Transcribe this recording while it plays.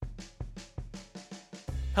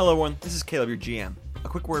Hello everyone, this is Caleb, your GM. A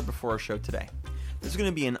quick word before our show today. There's going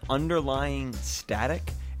to be an underlying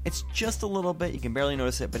static. It's just a little bit, you can barely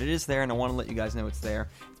notice it, but it is there, and I want to let you guys know it's there.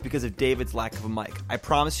 It's because of David's lack of a mic. I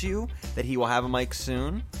promise you that he will have a mic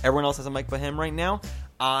soon. Everyone else has a mic but him right now.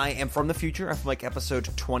 I am from the future. I feel like episode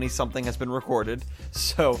 20-something has been recorded,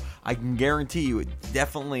 so I can guarantee you,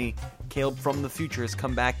 definitely, Caleb from the future has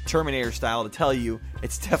come back Terminator style to tell you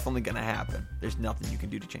it's definitely going to happen. There's nothing you can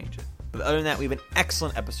do to change it. But other than that, we have an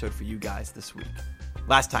excellent episode for you guys this week.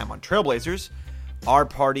 Last time on Trailblazers, our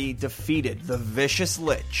party defeated the Vicious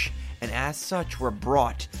Lich, and as such were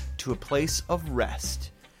brought to a place of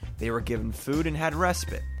rest. They were given food and had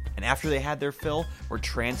respite, and after they had their fill, were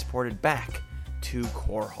transported back to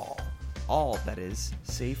Core Hall. All, that is,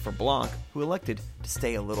 save for Blanc, who elected to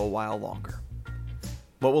stay a little while longer.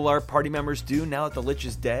 What will our party members do now that the Lich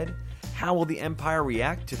is dead? How will the Empire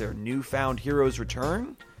react to their newfound hero's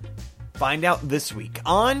return? Find out this week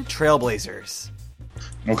on Trailblazers.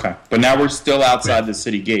 Okay, but now we're still outside the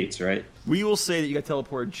city gates, right? We will say that you got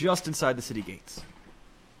teleported just inside the city gates.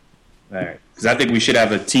 All right, because I think we should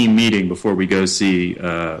have a team meeting before we go see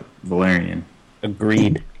Valerian.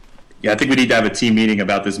 Agreed. Yeah, I think we need to have a team meeting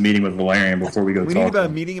about this meeting with Valerian before we go We talk. need about a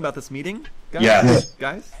meeting about this meeting? Guys? Yes.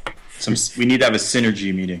 Guys? We need to have a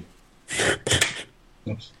synergy meeting.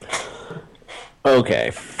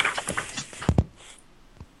 Okay.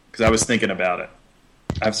 Because I was thinking about it.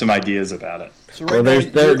 I have some ideas about it. So Well,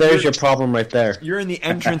 there's your problem right there. You're in the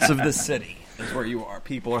entrance of the city, is where you are.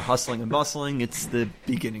 People are hustling and bustling. It's the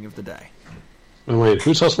beginning of the day. Oh, wait,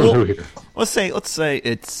 who's hustling who here? Let's say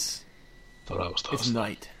it's Thought I was it's tossing.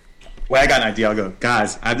 night. Well, I got an idea. I'll go,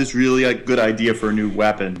 guys, I have this really good idea for a new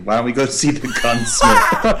weapon. Why don't we go see the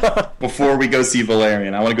gunsmith before we go see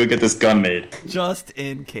Valerian? I want to go get this gun made. Just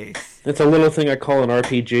in case. It's a little thing I call an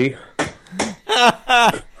RPG.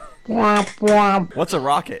 What's a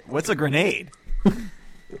rocket? What's a grenade?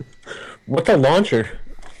 What's a launcher?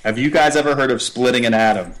 Have you guys ever heard of splitting an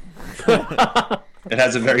atom? It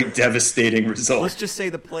has a very devastating result. Let's just say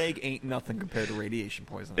the plague ain't nothing compared to radiation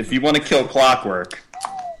poisoning. If you want to kill Clockwork,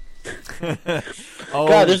 Oh,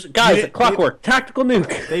 Guys, they- clockwork, tactical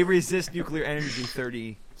nuke. They resist nuclear energy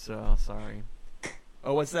 30, so sorry.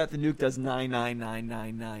 Oh, what's that? The nuke does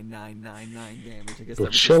 9999999 damage. I guess Well, that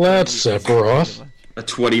was chill just out, 30. Sephiroth. a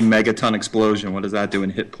 20 megaton explosion, what does that do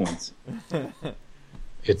in hit points? It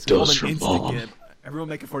Roll does an for instant bomb. gib. Everyone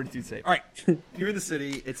make a fortitude save. All right, you're in the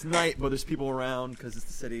city. It's night, but there's people around because it's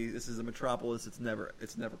the city. This is a metropolis. It's never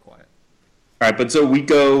quiet. All right, but so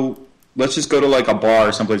let's just go to like a bar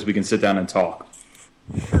or someplace we can sit down and talk.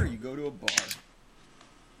 Sure, you go to a bar,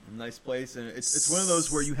 a nice place, and it's one of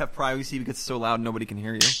those where you have privacy because it's so loud nobody can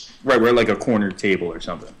hear you. Right, we're at like a corner table or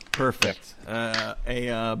something. Perfect.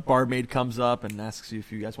 A barmaid comes up and asks you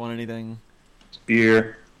if you guys want anything.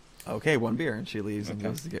 Beer. Okay, one beer, and she leaves and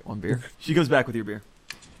goes to get one beer. She goes back with your beer.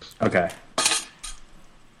 Okay.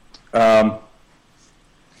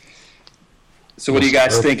 So what are you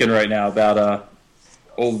guys thinking right now about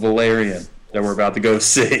old Valerian that we're about to go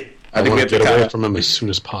see? I want to get away from him as soon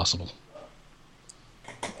as possible.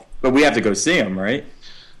 But we have to go see him, right?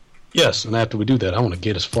 Yes, and after we do that, I want to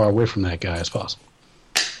get as far away from that guy as possible.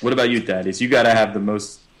 What about you, Thaddeus? You got to have the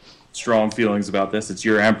most strong feelings about this. It's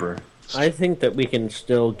your emperor. I think that we can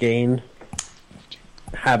still gain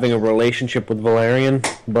having a relationship with Valerian,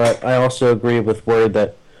 but I also agree with Word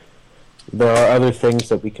that there are other things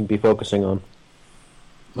that we can be focusing on.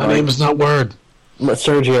 My name is not Word.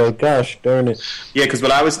 Sergio, gosh darn it. Yeah, because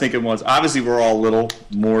what I was thinking was, obviously we're all a little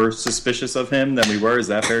more suspicious of him than we were. Is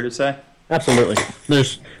that fair to say? Absolutely.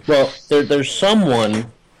 There's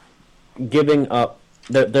someone giving up.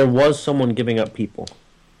 There was someone giving up people.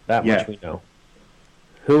 That much we know.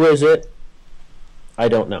 Who is it? I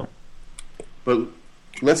don't know. But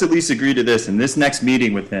let's at least agree to this. In this next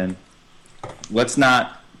meeting with him, let's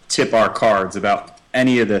not tip our cards about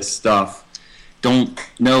any of this stuff.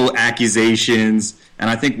 No accusations. And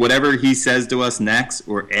I think whatever he says to us next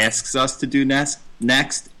or asks us to do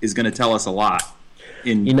next is going to tell us a lot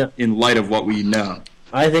in light of what we know.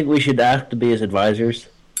 I think we should ask to be his advisors.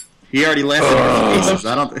 He already laughed at our faces.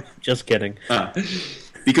 I don't. Just kidding.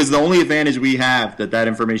 Because the only advantage we have that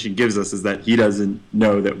information gives us is that he doesn't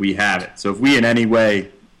know that we have it. So if we in any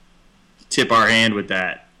way tip our hand with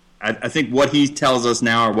that, I think what he tells us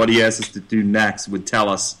now or what he asks us to do next would tell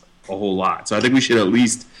us a whole lot. So I think we should at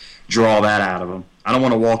least draw that out of him. I don't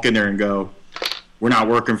want to walk in there and go, we're not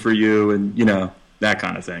working for you, and that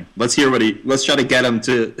kind of thing. Let's hear let's try to get him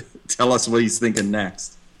to tell us what he's thinking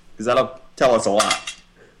next, because that'll tell us a lot,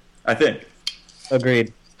 I think.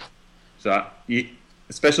 Agreed. So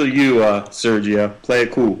especially you, Sergio, play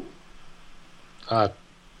it cool.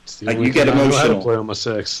 It's the Like, only you get thing I know how to emotional. play on my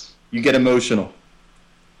sex. You get emotional.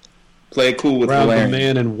 Play it cool with Round the Valerian.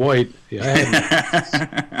 man in white. Yeah, I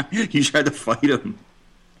had You tried to fight him.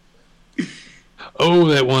 Oh,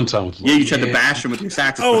 that one time. With Yeah, you tried to bash him with your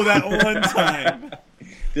saxophone. Oh, that one time.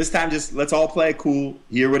 This time, just let's all play it cool,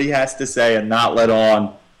 hear what he has to say, and not let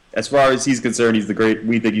on. As far as he's concerned, he's the great.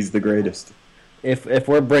 We think he's the greatest. If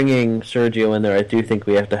we're bringing Sergio in there, I do think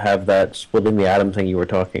we have to have that splitting the atom thing you were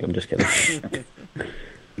talking. I'm just kidding.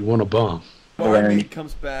 You want a bomb. Marnie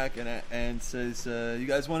comes back and says, "You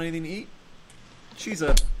guys want anything to eat?" She's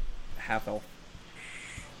a half elf.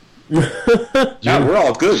 Yeah, we're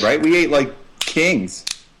all good, right? We ate like kings.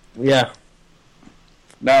 Yeah.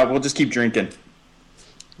 No, we'll just keep drinking.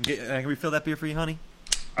 Can we fill that beer for you, honey?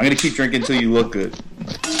 I'm gonna keep drinking until you look good.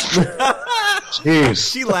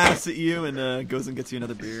 Jeez. She laughs at you and goes and gets you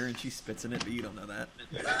another beer, and she spits in it, but you don't know that.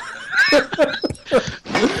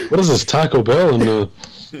 What is this, Taco Bell? And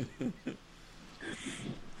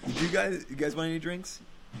You guys want any drinks?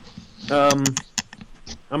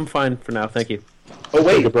 I'm fine for now, thank you. Oh take a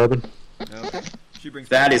wait, bourbon? Okay. She brings.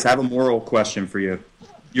 Thaddeus, I have a moral question for you.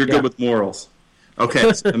 You're Yeah. good with morals.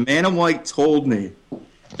 Okay, so the man in white told me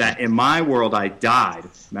that in my world I died.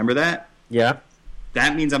 Remember that? Yeah.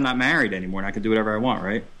 That means I'm not married anymore and I can do whatever I want,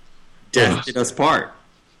 right? Yeah. Death did us part.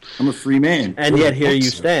 I'm a free man. And yet here you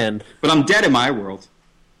stand. But I'm dead in my world.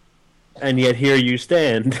 And yet here you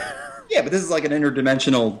stand. Yeah, but this is like an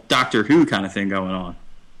interdimensional Doctor Who kind of thing going on.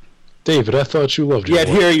 David, I thought you loved your Yet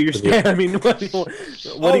wife. here you stand. I mean, what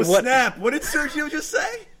Snap! What did Sergio just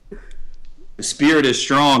say? The spirit is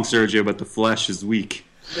strong, Sergio, but the flesh is weak.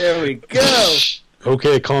 There we go.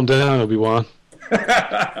 Okay, calm down, Obi-Wan.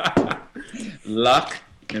 Luck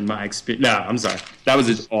in my experience. No, I'm sorry. That was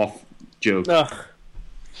an off joke. Ugh.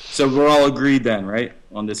 So we're all agreed then, right?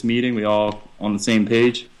 On this meeting, we all on the same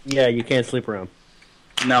page? Yeah, you can't sleep around.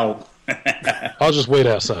 No. I'll just wait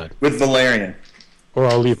outside. With Valerian. Or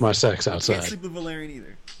I'll leave my sex Can't outside. sleep with Valerian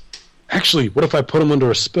either. Actually, what if I put him under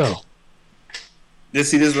a spell?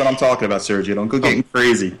 This is what I'm talking about, Sergio. Don't go getting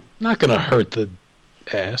crazy. Not gonna hurt the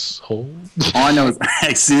asshole. All I know is,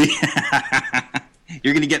 I see.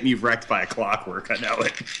 You're going to get me wrecked by a clockwork. I know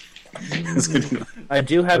it. It's gonna be- I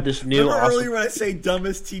do have this new Remember awesome... earlier when I say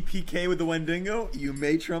dumbest TPK with the Wendigo? You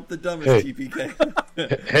may trump the dumbest Hey.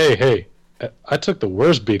 TPK. Hey, I took the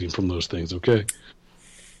worst beating from those things, okay?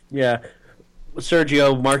 Yeah.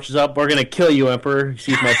 Sergio marches up. We're gonna kill you, Emperor. He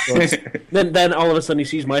sees my sword. then all of a sudden he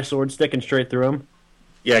sees my sword sticking straight through him.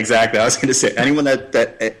 Yeah, exactly. I was going to say, anyone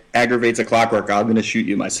that aggravates a clockwork, I'm going to shoot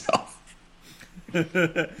you myself.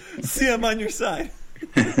 See, I'm on your side.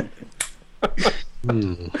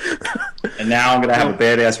 And now I'm going to have a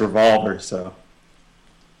badass revolver, so.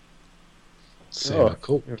 So,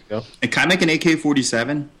 cool. There we go. And can I make an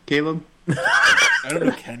AK-47, Caleb? I don't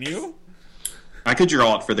know, can you? I could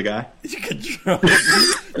draw it for the guy. You can draw.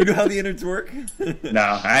 You know how the innards work? No,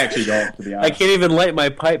 I actually don't, to be I honest. can't even light my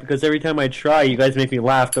pipe because every time I try, you guys make me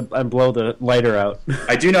laugh and blow the lighter out.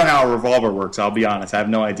 I do know how a revolver works, I'll be honest. I have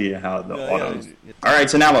no idea how the auto is. yeah. All right,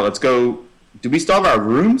 so now what? Let's go. Do we still have our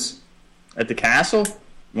rooms at the castle?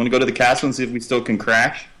 You want to go to the castle and see if we still can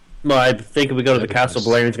crash? No, I think if we go to the That'd be castle, nice.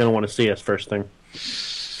 Valerian's going to want to see us first thing.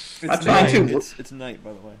 It's That's night. fine, too. It's night,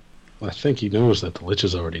 by the way. I think he knows that the Lich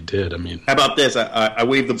is already dead. I mean, How about this? I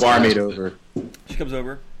waved the barmaid over. She comes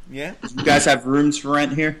over. Yeah, You guys have rooms for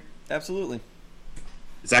rent here? absolutely.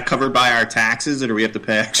 Is that covered by our taxes, or do we have to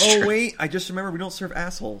pay extra? Oh, wait. I just remembered we don't serve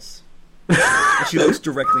assholes. And she looks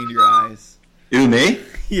directly into your eyes. Ooh, me?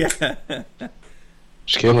 Yeah.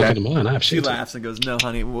 she can't look Okay. into mine. I have She shades. laughs and goes, "No,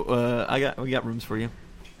 honey, we got rooms for you."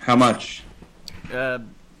 How much? Let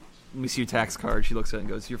me see your tax card. She looks at it and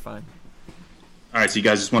goes, "You're fine." All right, so you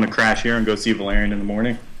guys just want to crash here and go see Valerian in the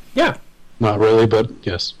morning? Yeah. Not really, but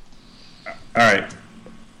yes. All right.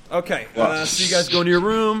 Okay. Well- So you guys go into your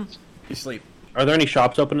room. You sleep. Are there any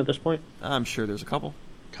shops open at this point? I'm sure there's a couple.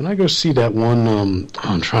 Can I go see that one?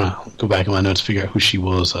 I'm trying to go back in my notes to figure out who she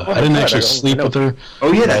was. I didn't God, actually I sleep know. with her.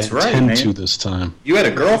 Oh, yeah, but that's I right, intend man. to this time. You had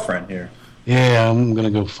a girlfriend here. Yeah, I'm gonna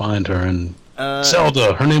go find her and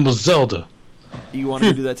Zelda. Her name was Zelda. You want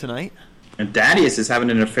to do that tonight? And Thaddeus is having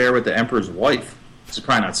an affair with the Emperor's wife. It's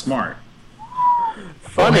probably not smart. Oh,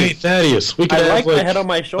 Funny. hey, Thaddeus. We could I have like the head on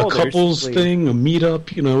my a shoulders. couples Please. thing, a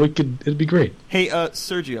meetup. You know, it'd be great. Hey,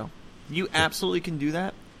 Sergio, you absolutely can do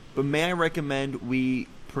that, but may I recommend we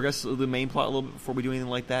progress the main plot a little bit before we do anything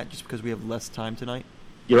like that, just because we have less time tonight?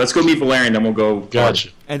 Yeah, let's go meet Valerian, then we'll go. Gotcha.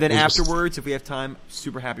 And then We'll just- afterwards, if we have time,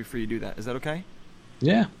 super happy for you to do that. Is that okay?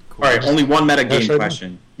 Yeah. Cool. All right, only one meta game sure.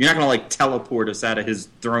 question. You're not going to, teleport us out of his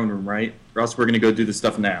throne room, right? Or else we're going to go do the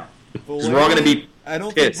stuff now. Because we're all going to be I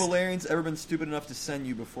don't pissed. think Valerian's ever been stupid enough to send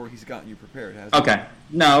you before he's gotten you prepared, has he? Okay.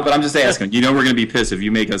 No, but I'm just asking. You know we're going to be pissed if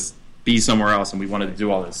you make us be somewhere else and we wanted to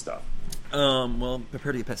do all this stuff. Well,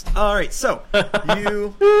 prepare to get pissed. All right, so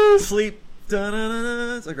you sleep.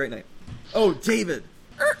 Da-na-na-na. It's a great night. Oh, David.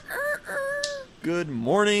 Good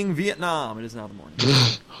morning, Vietnam. It is now the morning.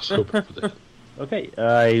 I was hoping for that. Okay,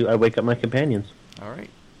 I wake up my companions. All right.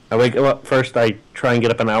 I wake up first. I try and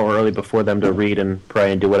get up an hour early before them to read and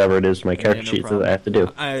pray and do whatever it is my character no sheet problem. that I have to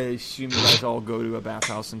do. I assume you guys all go to a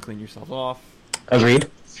bathhouse and clean yourselves off. Agreed.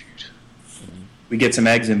 We get some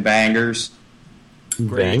eggs and bangers.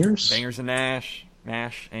 Great. Bangers? Bangers and mash,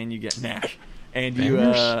 and you get Nash. And you,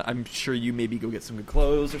 Bangers? I'm sure you maybe go get some good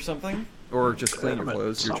clothes or something, or just clean your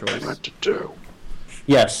clothes. Your Something choice. to do.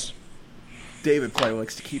 Yes. David probably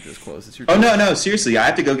likes to keep his clothes. It's your Oh, choice. no, seriously. I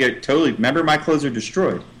have to go get totally... Remember, my clothes are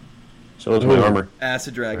destroyed. So is my armor.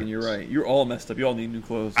 Acid Dragon, you're right. You're all messed up. You all need new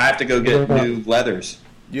clothes. I have to go get new leathers.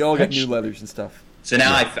 You all get new leathers and stuff. So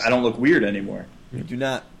now I don't look weird anymore. You do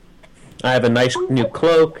not. I have a nice new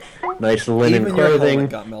cloak, nice linen Even your helmet clothing.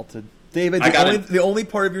 got melted. David, I got the only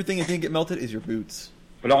part of your thing that didn't get melted is your boots.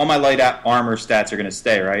 But all my light armor stats are going to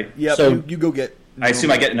stay, right? Yep, So- you go get... I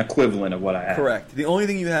assume I get an equivalent of what I have. Correct. The only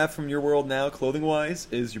thing you have from your world now, clothing-wise,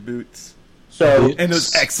 is your boots. So And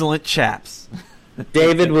those excellent chaps.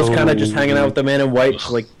 David was kind of just hanging out with the man in white,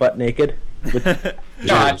 like butt naked. With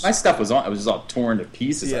No, my stuff was on. It was just all torn to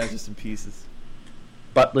pieces. Yeah, just in pieces.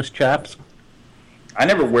 buttless chaps. I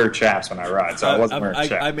never wear chaps when I ride, so I wasn't wearing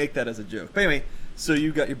chaps. I make that as a joke. But anyway, so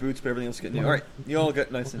you got your boots, but everything else is getting new. All right, you all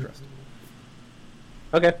got nice and dressed.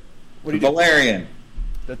 Okay. What do you do? Valerian.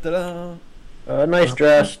 Da-da-da. Nice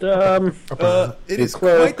dressed. It is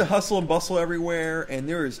cloak. quite the hustle and bustle everywhere, and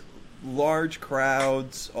there is large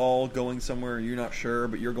crowds all going somewhere you're not sure,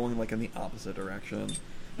 but you're going like in the opposite direction.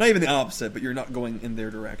 Not even the opposite, but you're not going in their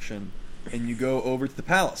direction. And you go over to the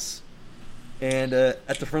palace. And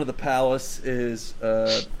at the front of the palace is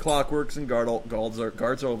clockworks and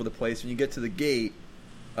guards are over the place. When you get to the gate,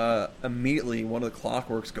 immediately one of the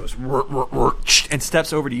clockworks goes and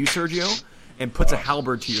steps over to you, Sergio, and puts a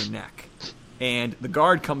halberd to your neck. And the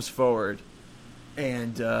guard comes forward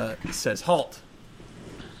and says, "Halt!"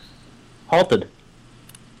 Halted.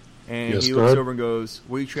 And Yes, he looks guard. over and goes,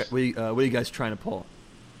 what are you guys trying to pull?"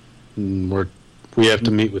 We have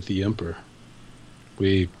to meet with the Emperor.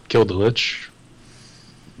 We killed the Lich.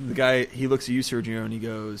 The guy, he looks at you, Sergio, and he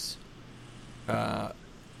goes, "Were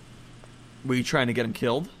you trying to get him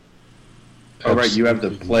killed?" Oh, right, you have the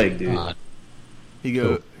Absolutely plague, dude. not. He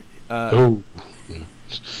goes, Oh.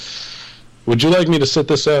 Would you like me to sit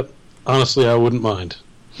this out? Honestly, I wouldn't mind.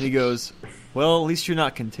 he goes, "Well, at least you're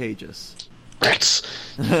not contagious." Rats.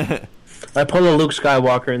 I pull a Luke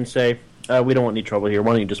Skywalker and say, "We don't want any trouble here.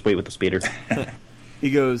 Why don't you just wait with the speeder?" He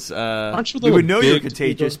goes, Aren't you "We would little know you're big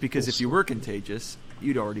contagious people? because if you were contagious,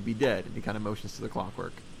 you'd already be dead." And he kind of motions to the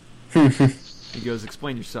clockwork. He goes,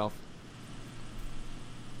 "Explain yourself."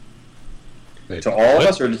 Wait, To all of what?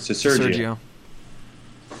 us or to Sergio?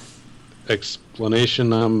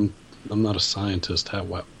 Explanation. I'm not a scientist.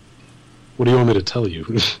 What do you want me to tell you?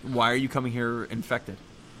 Why are you coming here infected?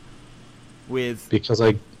 With Because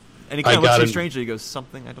I and he kind I of looks at got you it. strangely. He goes,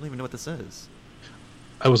 "Something I don't even know what this is."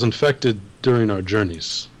 was infected during our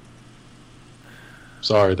journeys.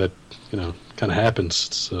 Sorry, that kind of happens.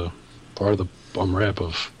 It's part of the bum rap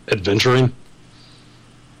of adventuring.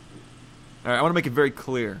 All right, I want to make it very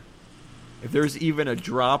clear. If there's even a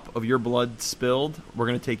drop of your blood spilled, we're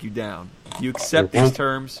going to take you down. If you accept these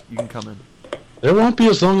terms, you can come in. There won't be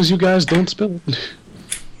as long as you guys don't spill. And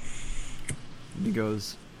he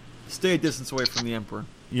goes, "Stay a distance away from the Emperor.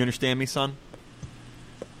 You understand me, son?"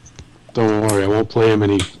 Don't worry, I won't play him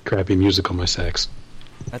any crappy music on my sax.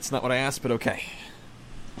 That's not what I asked, but okay.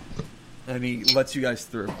 And he lets you guys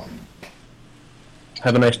through.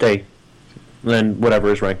 Have a nice day. And then whatever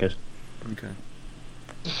his rank is. Okay.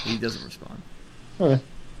 He doesn't respond. Okay.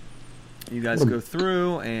 You guys go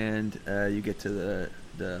through, and you get to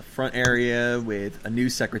the front area with a new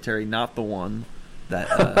secretary, not the one that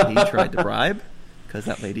he tried to bribe, because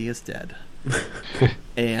that lady is dead.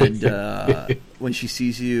 And when she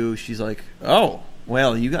sees you, she's like, "Oh,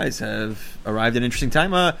 well, you guys have arrived at an interesting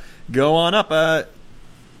time. Go on up.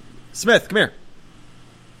 Smith, come here.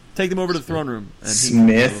 Take them over to the throne room." And he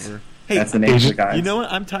Smith? comes over. Hey, That's the name of the guy. you know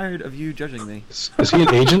what? I'm tired of you judging me. Is he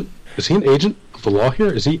an agent? Is he an agent of the law here?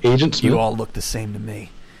 Is he Agent Smith? You all look the same to me.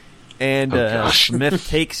 And Oh, gosh. Smith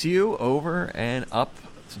takes you over and up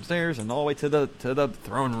some stairs and all the way to the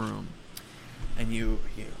throne room. And he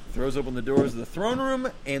throws open the doors of the throne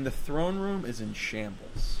room, and the throne room is in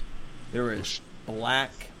shambles. There is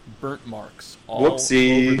black burnt marks all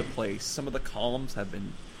Whoopsie. over the place. Some of the columns have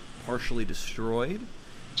been partially destroyed.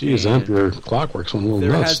 Geez, And Emperor Clockwork's one a little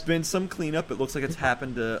there nuts. has been some cleanup. It looks like it's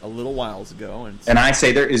happened a little whiles ago. And, And I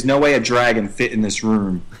say there is no way a dragon fit in this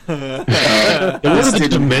room. And what are the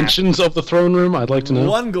dimensions of the throne room? I'd like to know.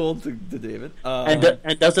 1 gold to David. And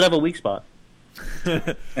does it have a weak spot?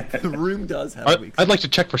 The room does have a weak I'd like to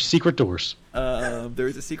check for secret doors. there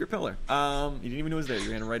is a secret pillar. You didn't even know it was there. You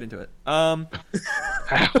ran right into it.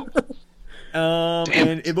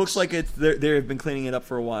 And it looks like they've been cleaning it up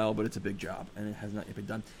for a while, but it's a big job, and it has not yet been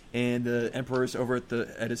done. And the Emperor's over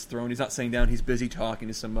at his throne. He's not sitting down. He's busy talking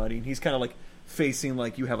to somebody, and he's kind of like facing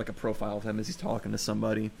like you have like a profile of him as he's talking to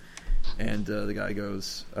somebody. And the guy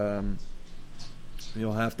goes,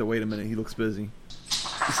 "You'll have to wait a minute. He looks busy."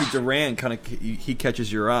 You see, Duran kind of he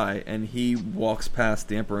catches your eye, and he walks past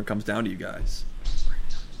the Emperor and comes down to you guys,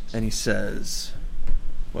 and he says,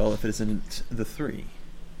 "Well, if it isn't the 3."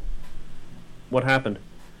 What happened?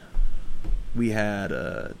 We had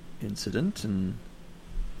a incident, and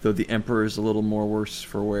though the Emperor is a little more worse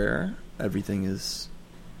for wear, everything is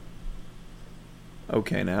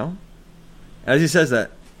okay now. As he says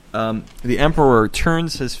that, the Emperor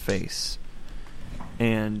turns his face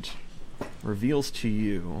and reveals to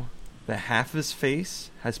you that half of his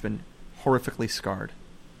face has been horrifically scarred.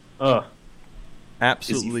 Ugh. Is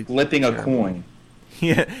Absolutely he flipping a coin?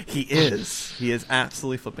 Yeah, he is. He is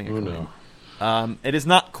absolutely flipping a Oh, coin. no. It is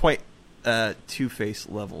not quite Two-Face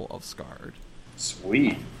level of scarred.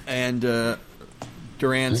 Sweet. And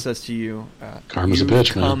Duran says to you, Karma's a "You've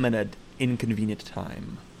bitch, man." come at an inconvenient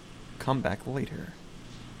time. Come back later."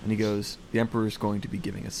 And he goes, "The Emperor is going to be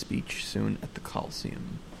giving a speech soon at the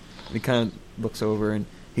Colosseum." And he kind of looks over and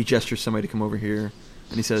he gestures somebody to come over here.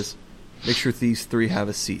 And he says, "Make sure these 3 have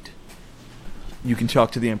a seat. You can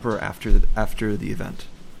talk to the Emperor after the event.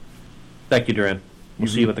 Thank you, Duran. We'll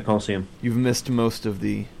see you at the Coliseum. You've missed most of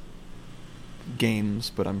the games,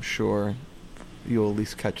 but I'm sure you'll at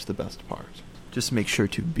least catch the best part. Just make sure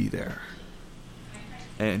to be there."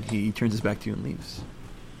 And he turns his back to you and leaves.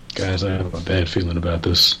 Guys, I have a bad feeling about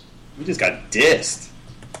this. We just got dissed.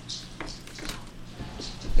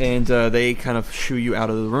 And they kind of shoo you out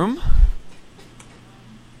of the room.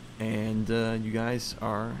 And you guys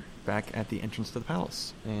are back at the entrance to the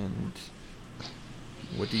palace. And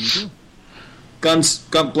what do you do? Gun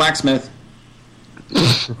blacksmith.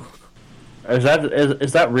 Is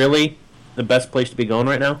that really the best place to be going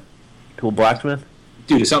right now? To a blacksmith?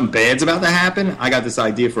 Dude, if something bad's about to happen, I got this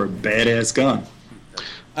idea for a badass gun.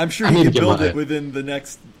 I'm sure I you need can to get build my- it within the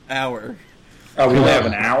next hour. Oh, we only have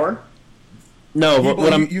an hour? No,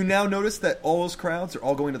 but You now notice that all those crowds are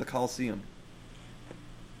all going to the Colosseum.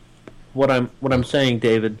 what I'm saying,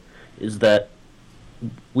 David, is that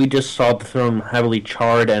we just saw the throne heavily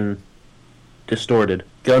charred and distorted.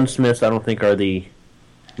 Gunsmiths, I don't think, are the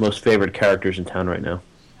most favored characters in town right now.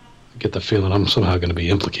 I get the feeling I'm somehow going to be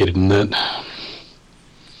implicated in that.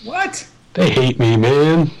 What? They hate me,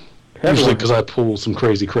 man. Usually Everyone- because I pull some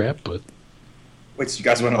crazy crap, but Wait, so you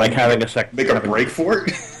guys want to Like having a second- make a break for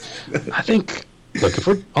it? I think, look,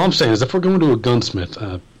 all I'm saying is if we're going to a gunsmith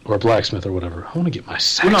or a blacksmith or whatever, I want to get my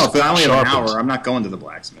sax Well, no, if I only have an sharpened. hour, I'm not going to the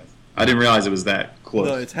blacksmith. I didn't realize it was that close.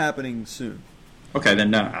 No, it's happening soon. Okay,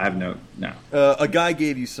 then no, I have no. A guy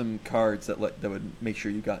gave you some cards that would make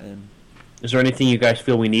sure you got in. Is there anything you guys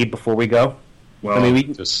feel we need before we go? Well, I mean, we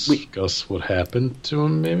Discuss what happened to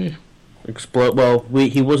him, maybe? explode. Well,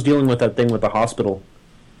 he was dealing with that thing with the hospital.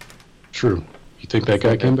 True. You think that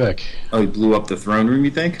guy came back? oh, he blew up the throne room, you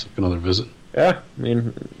think? Took another visit? Yeah, I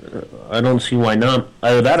mean, I don't see why not.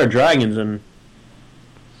 Either that or dragons, and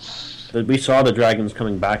we saw the dragons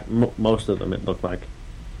coming back. Most of them, it looked like.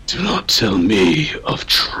 Do not tell me of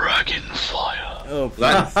dragonfire. Oh,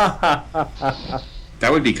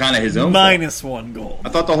 That would be kind of his own. minus 1 gold. I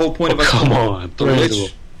thought the whole point Oh, of us come on. the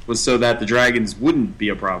Lich was so that the dragons wouldn't be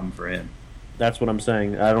a problem for him. That's what I'm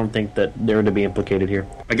saying. I don't think that they're to be implicated here.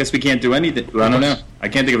 I guess we can't do anything. I don't know. I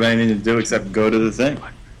can't think of anything to do except go to the thing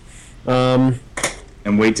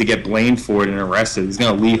and wait to get blamed for it and arrested. He's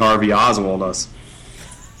going to Lee Harvey Oswald us.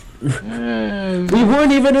 We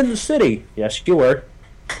weren't even in the city. Yes, you were.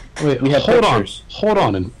 Wait, We have hold pictures. on. Hold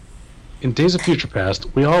on. In Days of Future Past,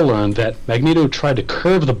 we all learned that Magneto tried to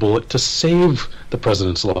curve the bullet to save the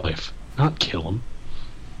president's life, not kill him.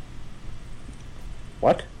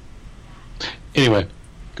 What? Anyway,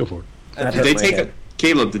 go for it. That Did hurt they my take head.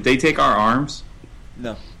 Caleb? Did they take our arms?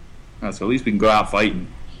 No. Oh, so at least we can go out fighting.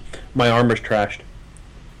 My armor's trashed.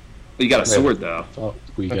 Well, you got a sword though. Oh,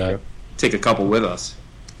 we That's got. true. Take a couple with us.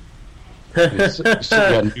 We still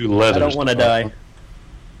got new leathers. I don't want to die.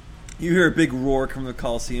 You hear a big roar from the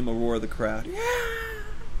Colosseum, a roar of the crowd. Yeah!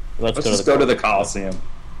 Let's just go to the Coliseum.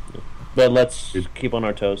 But let's keep on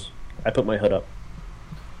our toes. I put my hood up.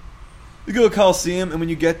 You go to Coliseum, and when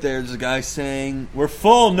you get there, there's a guy saying, "We're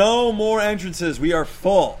full. No more entrances. We are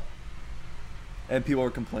full." And people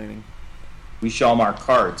are complaining. We show them our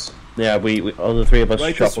cards. Yeah, we all the three of us.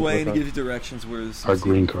 Right this way, and he gives you directions. Where's our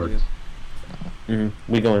green card?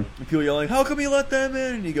 Mm-hmm. We go in. And people yelling, "How come you let them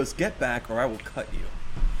in?" And he goes, "Get back, or I will cut you."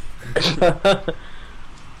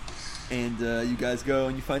 And you guys go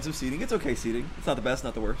and you find some seating. It's okay seating. It's not the best,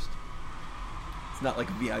 not the worst. It's not like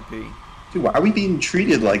a VIP. Dude, why are we being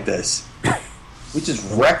treated like this? We just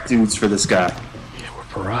wrecked dudes for this guy. Yeah, we're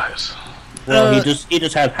pariahs. Well, he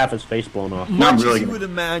just had half his face blown off. Much as you would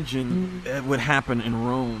imagine would happen in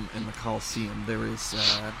Rome in the Colosseum, there is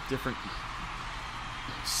different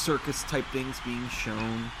circus-type things being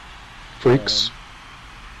shown. Freaks.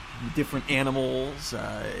 Different animals.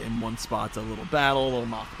 In one spot's a little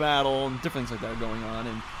mock battle, and different things like that are going on.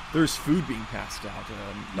 And there's food being passed out.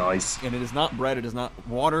 Nice. And it is not bread, it is not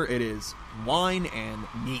water, it is wine and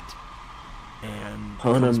meat. And it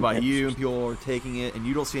comes by you, and people are taking it, and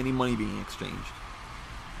you don't see any money being exchanged.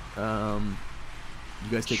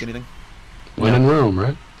 You guys take anything? When in Rome,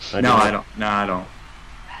 right? No, I don't. No, I don't.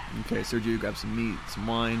 Okay, Sergio, grab some meat, some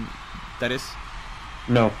wine. That is?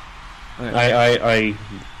 No. Okay. I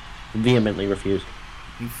vehemently refuse.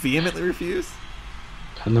 You vehemently refuse?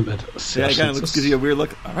 And the Yeah, it kind of gives you a weird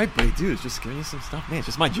look. All right, buddy, dude, it's just giving you some stuff. Man, it's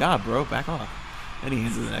just my job, bro. Back off. And he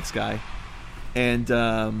hands it to the next guy. And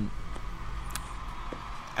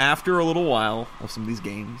after a little while of some of these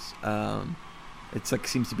games, it's like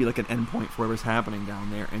seems to be like an endpoint for whatever's happening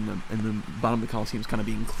down there, and the bottom of the Coliseum is kind of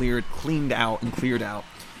being cleaned out.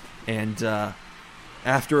 And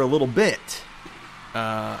after a little bit,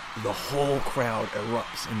 the whole crowd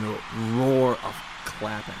erupts in the roar of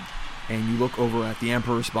clapping. And you look over at the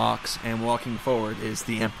Emperor's box, and walking forward is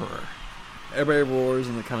the Emperor. Everybody roars,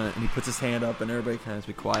 and he puts his hand up, and everybody kind of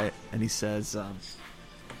be quiet. And he says,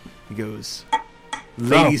 he goes,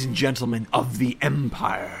 "Ladies and gentlemen of the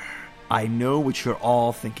Empire, I know what you're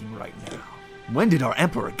all thinking right now. When did our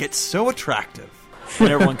Emperor get so attractive?" And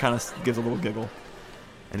everyone kind of gives a little giggle.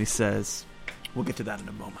 And he says, "We'll get to that in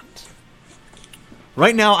a moment.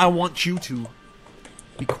 Right now, I want you to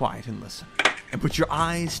be quiet and listen. And put your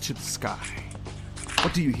eyes to the sky.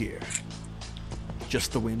 What do you hear?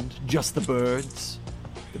 Just the wind? Just the birds?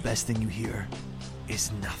 The best thing you hear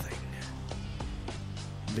is nothing.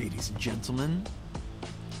 Ladies and gentlemen,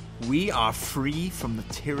 we are free from the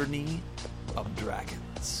tyranny of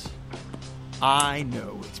dragons. I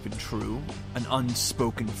know it's been true, an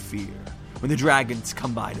unspoken fear. When the dragons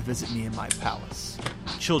come by to visit me in my palace,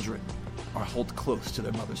 children are held close to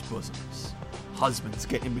their mother's bosoms. Husbands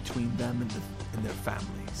get in between them and their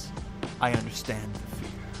families. I understand the fear.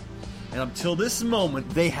 And until this moment,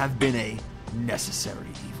 they have been a necessary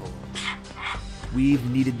evil. We've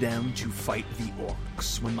needed them to fight the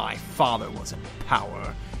orcs. When my father was in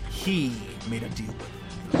power, he made a deal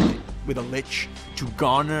with a lich to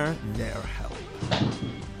garner their help.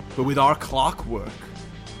 But with our clockwork,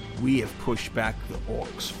 we have pushed back the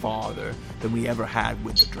orcs farther than we ever had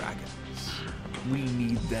with the dragons. We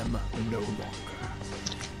need them no longer.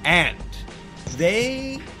 And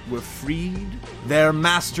they were freed, their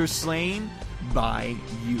master slain, by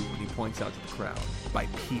you. And he points out to the crowd. By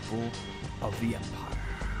people of the Empire.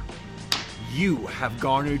 You have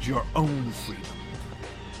garnered your own freedom.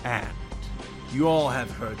 And you all have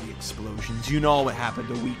heard the explosions. You know what happened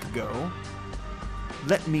a week ago.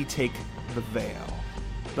 Let me take the veil.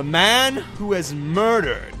 The man who has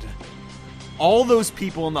murdered all those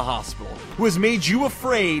people in the hospital, who has made you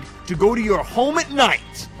afraid to go to your home at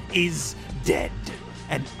night, is dead.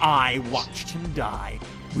 And I watched him die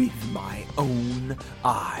with my own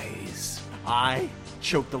eyes. I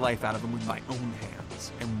choked the life out of him with my own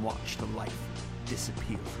hands and watched the life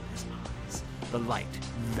disappear from his eyes. The light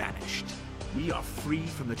vanished. We are free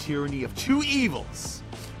from the tyranny of two evils.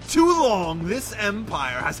 Too long, this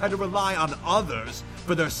empire has had to rely on others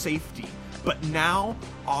for their safety. But now,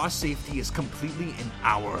 our safety is completely in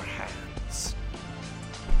our hands.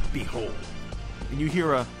 Behold. And you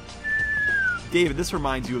hear a... David, this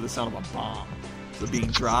reminds you of the sound of a bomb. So being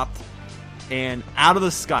dropped. And out of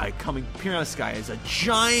the sky, appearing out of the sky, is a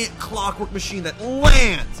giant clockwork machine that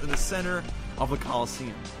lands in the center of the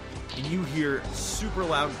Colosseum. And you hear super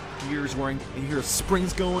loud gears whirring, and you hear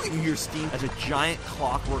springs going, and you hear steam as a giant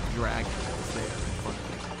clockwork dragon is there in front of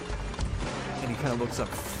you. And he kind of looks up.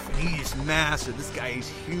 He's massive. This guy is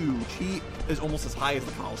huge. He is almost as high as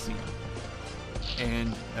the Colosseum.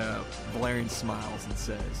 And Valerian smiles and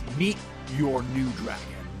says, "Meet your new dragon.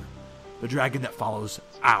 The dragon that follows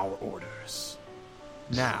our orders.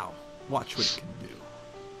 Now, watch what it can do.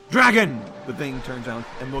 Dragon! The thing turns around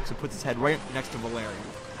and looks and puts its head right next to Valerian.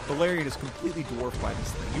 Valerian is completely dwarfed by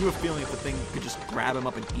this thing. You have a feeling if the thing could just grab him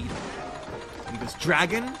up and eat him. And he goes,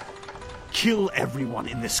 Dragon, kill everyone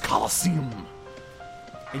in this Colosseum.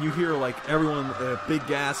 And you hear, like, everyone, a big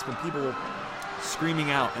gasp and people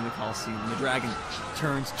screaming out in the Colosseum. And the dragon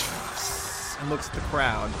turns and looks at the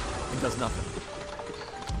crowd and does nothing.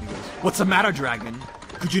 And he goes, what's the matter, Dragon?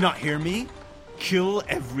 Could you not hear me? Kill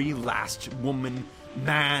every last woman,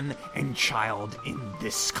 man, and child in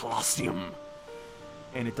this Colosseum.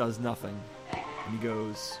 And it does nothing. And he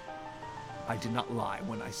goes, I did not lie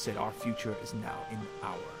when I said our future is now in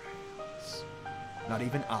our hands. Not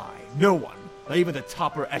even I, no one, not even the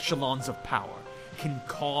topper echelons of power, can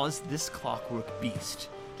cause this clockwork beast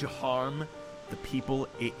to harm the people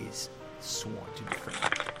it is sworn to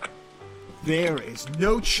defend. There is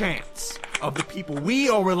no chance of the people we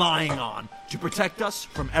are relying on to protect us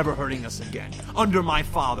from ever hurting us again. Under my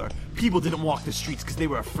father, people didn't walk the streets because they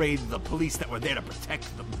were afraid of the police that were there to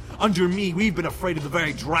protect them. Under me, we've been afraid of the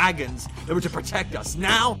very dragons that were to protect us.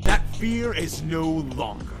 Now, that fear is no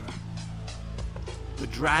longer. The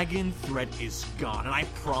dragon threat is gone, and I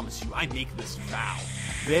promise you, I make this vow.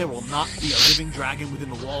 There will not be a living dragon within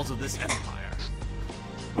the walls of this empire.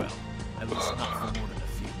 Well, at least not for more than a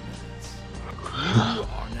few minutes. You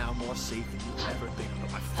are now more safe than you've ever been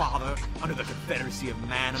under my father, under the Confederacy of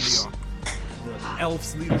Man, under the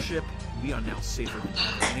elf's leadership. We are now safer than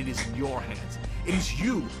ever, and it is in your hands. It is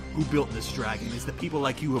you who built this dragon. It is the people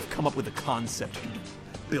like you who have come up with the concept to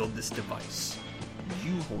build this device.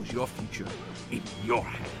 You hold your future in your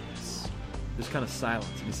hands. There's kind of silence,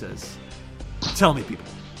 and he says, tell me, people,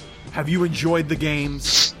 have you enjoyed the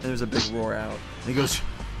games? And there's a big roar out. And he goes,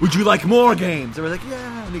 would you like more games? Everybody's like,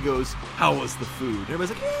 yeah. And he goes, how was the food? And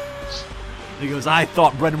everybody's like, yeah. And he goes, I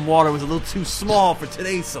thought bread and water was a little too small for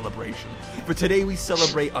today's celebration. For today we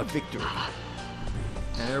celebrate a victory.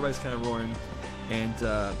 And everybody's kind of roaring. And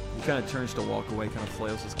he kind of turns to walk away, kind of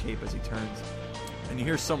flails his cape as he turns. And you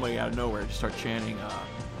hear somebody out of nowhere just start chanting,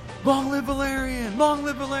 long live Valerian! Long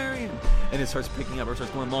live Valerian! And it starts picking up, or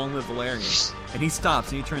starts going, long live Valerian. And he stops,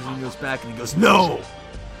 and he turns and he goes back, and he goes, no!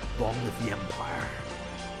 Long live the Empire.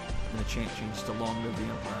 And the chant changes to long live the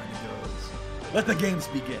Empire, and he goes, let the games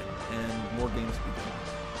begin. And more games begin.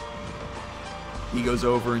 He goes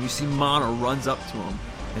over, and you see Mana runs up to him,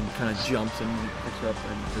 and kind of jumps, and he picks her up,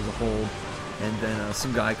 and there's a hold. And then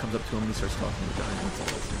some guy comes up to him, and he starts talking to the guy, and that's all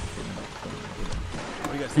that's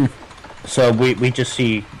what do you guys think? So we just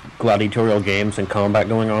see gladiatorial games and combat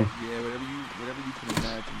going on? Yeah, whatever you can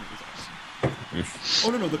imagine is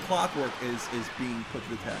awesome. Oh no, the clockwork is being put to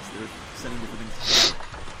the test. They're sending different things together,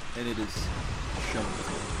 and it is shown.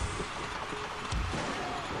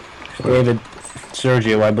 David,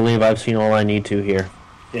 Sergio, I believe I've seen all I need to here.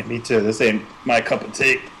 Yeah, me too. This ain't my cup of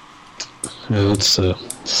tea. It's a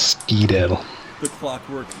skedaddle. The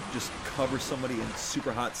clockwork just covers somebody in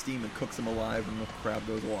super hot steam and cooks them alive, and the crowd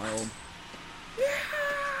goes wild.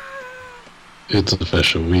 It's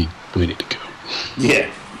official. We need to go.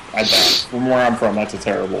 Yeah, I bet. From where I'm from, that's a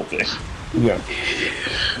terrible thing. Yeah.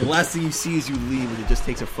 The last thing you see as you leave is it just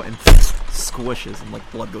takes a foot and squishes, and like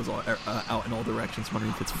blood goes out in all directions from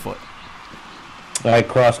underneath its foot. I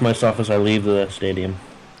cross myself as I leave the stadium.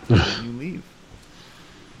 And you leave.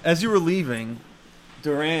 As you were leaving,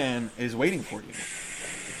 Duran is waiting for you.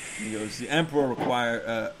 He goes, the Emperor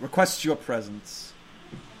requests your presence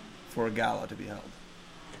for a gala to be held.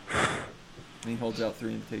 And he holds out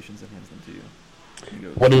 3 invitations and hands them to you. He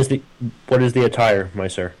goes, What is the attire, my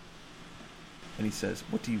sir? And he says,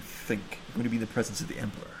 what do you think? You're going to be in the presence of the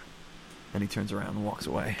Emperor. And he turns around and walks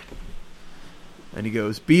away. And he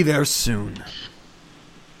goes, be there soon.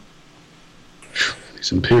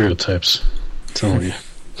 These Imperial types. I'm telling you.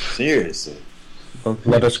 Seriously. Well,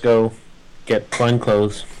 let us go get fine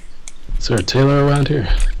clothes. Is there a tailor around here?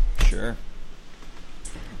 Sure.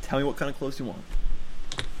 Tell me what kind of clothes you want.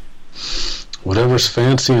 Whatever's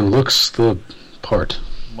fancy and looks the part.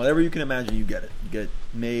 Whatever you can imagine, you get it. You get it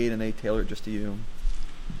made and they tailor it just to you.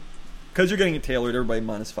 Because you're getting it tailored, everybody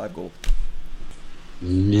minus 5 gold.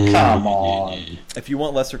 Come on. If you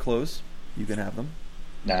want lesser clothes, you can have them.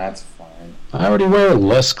 Nah, that's fine. I already wear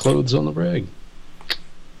less clothes on the reg.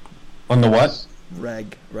 On the what?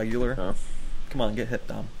 Regular. Oh. Come on, get hip,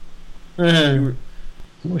 Dom.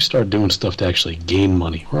 We start doing stuff to actually gain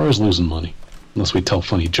money. We're always losing money. Unless we tell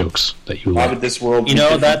funny jokes that you Why like. would this world be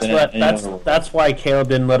that's why Caleb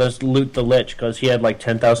didn't let us loot the Lich, because he had like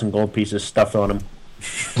 10,000 gold pieces stuffed on him.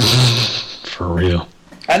 For real.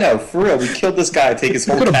 I know, for real. We killed this guy, take his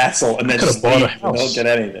whole castle, and then just leave and don't get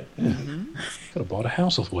anything. Mm-hmm. Could have bought a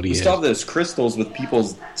house with what he We had. still have those crystals with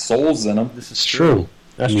people's souls in them. This is It's true.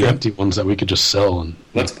 That's and true. the empty ones that we could just sell and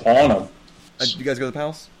Let's pawn them. You guys go to the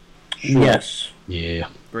palace? Yes. yeah.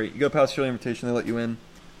 Great. You go to the palace, show the invitation, they let you in.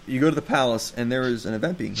 You go to the palace, and there is an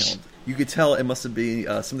event being held. You could tell it must have been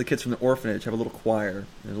some of the kids from the orphanage have a little choir,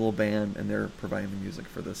 there's a little band, and they're providing the music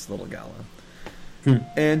for this little gala.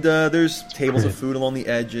 And there's tables of food along the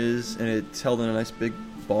edges, and it's held in a nice big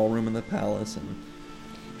ballroom in the palace. And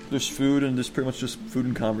there's food, and there's pretty much just food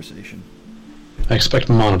and conversation. I expect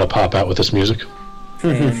Mana to pop out with this music.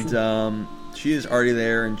 And she is already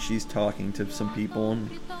there, and she's talking to some people. And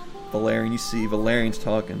Valerian, you see Valerian's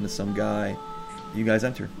talking to some guy. You guys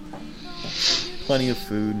enter. Plenty of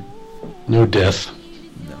food. No death.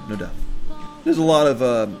 No death. There's a lot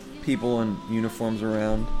of people in uniforms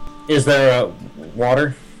around. Is there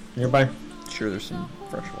water nearby? Sure, there's some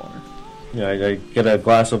fresh water. Yeah, I get a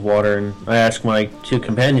glass of water and I ask my two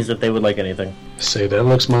companions if they would like anything. Say that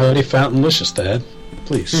looks mighty fountainlicious, Dad.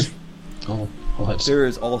 Please. I'll have some. There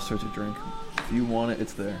is all sorts of drink. If you want it,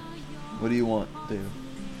 it's there. What do you want, David?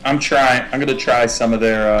 I'm going to try some of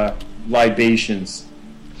their libations.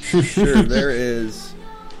 Sure, there is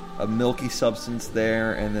a milky substance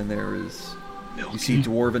there, and then there is... You see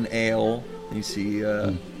dwarven ale, and you see...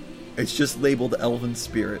 It's just labeled Elven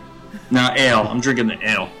Spirit. Now, ale. I'm drinking the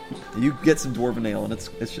ale. You get some dwarven ale, and it's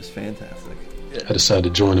just fantastic. I decided to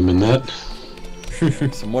join him in that.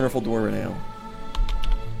 Some wonderful dwarven ale.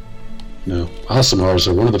 No. Aasimars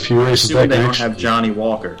are one of the few races Assuming that they can don't actually... have Johnny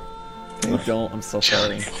Walker. They don't. I'm so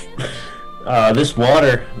sorry. This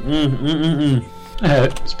water. I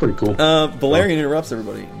had it. It's pretty cool. Valerian interrupts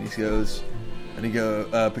everybody, and he goes,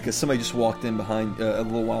 because somebody just walked in behind a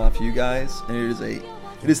little while after you guys, and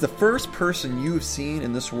it is the first person you have seen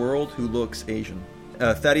in this world who looks Asian.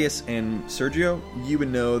 Thaddeus and Sergio, you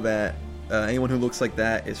would know that anyone who looks like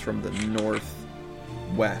that is from the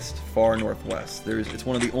northwest, far northwest. It's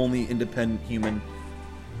one of the only independent human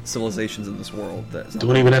civilizations in this world.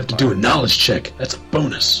 Don't even have to do a knowledge check. That's a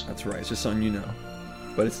bonus. That's right. It's just something you know.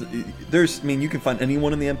 But you can find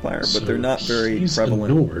anyone in the Empire, but So they're not very he's a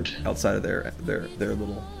prevalent Nord. outside of their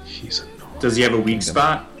little. He's a Nord. Does he have a weak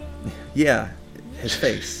spot? Yeah, his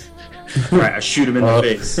face. Right, I shoot him in the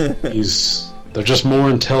face. They're just more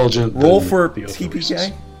intelligent. Roll than for the other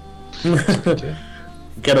TPK. races. Okay.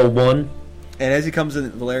 Get a 1. And as he comes in,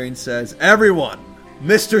 Valerian says, "Everyone,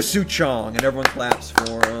 Mr. Suchong," and everyone claps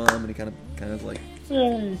for him. And he kind of like,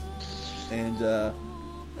 and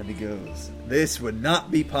he goes, "This would not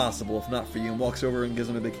be possible if not for you." And walks over and gives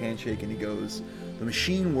him a big handshake. And he goes, "The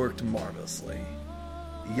machine worked marvelously.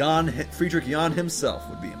 Friedrich Jan himself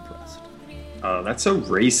would be impressed." Oh, that's so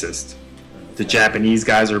racist. The Japanese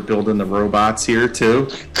guys are building the robots here, too.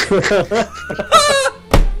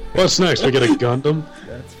 What's next? We get a Gundam?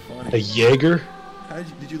 That's A funny. Jaeger?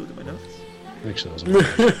 Did you look at my notes? Actually,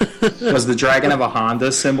 that was Does the dragon have a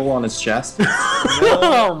Honda symbol on his chest?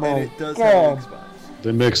 No, and it does have a weak spot.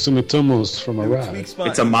 They make Sumitomos from a Its weak ride. spot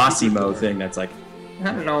It's a is Massimo super thing that's like,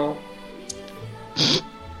 I don't know.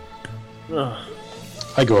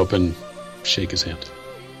 I go up and shake his hand.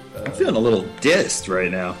 I'm feeling a little dissed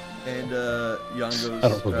right now. And Jan goes, I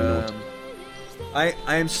don't really know what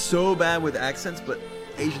I am so bad with accents, but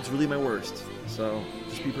Asian's really my worst. So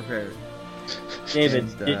just be prepared. David,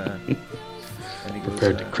 And, and he goes,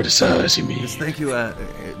 Prepared to criticize, you mean? Yes, thank you.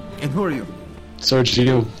 And who are you?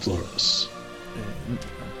 Sergio Flores. Nice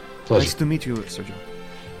Pleasure. to meet you, Sergio.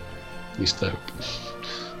 At least I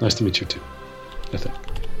hope. Nice to meet you, too. I think.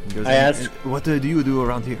 He goes, I asked- what do you do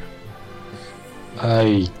around here?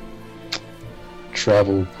 I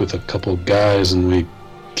travel with a couple guys and we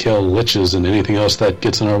kill liches and anything else that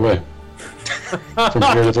gets in our way. From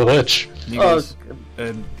here to the lich. And he Oh, goes,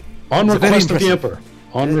 On It's very request of the impressive. Emperor.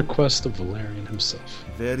 On request of Valerian himself.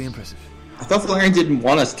 very impressive. I thought Valerian didn't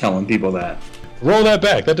want us telling people that. Roll that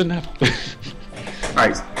back. That didn't happen.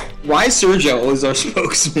 Alright, why is Sergio always our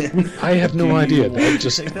spokesman? I have no idea.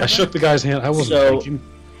 I shook the guy's hand. I wasn't So- thinking.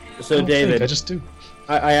 so I don't think, David, I just do.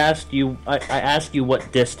 I asked you. I asked you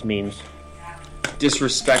what dist means.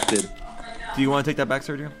 Disrespected. Do you want to take that back,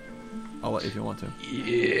 Sergio? I'll let you if you want to.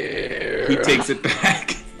 He takes it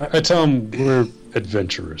back. I tell him we're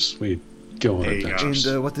adventurers. We go on There you go. adventures.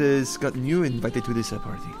 And what has gotten you invited to this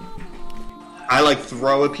party? I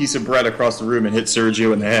throw a piece of bread across the room and hit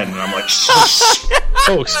Sergio in the head, and I'm like,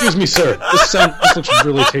 Oh, excuse me, sir. This looks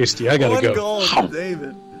really tasty. I gotta One go. goal to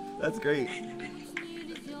David. That's great.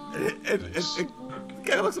 It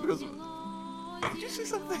kind of looks up and goes, "Did you see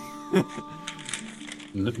something?"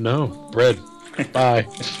 No, bread. Bye.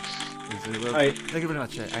 Thank you very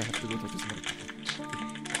much. I have to go talk to somebody.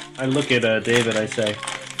 I look at David. I say,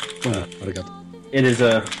 Arigato. It is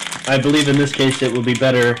a. I believe in this case it will be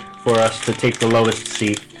better for us to take the lowest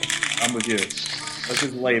seat. I'm with you. Let's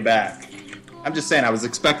just lay back. I'm just saying, I was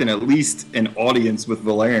expecting at least an audience with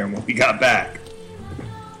Valerian when we got back.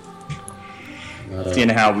 Seeing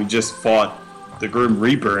how we just fought the Grim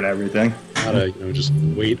Reaper and everything. How to just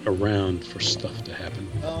wait around for stuff to happen.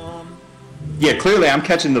 Yeah, clearly I'm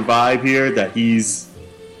catching the vibe here that he's,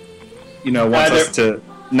 wants us to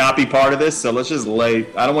not be part of this. So let's just lay.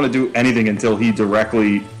 I don't want to do anything until he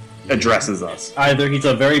directly addresses us. Either he's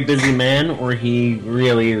a very busy man, or he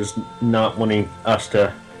really is not wanting us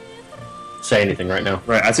to say anything right now.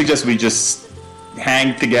 Right. I suggest we just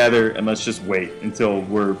hang together and let's just wait until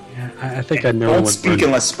we're. Yeah, I think I know. Don't speak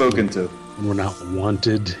unless spoken to. When we're not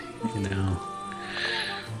wanted, As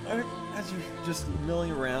you're just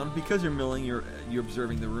milling around, because you're milling, you're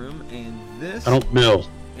observing the room, and this I don't mill.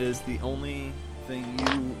 is the only thing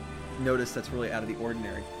you notice that's really out of the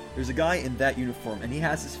ordinary. There's a guy in that uniform, and he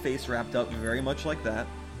has his face wrapped up very much like that,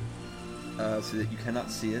 so that you cannot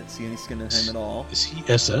see any skin of him at all. Is he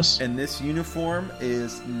SS? And this uniform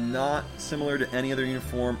is not similar to any other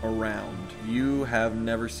uniform around. You have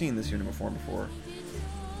never seen this uniform before.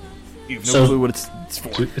 You have no clue what it's for.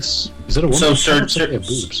 Is it a woman? So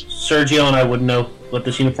boobs. Sergio and I would know what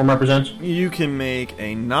this uniform represents. You can make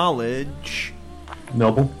a knowledge.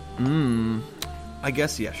 Noble. I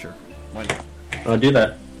guess, yeah, sure. Why not? I'll do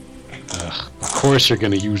that. Of course you're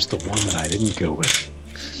going to use the one that I didn't go with.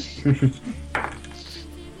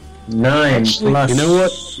 9 Actually,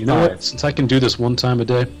 plus. You know what? 5. Since I can do this one time a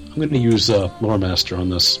day, I'm going to use Lore Master on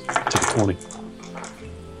this. Take a 20.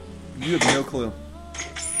 You have no clue.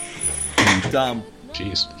 Dom,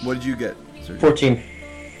 Jeez. what did you get? Sergio? 14.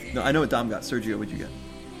 No, I know what Dom got. Sergio, what did you get?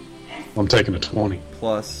 I'm taking a 20.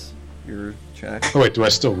 Plus your check. Oh, wait, do I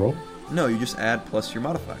still roll? No, you just add plus your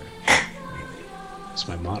modifier. It's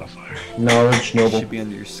my modifier. Knowledge, It noble. should be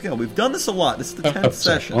under your skill. We've done this a lot. This is the 10th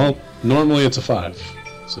session. Well, normally it's a 5.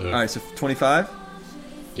 So, Alright, so 25?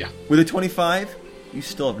 yeah. With a 25, you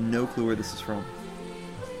still have no clue where this is from.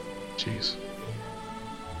 Jeez.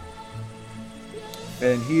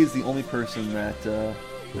 And he is the only person that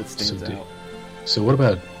stands So out. So what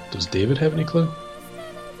about, does David have any clue?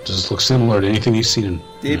 Does it look similar to anything he's seen in...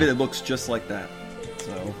 David, it looks just like that.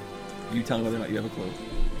 So, you tell me whether or not you have a clue.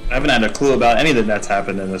 I haven't had a clue about anything that's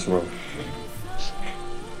happened in this world.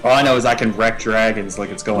 All I know is I can wreck dragons like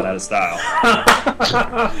it's going out of style.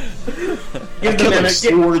 I killed like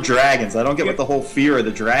 4 dragons. I don't get what the whole fear of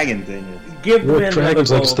the dragon thing is. Give Well, men dragons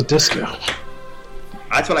medical. likes the disco.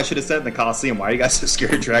 That's what I should have said in the Coliseum. Why are you guys so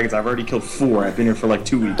scared of dragons? I've already killed 4. I've been here for like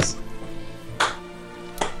 2 weeks.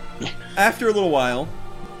 After a little while,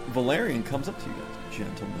 Valerian comes up to you guys,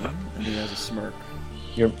 gentlemen, and he has a smirk.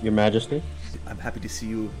 Your Majesty? I'm happy to see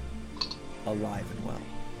you alive and well.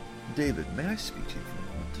 David, may I speak to you for a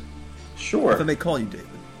moment? Sure. If I may call you David,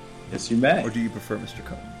 Yes, you may. or do you prefer Mr.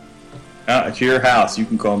 Cohen? It's your house. You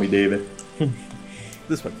can call me David.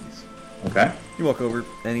 This way, please. Okay. You walk over,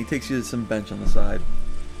 and he takes you to some bench on the side,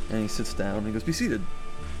 and he sits down, and he goes, "Be seated."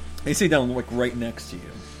 And he's sitting down, like, right next to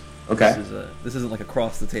you. Okay. This isn't, like,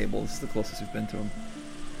 across the table. This is the closest you've been to him.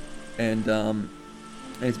 And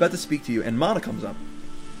he's about to speak to you, and Mana comes up,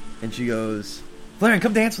 and she goes, "Valerian,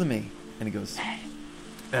 come dance with me." And he goes,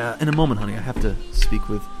 "In a moment, honey. I have to speak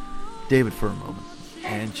with David for a moment."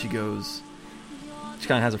 And she goes, she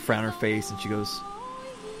kind of has a frown on her face, and she goes,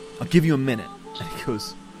 "I'll give you a minute." And he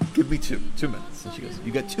goes, "Give me 2 minutes." And she goes,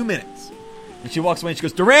 "You got 2 minutes." And she walks away, and she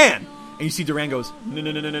goes, "Duran!" And you see Duran goes, "No,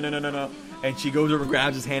 no, no, no, no, no, no, no." And she goes over,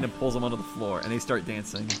 grabs his hand, and pulls him onto the floor, and they start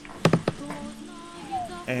dancing.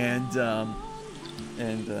 And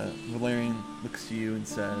Valerian looks to you and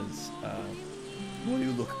says, "Well,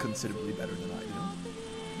 you look considerably better than I do."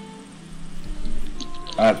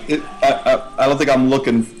 I don't think I'm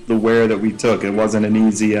looking the wear that we took. It wasn't an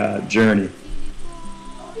easy journey.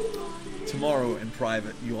 Tomorrow in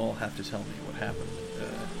private, you all have to tell me what happened.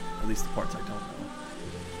 At least the parts I don't know.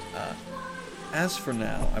 As for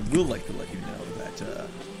now, I will like to let you know that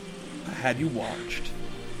I had you watched,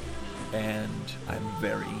 and I'm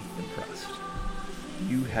very impressed.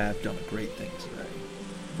 You have done a great thing today.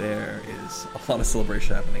 There is a lot of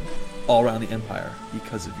celebration happening all around the Empire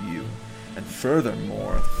because of you. And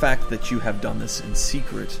furthermore, the fact that you have done this in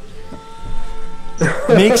secret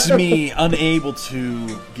makes me unable to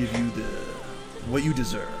give you what you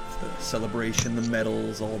deserve. The celebration, the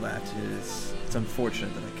medals, all that is... It's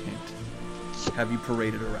unfortunate that I can't have you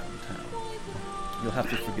paraded around town. You'll have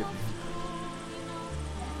to forgive me.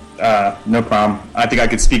 No problem. I think I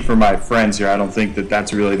could speak for my friends here. I don't think that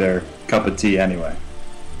that's really their cup of tea anyway.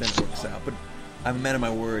 Then it works out. But I'm a man of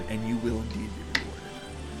my word, and you will indeed be rewarded.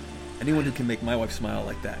 Anyone who can make my wife smile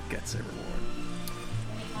like that gets a reward.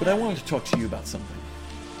 But I wanted to talk to you about something.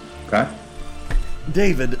 Okay.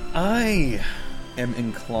 David, I am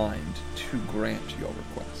inclined to grant your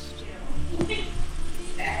request.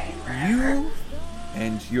 You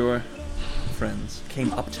and your friends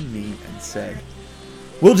came up to me and said,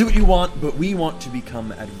 we'll do what you want, but we want to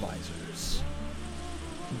become advisors.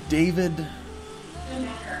 David,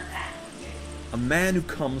 a man who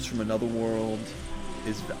comes from another world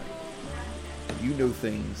is valuable. And you know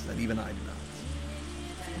things that even I do not.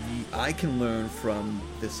 I can learn from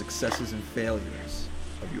the successes and failures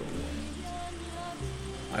of your world.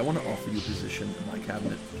 I want to offer you a position in my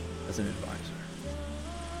cabinet as an advisor.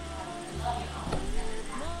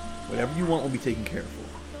 Whatever you want will be taken care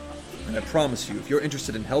of. And I promise you, if you're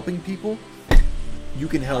interested in helping people, you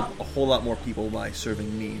can help a whole lot more people by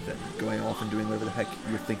serving me than going off and doing whatever the heck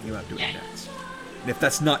you're thinking about doing next. And if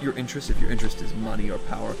that's not your interest, if your interest is money or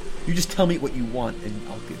power, you just tell me what you want and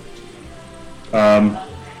I'll give it to you.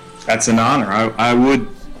 That's an honor. I would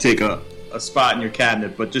take a spot in your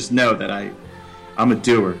cabinet, but just know that I'm a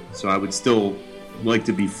doer, so I would still like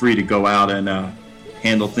to be free to go out and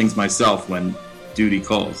handle things myself when duty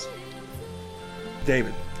calls.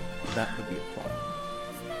 David, that would be a problem.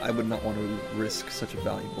 I would not want to risk such a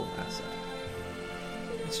valuable asset.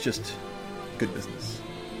 It's just good business.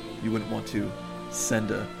 You wouldn't want to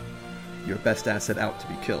send your best asset out to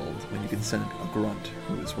be killed when you can send a grunt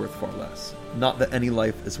who is worth far less. Not that any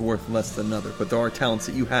life is worth less than another, but there are talents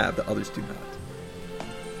that you have that others do not.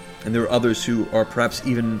 And there are others who are perhaps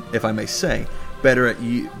even, if I may say, better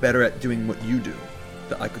at doing what you do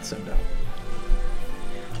that I could send out.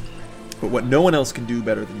 But what no one else can do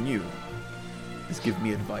better than you is give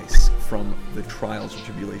me advice from the trials and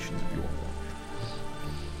tribulations of your world.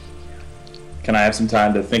 Can I have some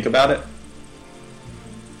time to think about it?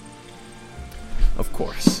 Of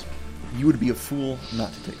course. You would be a fool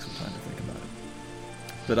not to take some time to think about it.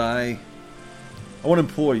 But I want to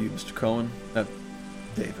implore you, Mr. Cohen,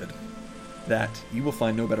 David, that you will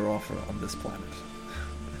find no better offer on this planet.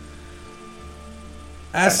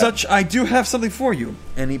 As such, I do have something for you.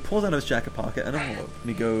 And he pulls out of his jacket pocket an envelope.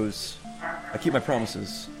 And he goes, I keep my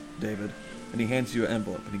promises, David. And he hands you an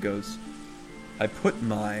envelope. And he goes, I put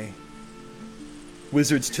my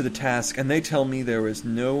wizards to the task, and they tell me there is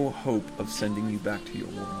no hope of sending you back to your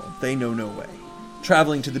world. They know no way.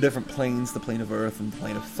 Traveling to the different planes, the plane of earth and the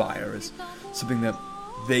plane of fire, is something that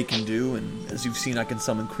they can do. And as you've seen, I can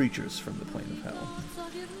summon creatures from the plane of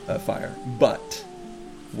hell. Fire. But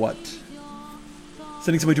what...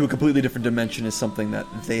 sending somebody to a completely different dimension is something that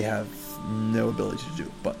they have no ability to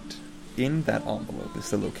do. But in that envelope is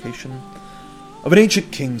the location of an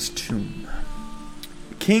ancient king's tomb.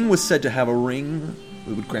 The king was said to have a ring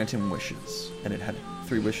that would grant him wishes, and it had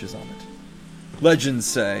 3 wishes on it. Legends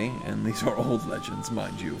say, and these are old legends,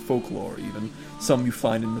 mind you, folklore even, some you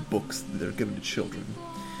find in the books that are given to children,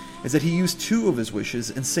 is that he used 2 of his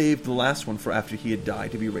wishes and saved the last one for after he had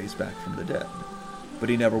died to be raised back from the dead. But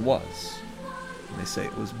he never was. They say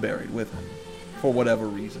it was buried with him. For whatever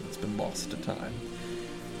reason, it's been lost to time.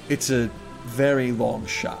 It's a very long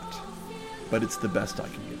shot, but it's the best I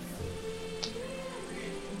can give you.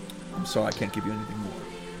 I'm sorry I can't give you anything more.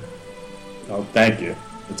 Oh, thank you.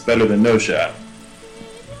 It's better than no shot.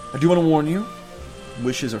 I do want to warn you,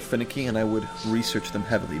 wishes are finicky, and I would research them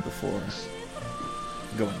heavily before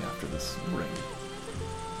going after this ring.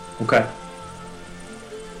 Okay.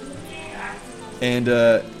 And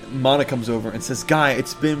Mana comes over and says, "Guy,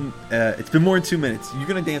 it's been more than 2 minutes. You're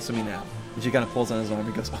gonna dance with me now." And she kind of pulls on his arm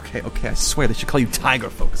and goes, "Okay, I swear they should call you Tiger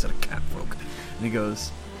Folk instead of Cat Folk." And he goes,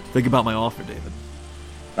 "Think about my offer, David."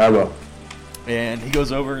 I will. And he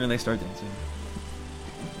goes over and they start dancing.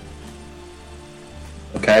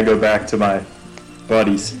 Okay, I go back to my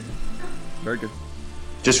buddies. Very good.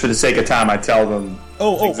 Just for the sake of time, I tell them.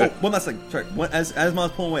 Oh, one last thing. Sorry. As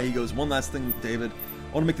Mana's pulling away, he goes, "One last thing, David.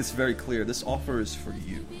 I want to make this very clear. This offer is for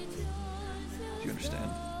you. Do you understand?"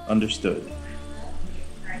 Understood.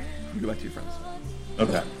 You go back to your friends.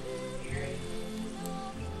 Okay.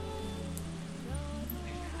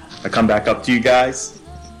 I come back up to you guys.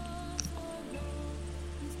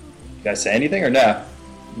 You guys say anything or no?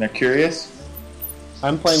 Am I curious?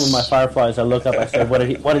 I'm playing with my fireflies. I look up. I said, "What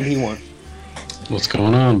did he want?" What's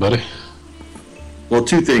going on, buddy? Well,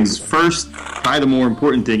 2 things. First, probably the more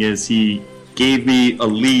important thing is he gave me a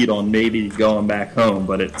lead on maybe going back home,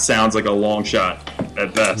 but it sounds like a long shot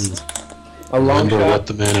at best. A long Remember shot. what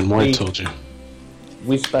the man in white told you.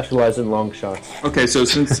 We specialize in long shots. Okay, so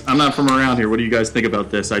since I'm not from around here, what do you guys think about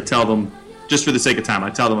this? I tell them, just for the sake of time, I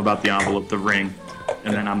tell them about the envelope, the ring,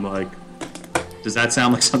 and then I'm like, Does that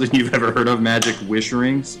sound like something you've ever heard of, magic wish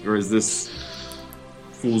rings? Or is this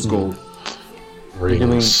fool's gold?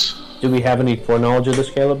 Rings. Do we have any foreknowledge of this,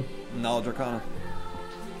 Caleb? Knowledge Arcana.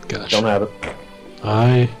 Gosh. Don't have it.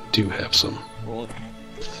 I do have some. Roll it.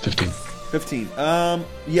 15. 15.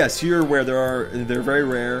 Yes, you're aware they're very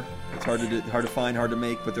rare. It's hard to find, hard to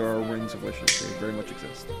make, but there are rings of wishes. They very much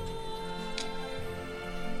exist.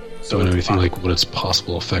 So do you know anything like what its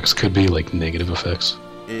possible effects could be, like negative effects?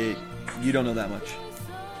 You don't know that much.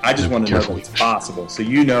 I just want to know that it's possible. So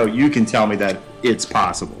you can tell me that it's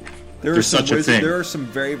possible. There's such a thing. There are some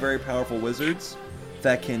very, very powerful wizards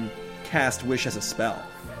that can cast wish as a spell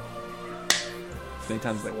as many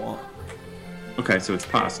times as they want. Okay, so it's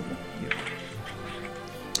possible. Yeah.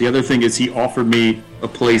 The other thing is he offered me a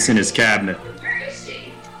place in his cabinet.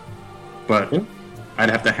 But I'd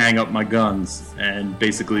have to hang up my guns and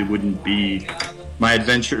basically my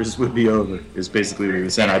adventures would be over, is basically what he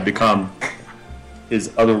was saying. I'd become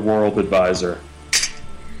his otherworld advisor.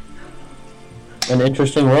 An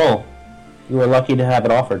interesting role. You were lucky to have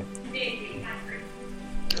it offered.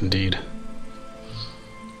 Indeed.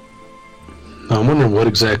 Now, I'm wondering what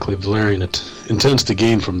exactly Valerian intends to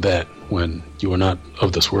gain from that when you are not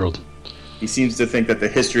of this world. He seems to think that the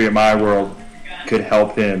history of my world could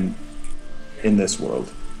help him in this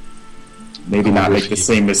world. Maybe not make the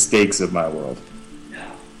same mistakes of my world.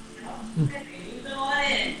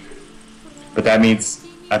 But that means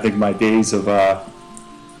I think my days of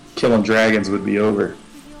killing dragons would be over.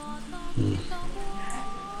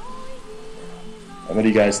 What do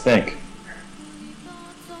you guys think?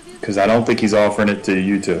 Because I don't think he's offering it to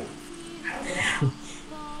you two.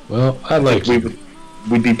 Well,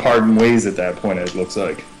 we'd be parting ways at that point, it looks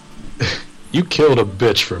like. You killed a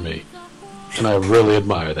bitch for me, and I really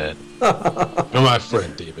admire that. You're my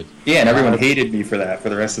friend, David. Yeah, and everyone hated me for that for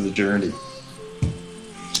the rest of the journey.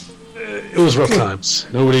 It was rough times.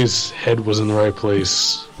 Nobody's head was in the right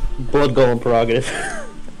place. Blood golem prerogative.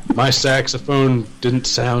 My saxophone didn't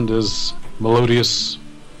sound as melodious,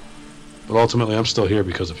 but ultimately I'm still here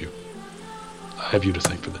because of you. I have you to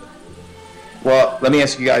thank for that. Well, let me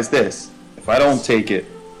ask you guys this. If I don't take it,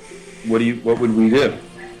 what would we do?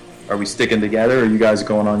 Are we sticking together, or are you guys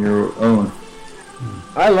going on your own?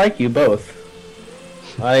 I like you both.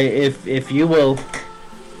 If you will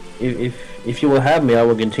have me, I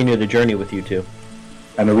will continue the journey with you two.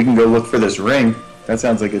 I know we can go look for this ring. That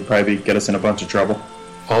sounds like it'd probably get us in a bunch of trouble.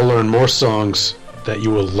 I'll learn more songs that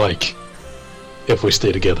you will like if we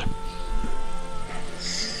stay together.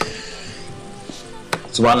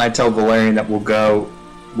 So why don't I tell Valerian that we're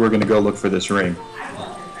going to go look for this ring?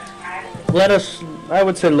 I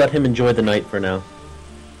would say let him enjoy the night for now.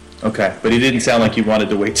 Okay, but he didn't sound like he wanted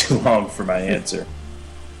to wait too long for my answer.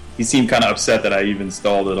 He seemed kind of upset that I even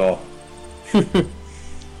stalled at all. He's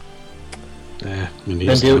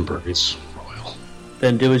temper. He's royal.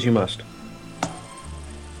 Then do as you must.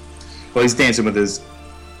 Well, he's dancing with his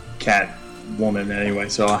cat woman anyway,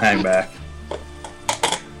 so I'll hang back.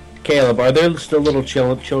 Caleb, are there still little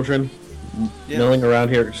children milling around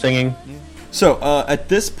here singing? Yeah. So, at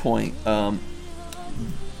this point, Mana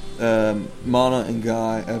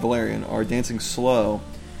and Valerian are dancing slow,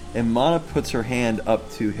 and Mana puts her hand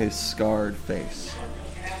up to his scarred face.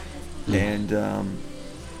 And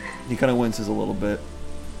he kind of winces a little bit.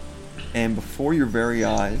 And before your very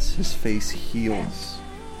eyes, his face heals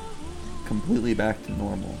completely back to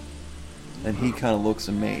normal. And he kind of looks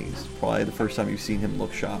amazed. Probably the first time you've seen him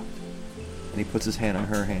look shocked. And he puts his hand on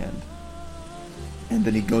her hand. And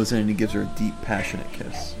then he goes in and he gives her a deep, passionate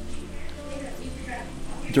kiss.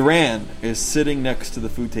 Duran is sitting next to the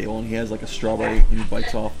food table, and he has like a strawberry, and he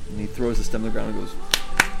bites off, and he throws the stem to the ground and goes,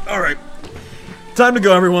 "Alright, time to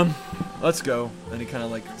go, everyone. Let's go." And he kind of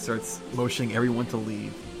like starts motioning everyone to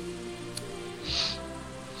leave.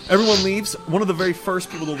 Everyone leaves. One of the very first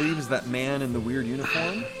people to leave is that man in the weird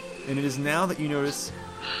uniform. And it is now that you notice,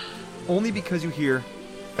 only because you hear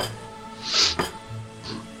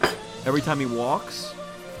every time he walks,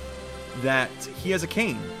 that he has a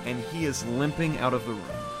cane, and he is limping out of the room.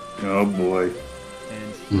 Oh boy.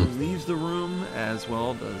 And he leaves the room, as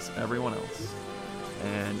well does everyone else.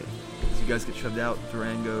 And as you guys get shoved out,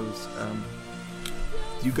 Duran goes,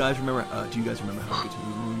 do you guys remember how to get to the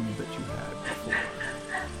room that you had before?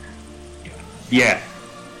 Yeah.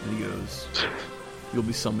 And he goes, "You'll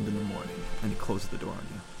be summoned in the morning." And he closes the door on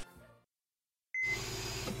you.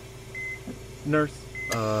 Nurse,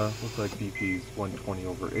 looks like BP's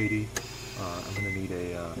 120/80. I'm gonna need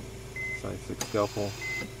a size 6 scalpel.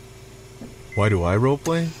 Why do I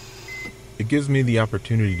roleplay? It gives me the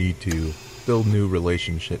opportunity to build new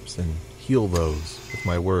relationships and heal those with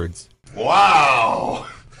my words. Wow!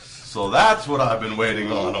 So that's what I've been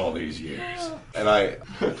waiting on all these years. And I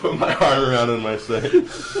put my arm around him and I say,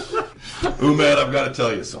 Umed, I've got to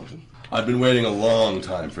tell you something. I've been waiting a long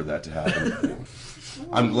time for that to happen.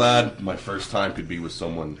 I'm glad my first time could be with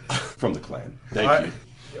someone from the clan. Thank you.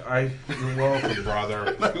 You're welcome, brother.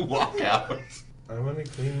 And I walk out. I'm gonna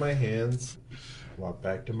clean my hands. Walk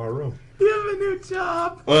back to my room. You have a new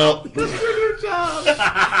job. Well, that's your new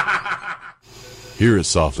job. Here at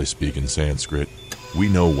Softly Speaking Sanskrit, we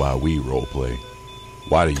know why we roleplay.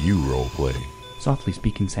 Why do you roleplay?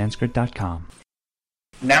 SoftlySpeakingSanskrit.com.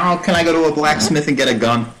 Now can I go to a blacksmith and get a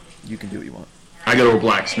gun? You can do what you want. I go to a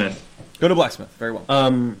blacksmith. Go to blacksmith. Very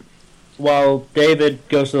well. While David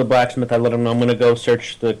goes to the blacksmith, I let him know I'm going to go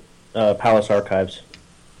search the palace archives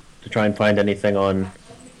to try and find anything on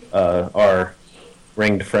our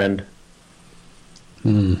ringed friend.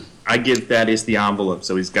 I give Thaddeus the envelope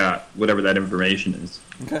so he's got whatever that information is.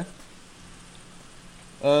 Okay.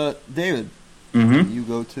 David, you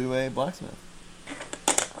go to a blacksmith.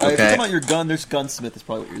 If you're talking about your gun, there's gunsmith is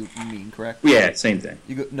probably what you mean, correct? Yeah, same thing.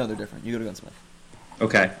 No, they're different. You go to gunsmith.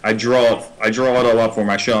 Okay, I draw it all up for him.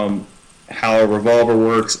 I show him how a revolver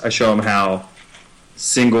works. I show him how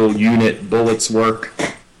single unit bullets work.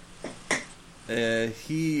 And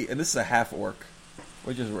this is a half orc,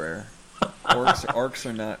 which is rare. Orcs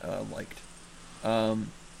are not liked. And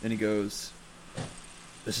he goes,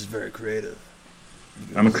 "This is very creative."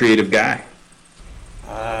 Goes, I'm a creative guy.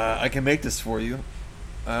 I can make this for you,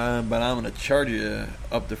 but I'm gonna charge you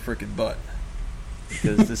up the frickin' butt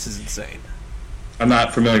because this is insane. I'm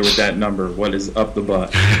not familiar with that number. What is up the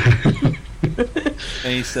butt?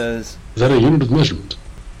 And he says, Is that a unit of measurement?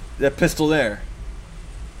 "That pistol there,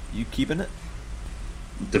 you keeping it?"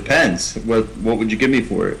 Depends. What would you give me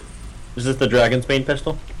for it? Is this the Dragon's Bane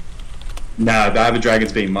pistol? No, I have a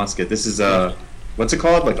Dragon's Bane musket. This is what's it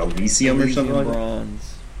called? Like Elysium or something like that?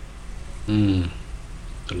 Bronze.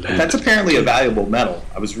 That's apparently a valuable metal.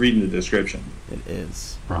 I was reading the description. It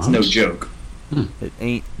is. It's no joke. It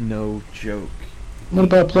ain't no joke. What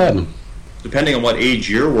about platinum? Depending on what age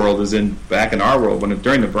your world is in, back in our world,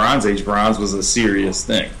 during the Bronze Age, bronze was a serious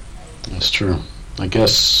thing. That's true. I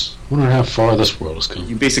guess I wonder how far this world has come.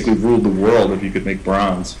 You basically ruled the world if you could make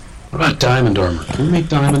bronze. What about diamond armor? Can we make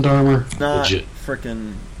diamond armor? It's not legit?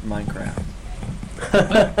 frickin' Minecraft.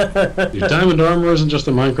 Your diamond armor isn't just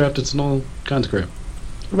in Minecraft, it's in all kinds of crap.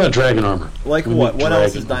 What about dragon armor? Like Can we what? make What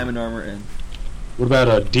else dragon is diamond armor in? What about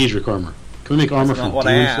Daedric armor? Can we make armor That's not from what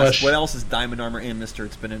I demon asked. flesh? What else is diamond armor in, mister?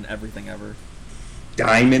 It's been in everything ever.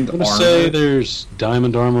 Diamond I'm armor? going to say there's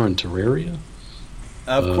diamond armor in Terraria.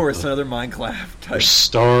 Of course, another Minecraft type. Or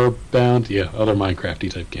Starbound. Yeah, other Minecrafty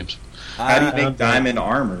type games. How do you make diamond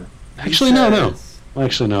armor? Actually, no.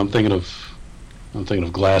 Actually, no. I'm thinking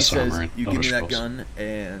of glass He says, armor. And you other give me that spells. gun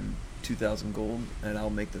and 2,000 gold, and I'll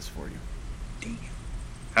make this for you.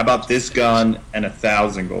 How about this gun and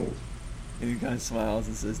 1,000 gold? And he kind of smiles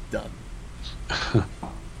and says, "Done."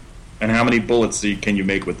 And how many bullets can you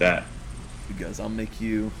make with that? Because I'll make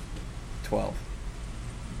you 12.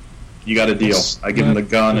 You got a deal. That's I give him the not-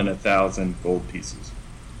 gun and 1,000 gold pieces.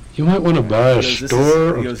 You might want to buy a He goes,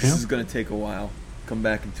 store he of goes, "This is camp. going to take a while. Come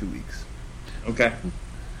back in 2 weeks." Okay.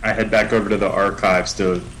 I head back over to the archives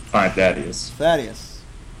to find Thaddeus. Thaddeus,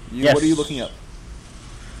 Yes. what are you looking up?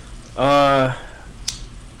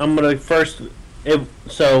 I'm gonna first.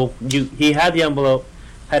 He had the envelope,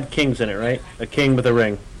 had kings in it, right? A king with a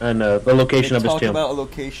ring, and the location of his Talk tomb. about a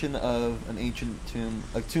location of an ancient tomb,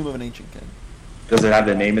 a tomb of an ancient king. Does it have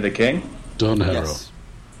the name of the king? Dunharrow. Yes.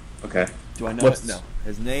 Okay. Do I know What's- it? No.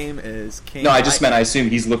 His name is King. No, I just meant I assume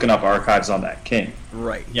he's looking up archives on that king.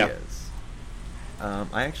 Right. Yeah. He is.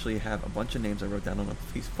 I actually have a bunch of names I wrote down on a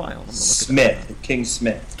piece of file. I'm gonna look Smith. King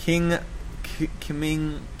Smith. it up.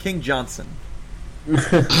 King Johnson.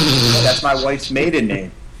 That's my wife's maiden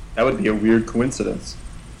name. That would be a weird coincidence.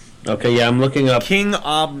 Okay, yeah, I'm looking up. King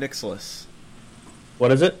Ob Nixilis.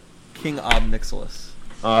 What is it? King Ob Nixilis.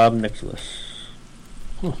 Nicholas.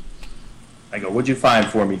 I go, what'd you find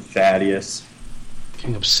for me, Thaddeus?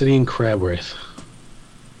 King Obsidian Crabwraith.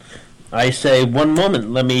 I say, one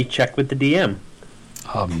moment. Let me check with the DM.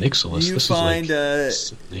 Nicholas. You This find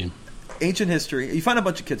is like name. ancient history. You find a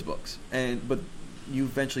bunch of kids' books, but you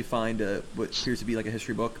eventually find what appears to be like a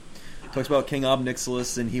history book. It talks about King Ob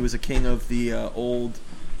Nixilis, and he was a king of the old.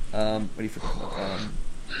 What do you forget?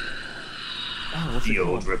 What's it The called?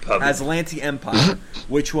 old Republic. Aslanti Empire,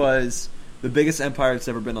 which was the biggest empire that's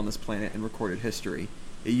ever been on this planet in recorded history.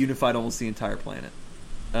 It unified almost the entire planet.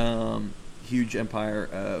 Huge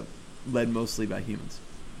empire, led mostly by humans,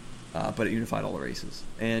 but it unified all the races.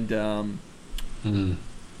 And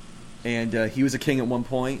And he was a king at one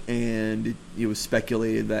point, and it was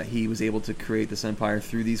speculated that he was able to create this empire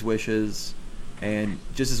through these wishes. And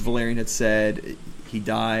just as Valerian had said, he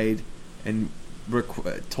died and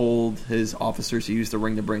told his officers to use the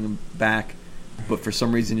ring to bring him back, but for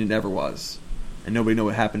some reason it never was. And nobody knew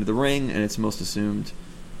what happened to the ring, and it's most assumed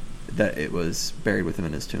that it was buried with him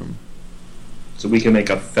in his tomb. So we can make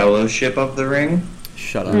a fellowship of the ring?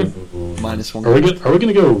 Shut up. Minus one. Are we going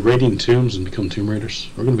to go raiding tombs and become Tomb Raiders?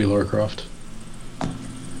 We're going to be Lara Croft.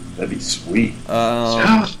 That'd be sweet.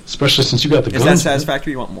 Especially since you got the Is guns. that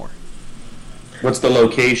satisfactory? You want more? What's the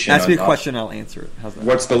location? Ask me a question, I'll answer it. How's that?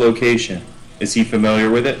 What's the location? Is he familiar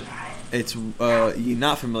with it? It's you're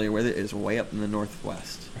not familiar with it. It's way up in the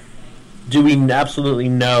northwest. Do we absolutely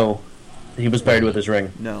know he was buried with his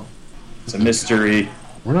ring? No. It's a mystery.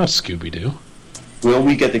 We're not Scooby-Doo. Will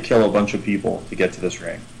we get to kill a bunch of people to get to this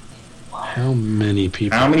ring? How many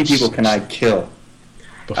people? How many people can I kill?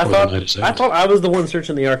 Before the night is I out? thought I was the one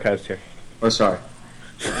searching the archives here. Oh, sorry.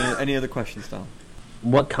 Any other questions, Tom?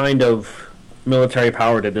 What kind of military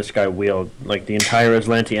power did this guy wield? Like the entire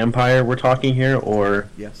Aslanti Empire we're talking here, or...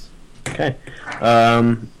 Yes. Okay.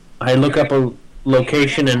 I look up a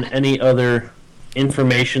location and any other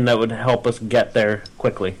information that would help us get there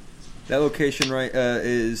quickly. That location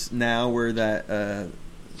is now where that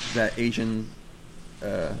Asian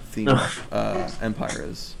themed empire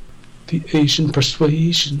is. The Asian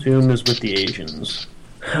persuasion. Tomb is with the Asians.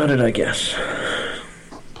 How did I guess?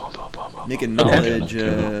 Make a knowledge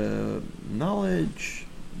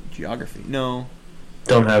geography. No.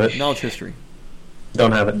 Don't have it. Knowledge history.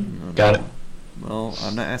 Don't have it. Got it. Well,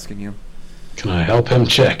 I'm not asking you. Can I help him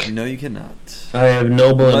check? No, you cannot. I have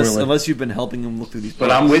noble unless you've been helping him look through these books.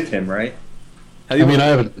 But I'm with him, right? I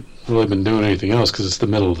haven't really been doing anything else because it's the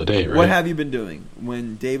middle of the day, right? What have you been doing?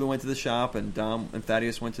 When David went to the shop and Dom and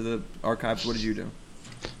Thaddeus went to the archives, what did you do?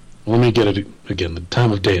 Well, let me get it again. The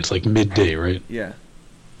time of day, it's like midday, right? Yeah.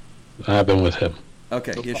 I've been with him.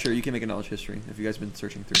 Okay, yeah, sure. You can make a knowledge history if you guys have been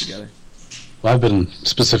searching through together. Well, I've been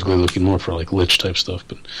specifically looking more for like lich type stuff,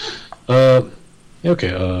 but okay.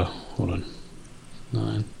 Hold on. 9.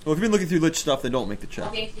 Well, if you've been looking through lich stuff, then don't make the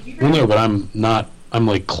check. Well, no, but I'm not. I'm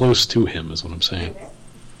like close to him, is what I'm saying.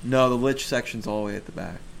 No, the lich section's all the way at the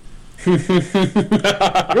back.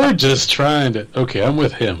 You're just trying to. Okay, I'm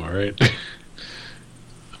with him. All right.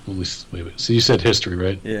 Wait. So you said history,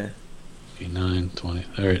 right? Yeah. 9, 20.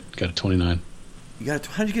 All right, got a 29.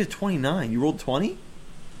 How'd you get a 29? You rolled 20?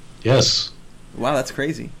 Yes. Wow, that's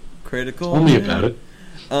crazy. Critical. Tell me about it.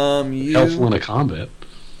 Helpful in a combat.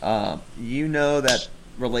 You know that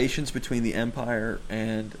relations between the Empire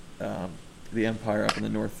and the Empire up in the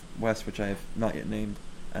northwest, which I have not yet named,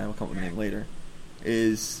 and I will come up with a name later,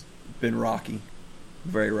 is been rocky,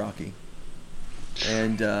 very rocky,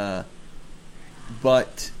 and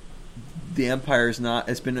but the Empire is not.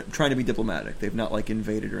 It's been trying to be diplomatic. They've not like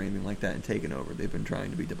invaded or anything like that and taken over. They've been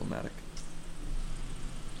trying to be diplomatic.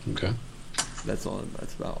 Okay. That's all.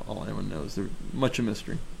 That's about all anyone knows. They're much a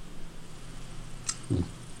mystery. What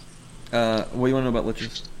do you want to know about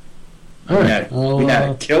liches? All right. We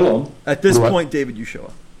had to kill them. At this point, David, you show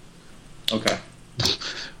up. Okay.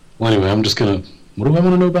 Well, anyway, I'm just gonna. What do I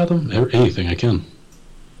want to know about them? Anything I can.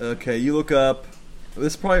 Okay, you look up.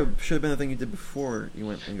 This probably should have been the thing you did before you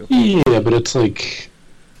went and go. Yeah, but it's like.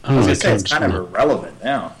 I don't know. It's kind of irrelevant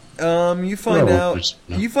now. You find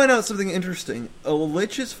out something interesting. A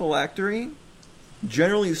lich's phylactery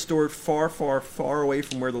generally is stored far, far, far away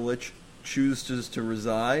from where the lich chooses to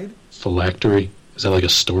reside. Phylactery? Is that like a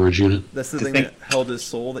storage unit? That's the thing that held his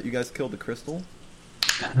soul that you guys killed, the crystal.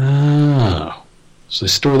 Oh. So they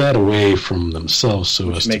store that away from themselves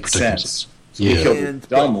so as to protect sense. themselves. So we killed And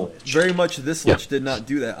the dumb lich. very much this lich did not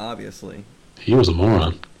do that, obviously. He was a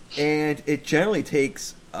moron. And it generally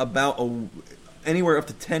takes about anywhere up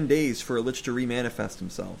to 10 days for a lich to remanifest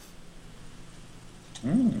himself.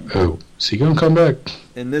 Oh, is he gonna come back?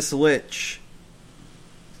 And this lich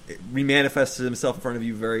remanifested himself in front of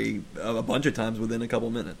you a bunch of times within a couple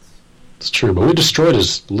minutes. It's true, but we destroyed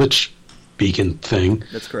his lich beacon thing.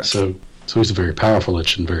 That's correct. So he's a very powerful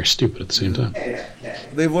lich and very stupid at the same time.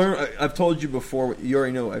 They've learned. I've told you before. You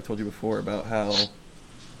already know. I've told you before about how,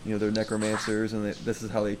 they're necromancers, and this is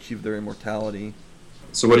how they achieve their immortality.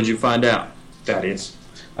 So what did you find out, Thaddeus?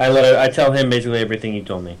 I tell him basically everything he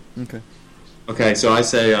told me. Okay. Okay, so I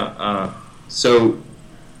say, so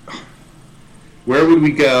where would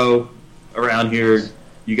we go around here?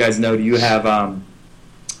 You guys know? Do you have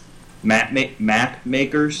map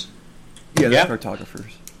makers? Yeah, they're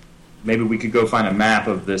cartographers. Maybe we could go find a map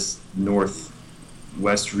of this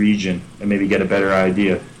northwest region and maybe get a better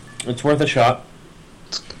idea. It's worth a shot.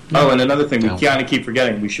 Oh, and another thing, we kind of keep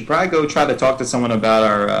forgetting. We should probably go try to talk to someone about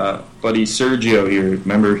our buddy Sergio here.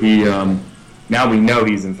 Remember, he now we know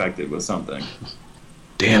he's infected with something.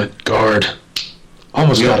 Damn it, guard.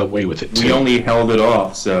 Almost got away with it, too. We only held it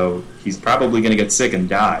off, so he's probably going to get sick and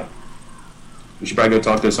die. We should probably go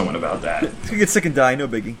talk to someone about that. He's gonna get sick and die, no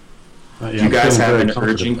biggie. Do you guys have an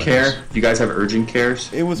urgent care? Do you guys have urgent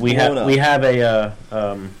cares? It was We blown have up. we have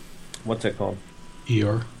a what's it called?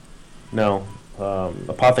 ER? No,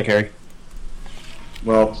 apothecary.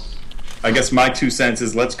 Well, I guess my 2 cents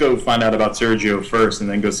is let's go find out about Sergio first and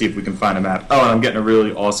then go see if we can find a map. Oh, and I'm getting a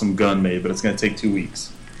really awesome gun made, but it's going to take 2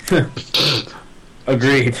 weeks.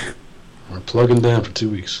 Agreed. We're plugging down for 2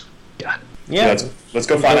 weeks. Yeah. Let's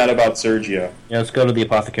go find out about Sergio. Yeah, let's go to the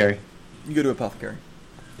apothecary. You go to apothecary,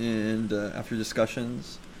 and after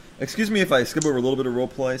discussions, excuse me if I skip over a little bit of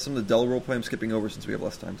roleplay. Some of the Dell roleplay I'm skipping over since we have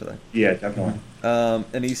less time today. Yeah, definitely.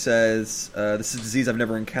 And he says, "This is a disease I've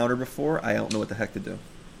never encountered before. I don't know what the heck to do.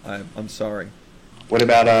 I'm sorry." What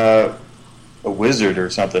about a wizard or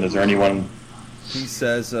something? Is there anyone? He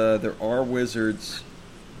says there are wizards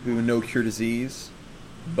who know cure disease,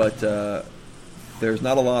 but there's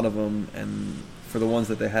not a lot of them, and for the ones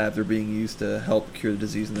that they have, they're being used to help cure the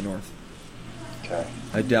disease in the north. Okay.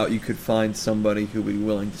 I doubt you could find somebody who would be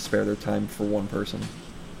willing to spare their time for one person.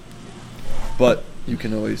 But you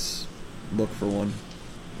can always look for one.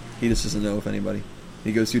 He just doesn't know if anybody.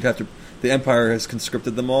 He goes, you'd have to... The Empire has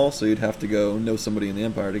conscripted them all, so you'd have to go know somebody in the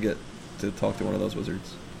Empire to get to talk to one of those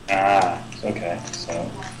wizards. Ah, okay.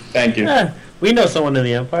 So, thank you. We know someone in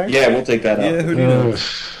the Empire. Yeah, we'll take that up. Yeah, who do you know?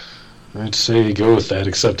 I'd say go with that,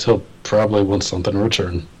 except he'll probably want something in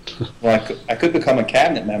return. Well, I could become a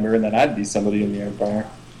cabinet member, and then I'd be somebody in the Empire.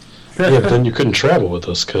 Yeah, but then you couldn't travel with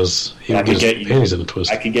us, because he would get his panties in a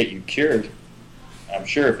twist. I could get you cured. I'm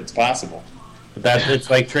sure if it's possible. But it's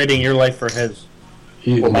like trading your life for his.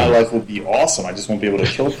 Well, my life would be awesome. I just won't be able to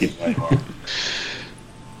kill people anymore.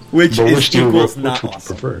 Which But is which do you- equals which not would you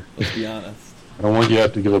awesome. prefer? Let's be honest. I don't want you to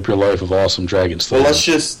have to give up your life of awesome dragon stuff.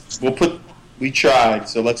 Well, we tried,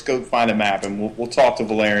 so let's go find a map, and we'll talk to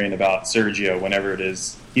Valerian about Sergio whenever it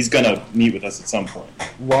is. He's going to meet with us at some point.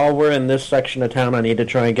 While we're in this section of town, I need to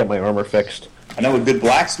try and get my armor fixed. I know a good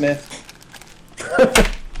blacksmith.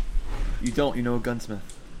 You don't. You know a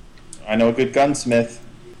gunsmith. I know a good gunsmith.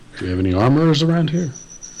 Do you have any armorers around here?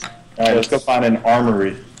 All right, let's go find an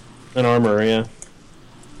armory. An armor, yeah.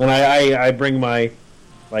 And I bring my,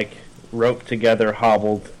 rope together,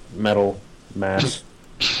 hobbled metal mass.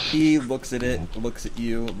 He looks at it, looks at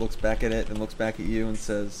you, looks back at it, and looks back at you and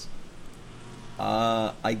says,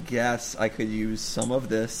 I guess I could use some of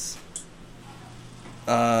this.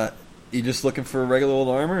 You just looking for regular old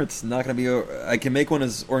armor? It's not going to be... I can make one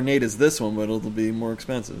as ornate as this one, but it'll be more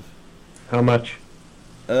expensive. How much?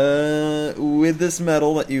 With this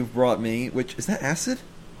metal that you've brought me, which... Is that acid?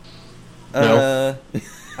 No.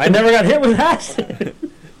 I never got hit with acid!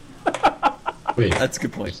 Wait. That's a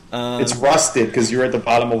good point. It's rusted because you're at the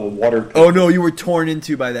bottom of a water pit. Oh, no, you were torn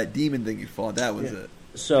into by that demon thing you fought. That was it.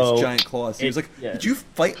 So... His giant claws. He was like, yeah. did you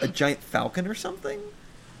fight a giant falcon or something?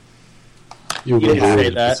 You didn't say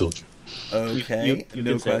obliterated that. the soldier. Okay, You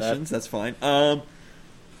no can say that. questions. That's fine.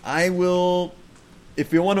 I will.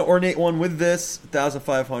 If you want to ornate one with this,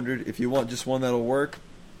 1,500. If you want just one that'll work,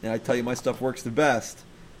 and I tell you my stuff works the best,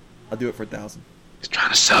 I'll do it for 1,000. He's trying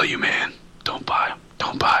to sell you, man. Don't buy.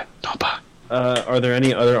 Don't buy. Don't buy. Are there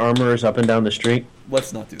any other armorers up and down the street?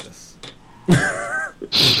 Let's not do this.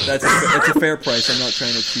 That's a fair price. I'm not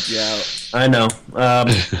trying to keep you out. I know.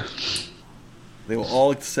 They will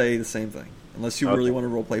all say the same thing, unless you Okay. really want to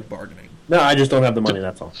roleplay bargaining. No, I just don't have the money,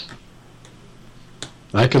 that's all.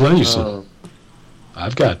 I could lend you some.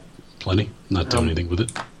 I've got plenty. Not doing anything with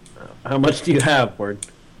it. How much do you have, Word?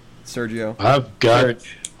 Sergio. I've got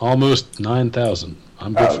Serge. almost 9,000.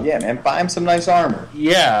 I'm good Oh, for yeah, man. Buy him some nice armor.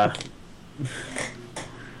 Yeah.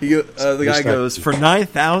 The guy Just goes, for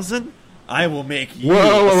 9,000, I will make you. Whoa,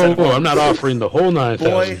 a whoa, set whoa, of whoa. I'm not offering the whole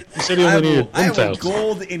 9,000. Boy, You said he I only will, needed I have a 1,000.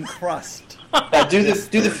 gold encrust. Now, do the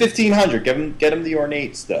 1,500. Get him the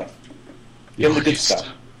ornate stuff. Give him the good stuff.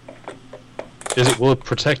 Will it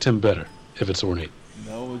protect him better if it's ornate?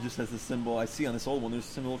 No, it just has the symbol. I see on this old one, there's a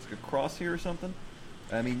symbol looks like a cross here or something.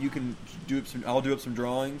 I mean, you can do up some. I'll do up some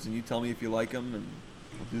drawings, and you tell me if you like them, and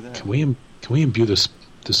we'll do that. Can we imbue this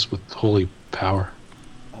with holy power?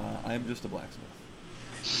 I am just a blacksmith.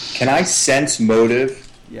 Can I sense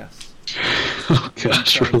motive? Yes. Oh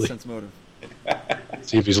gosh, Trying to really? sense motive.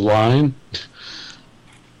 See if he's lying.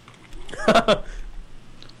 All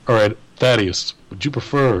right, Thaddeus, would you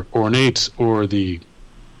prefer ornate or the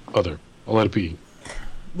other? I'll let it be.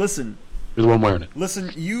 Listen, You're the one wearing it.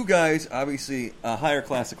 Listen, you guys, obviously, a higher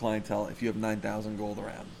class of clientele if you have 9,000 gold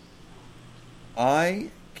around. I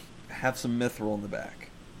have some mithril in the back.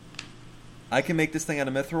 I can make this thing out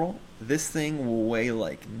of mithril. This thing will weigh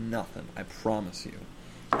like nothing, I promise you.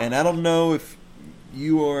 And I don't know if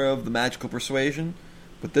you are of the magical persuasion,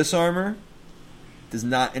 but this armor does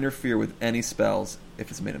not interfere with any spells if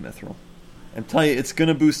it's made of mithril. I'm telling you, it's going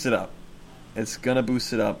to boost it up. It's going to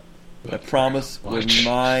boost it up. I promise with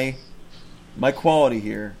my quality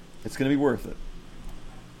here, it's going to be worth it.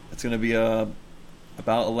 It's going to be about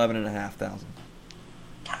 11,500.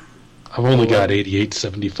 I've only got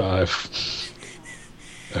 88.75.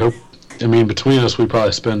 I mean, between us, we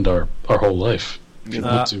probably spend our whole life. If you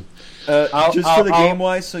want to. Just for the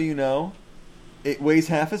game-wise, so you know, it weighs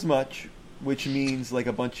half as much, which means like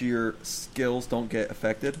a bunch of your skills don't get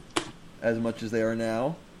affected as much as they are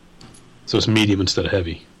now. So it's medium instead of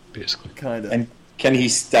heavy, basically. Kind of. And can he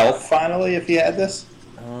stealth finally if he had this?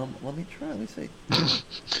 Let me try. Let me see.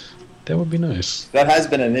 That would be nice. That has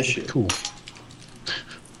been an issue. Cool.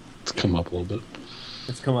 Let's come up a little bit.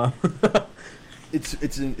 Let's come up.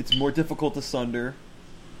 It's more difficult to sunder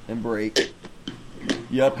and break.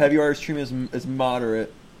 Yep, heavy artist treatment is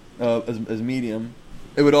moderate, as medium.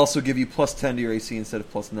 It would also give you plus 10 to your AC instead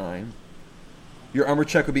of plus 9. Your armor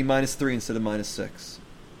check would be minus 3 instead of minus 6.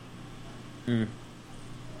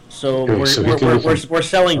 So Okay, we're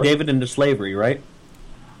selling David into slavery, right?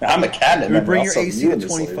 I'm a cabinet It would member. bring I'll your sell AC you to into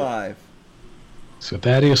slavery. 25. So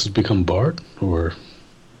Thaddeus has become Bard, or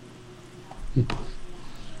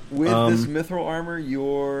With this mithril armor,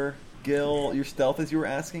 your stealth, as you were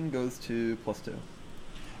asking, goes to plus 2.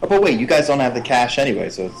 Oh, but wait, you guys don't have the cash anyway,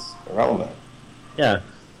 so it's irrelevant. Yeah.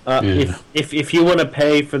 Yeah. If you want to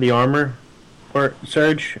pay for the armor, or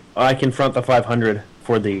Serge, I can front the 500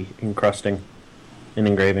 for the encrusting and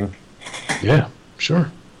engraving. yeah,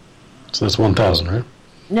 sure. So that's 1,000, right?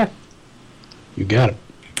 Yeah. You got it.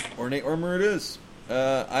 Ornate armor it is.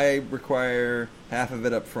 I require half of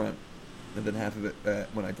it up front, and then half of it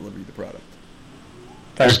when I deliver you the product.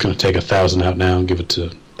 I'm just going to take 1,000 out now and give it to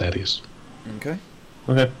Thaddeus. Okay.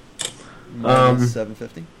 Okay. Minus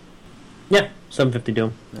 750. Yeah, 750 do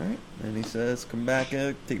 'em. All right. And he says, come back.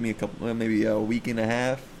 Take me maybe a week and a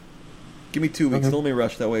half. Give me 2 weeks. Okay. Don't let me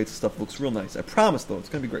rush. That way, stuff looks real nice. I promise, though, it's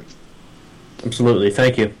gonna be great. Absolutely.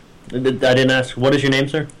 Thank you. I didn't ask. What is your name,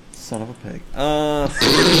 sir? Son of a pig.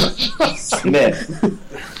 Smith.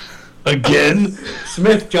 Again?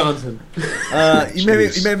 Smith Johnson. You may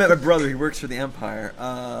have met my brother. He works for the Empire.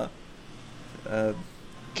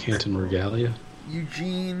 Canton Regalia?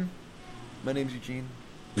 Eugene. My name's Eugene.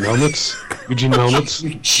 Melnitz? Eugene Melnitz?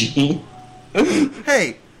 Eugene.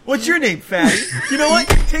 Hey, what's your name, fatty? You know what?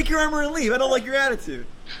 Take your armor and leave. I don't like your attitude.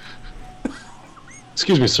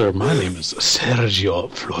 Excuse me, sir. My name is Sergio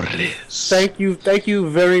Flores. Thank you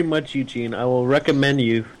very much, Eugene. I will recommend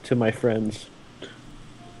you to my friends.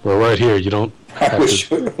 We're right here. You don't have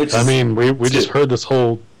to... I mean, we just heard this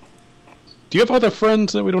whole... Do you have other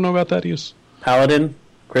friends that we don't know about, Thaddeus? Paladin,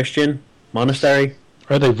 Christian, monastery.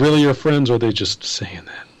 Are they really your friends, or are they just saying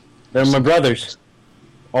that? They're my brothers.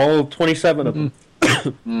 All 27 of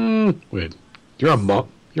them. Wait, you're a monk?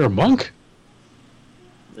 You're a monk?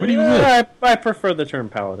 Where do you live? I prefer the term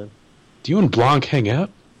paladin. Do you and Blanc hang out?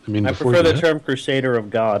 I mean, I before prefer you the met? term crusader of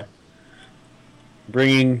God.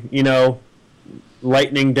 Bringing,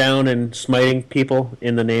 lightning down and smiting people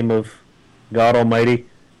in the name of God Almighty.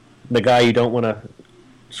 The guy you don't want to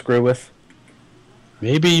screw with.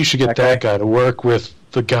 Maybe you should get Okay. that guy to work with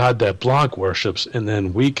the god that Blanc worships, and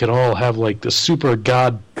then we could all have, like, the super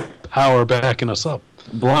god power backing us up.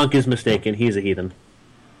 Blanc is mistaken. He's a heathen.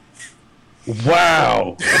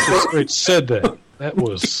 Wow! I just straight said that. That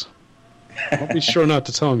was... I'll be sure not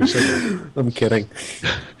to tell him you said that. I'm kidding.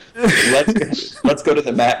 Let's go to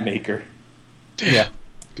the map maker. Yeah.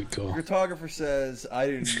 Good call. Cartographer says, I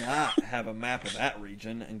do not have a map of that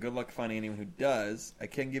region, and good luck finding anyone who does. I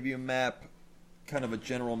can give you a map, kind of a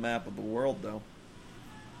general map of the world, though.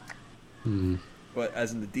 But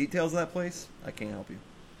as in the details of that place, I can't help you.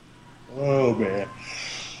 Oh, man.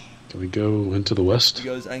 Can we go into the west? He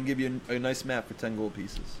goes, I can give you a nice map for 10 gold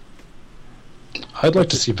pieces. I'd like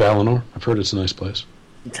to see Valinor. I've heard it's a nice place.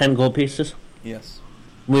 10 gold pieces. Yes.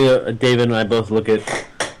 We, David and I both look at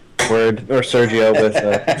Word or Sergio with.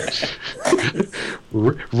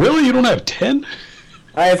 Really? You don't have 10?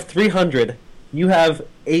 I have 300. You have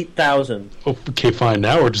 8,000. Oh, okay, fine.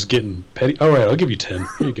 Now we're just getting petty. All right, I'll give you 10.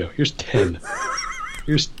 Here you go. Here's 10.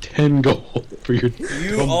 Here's 10 gold for your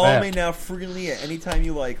You all map. may now freely, at any time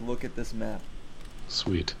you like, look at this map.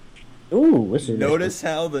 Sweet. Ooh, this is Notice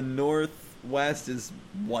how the northwest is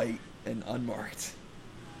white and unmarked.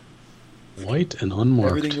 White and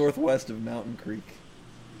unmarked. Everything northwest of Mountain Creek.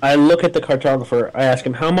 I look at the cartographer. I ask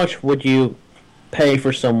him, how much would you pay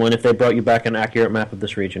for someone if they brought you back an accurate map of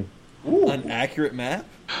this region? An accurate map?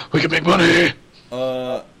 We can make money!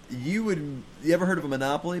 You ever heard of a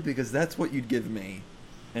monopoly? Because that's what you'd give me.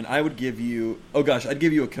 And I would give you... Oh gosh, I'd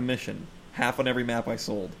give you a commission. Half on every map I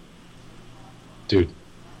sold. Dude,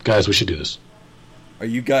 guys, we should do this. Are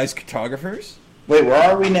you guys cartographers? Wait, where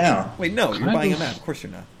are we now? Wait, no, you're Kind buying of. a map. Of course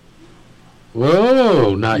you're not.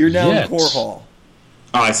 Whoa, not You're now yet. in Core Hall.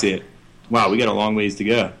 Oh, I see it. Wow, we got a long ways to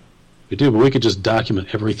go. We do, but we could just document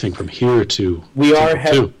everything from here to... We are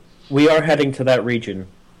Temple 2. we are heading to that region,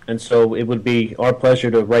 and so it would be our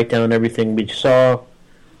pleasure to write down everything we saw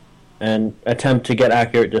and attempt to get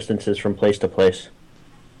accurate distances from place to place.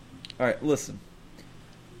 Alright, listen.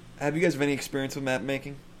 Have you guys have any experience with map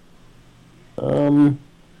making?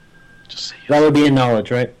 Just say That would be in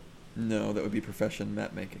knowledge, right? No, that would be profession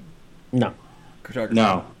map making. No. Cartography.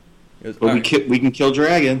 No. It was- But alright. we can kill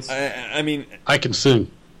dragons. I mean, I can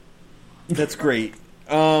sing. that's great.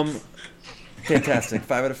 Fantastic.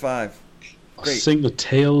 5 out of 5. Great. Sing the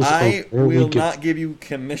tales I of where will we get... not give you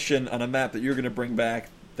commission on a map that you're going to bring back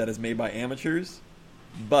that is made by amateurs.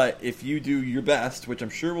 But if you do your best, which I'm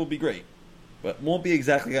sure will be great, but won't be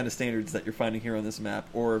exactly on the standards that you're finding here on this map,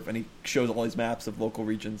 or if any shows all these maps of local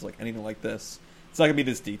regions, like anything like this, it's not going to be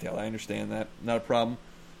this detailed. I understand that. Not a problem.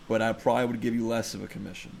 But I probably would give you less of a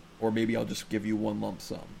commission. Or maybe I'll just give you one lump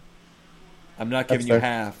sum. I'm not giving you fair.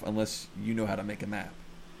 half unless you know how to make a map.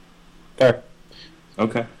 Fair.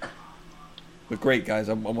 Okay. But great, guys.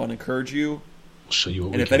 I want to encourage you. I'll show you what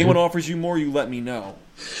And we if can anyone do. offers you more, you let me know.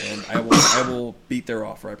 And I will beat their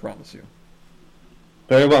offer, I promise you.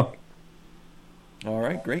 Very well. All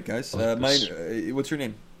right, great, guys. I like What's your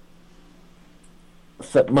name?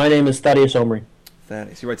 My name is Thaddeus Omri.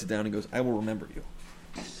 Thaddeus. He writes it down and goes, I will remember you.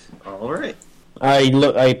 All right.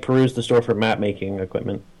 I peruse the store for map making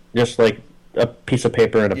equipment. Just like a piece of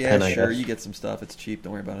paper and a Yeah, pen, I sure. guess. You get some stuff. It's cheap.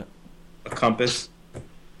 Don't worry about it. A compass.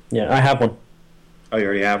 Yeah, I have one. Oh, you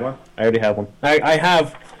already have one? I already have one. I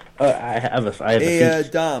have a Hey,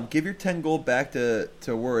 feat. Dom, give your 10 gold back to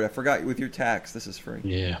Word. I forgot with your tax. This is free.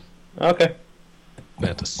 Yeah, Okay.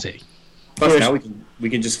 bad to say. Plus, now we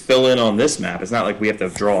can just fill in on this map. It's not like we have to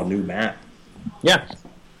draw a new map. Yeah.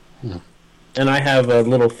 Hmm. And I have a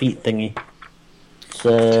little feet thingy.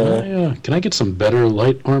 So Can I get some better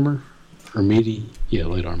light armor? Or yeah,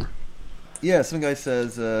 light armor. Yeah, some guy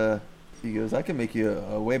says, he goes, I can make you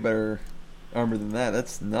a way better armor than that.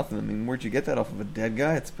 That's nothing. I mean, where'd you get that off of a dead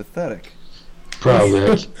guy? It's pathetic.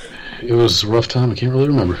 Probably. It was a rough time. I can't really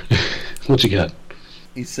remember. What you got?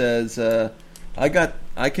 He says, I got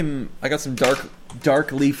some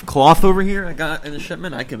dark leaf cloth over here I got in the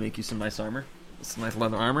shipment. I can make you some nice armor. Some nice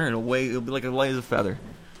leather armor, and it'll be like light as a feather.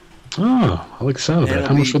 Oh, I like the sound of And that. it'll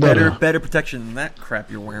How much be would that better, be? better protection than that crap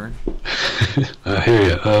you're wearing. I hear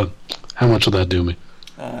you. How much will that do me?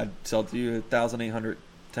 I'd sell to you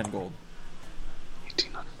 1,810 gold.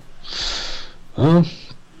 1800.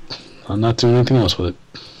 I'm not doing anything else with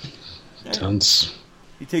it. Sounds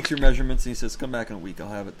He takes your measurements and he says, come back in a week. I'll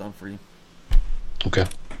have it done for you. okay.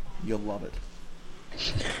 You'll love it.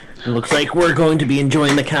 it looks like we're going to be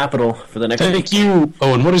enjoying the capital for the next Thank you.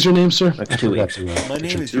 Oh, and what is your name, sir? Next 2 weeks. My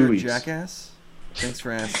name is 2 your weeks. jackass. Thanks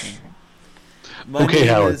for asking. My Okay, name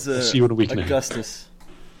Howard. is See you in a week now. Augustus.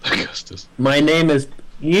 Augustus. My name is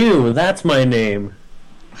you. That's my name.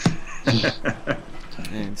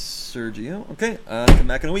 And Sergio. Okay, come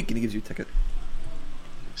back in a week and he gives you a ticket.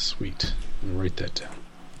 Sweet. I'm gonna write that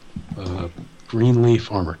down. Green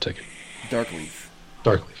leaf armor ticket. Dark leaf.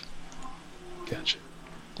 Dark leaf. Gotcha.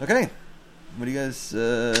 Okay. What do you guys,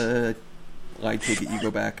 I take it you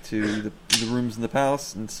go back to the rooms in the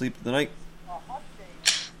palace and sleep the night?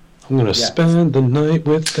 I'm gonna spend the night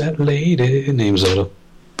with that lady named Zelda.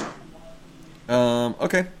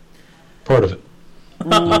 Okay. Part of it.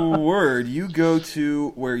 Word, you go to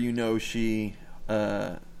where you know she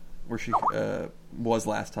was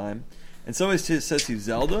last time, and somebody says to you,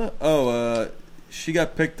 Zelda. Oh, she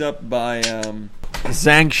got picked up by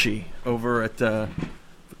Zhangxi over at the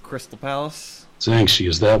Crystal Palace. Zhangxi,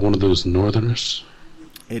 is that one of those northerners?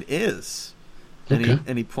 It is. Okay.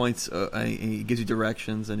 And he points. He gives you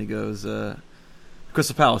directions, and he goes,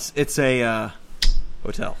 Crystal Palace. It's a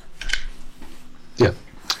hotel. Yeah.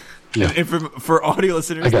 Yeah. And for audio I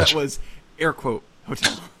listeners, gotcha. that was air quote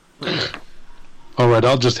hotel. All right,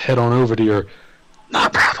 I'll just head on over to your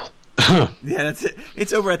not brothel. Yeah, that's it.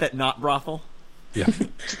 It's over at that not brothel. Yeah.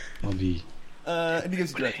 I'll be. And he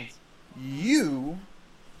gives you directions. You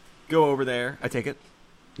go over there. I take it.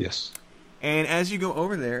 Yes. And as you go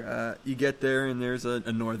over there, you get there, and there's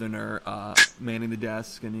a northerner manning the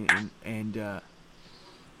desk, and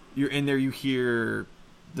you're in there. You hear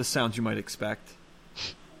the sounds you might expect.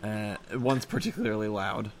 One's particularly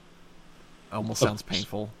loud, almost sounds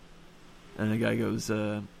painful. And the guy goes,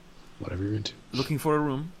 Whatever you're into. Looking for a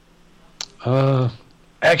room?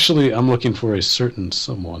 Actually, I'm looking for a certain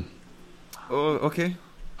someone. Oh, okay.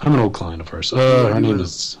 I'm an old client of hers. Her name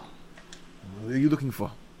is What are you looking for?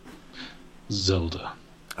 Zelda.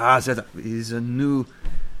 Zelda is a new.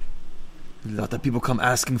 A lot of people come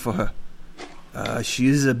asking for her. She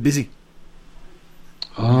is busy.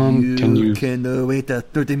 Can you wait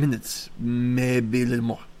 30 minutes, maybe a little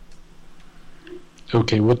more.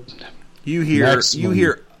 Okay, what? You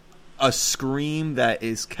hear a scream that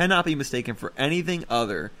cannot be mistaken for anything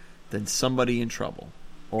other than somebody in trouble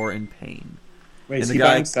or in pain. Wait, and is the he guy,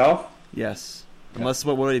 by himself? Yes. Unless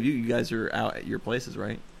what of you guys are out at your places,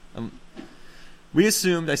 right? We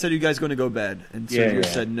assumed, I said you guys going to go to bed, and Sergio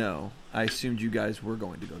said no. I assumed you guys were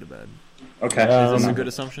going to go to bed. Okay. Is this a good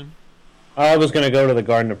assumption? I was going to go to the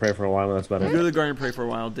garden to pray for a while, and that's about You it. go to the garden and pray for a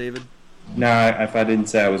while, David? No, if I didn't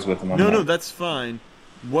say I was with him, I'm No, not. that's fine.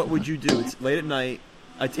 What would you do? It's late at night.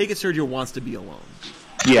 I take it Sergio wants to be alone.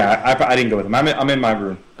 Yeah, I didn't go with him. I'm in my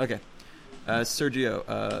room. Okay.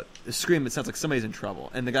 Sergio, the scream, it sounds like somebody's in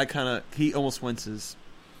trouble. And the guy he almost winces.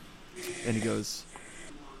 And he goes,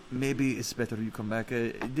 maybe it's better you come back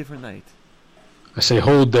a different night. I say,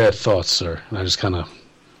 hold that thought, sir. And I just kind of...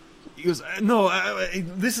 He goes, no,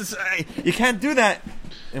 this is... you can't do that.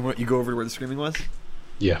 And you go over to where the screaming was?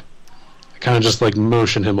 Yeah. I kind of just,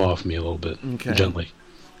 motion him off me a little bit. Okay. Gently.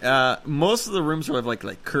 Most of the rooms have,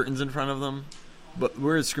 like curtains in front of them. But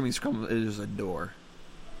where the screaming's coming, there's a door.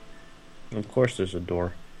 Of course there's a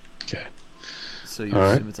door. Okay. So you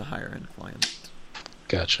assume it's a higher-end client.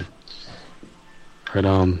 Gotcha. Right,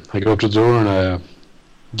 I go up to the door and I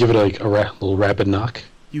give it a little rapid knock.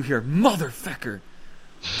 You hear, motherfucker!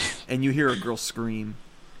 And you hear a girl scream.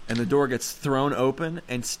 And the door gets thrown open,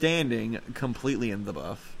 and standing completely in the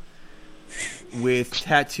buff, with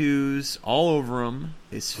tattoos all over him,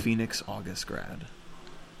 is Phoenix August Grad.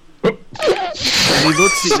 And he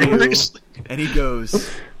looks at you, and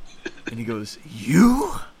he goes,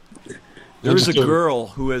 you? There's a girl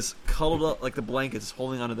who has cuddled up like the blankets,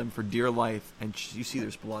 holding onto them for dear life, and you see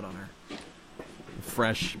there's blood on her.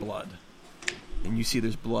 Fresh blood. And you see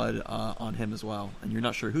there's blood on him as well, and you're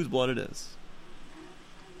not sure whose blood it is.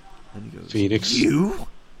 And he goes, Phoenix. You?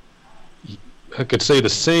 I could say the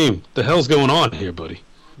same. The hell's going on here, buddy?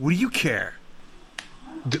 What do you care?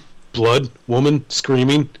 Blood, woman,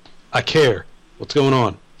 screaming. I care. What's going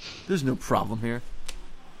on? There's no problem here.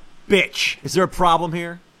 Bitch, is there a problem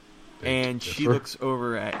here? And she looks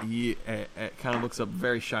over at you, kind of looks up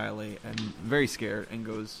very shyly and very scared, and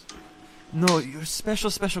goes, "No, you're a special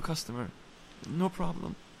customer. No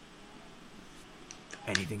problem.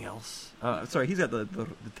 Anything else?" Sorry, he's got the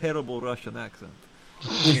terrible Russian accent.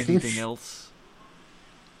 Anything else?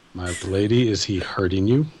 My lady, is he hurting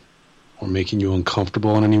you? Or making you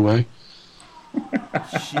uncomfortable in any way?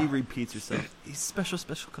 She repeats herself. He's special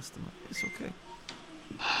customer. It's okay.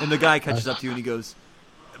 And the guy catches up to you and he goes,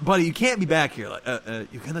 "Buddy, you can't be back here.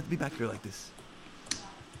 You cannot be back here like this.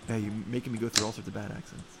 You're making me go through all sorts of bad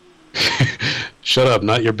accents." Shut up,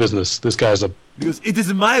 not your business. This guy's a... He goes, "It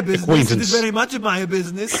is my business. Acquaintance. It is very much my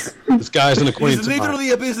business. This guy's an It acquaintance is of mine.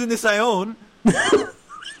 literally a business I own."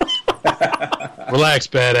 Relax,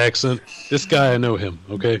 bad accent. This guy, I know him,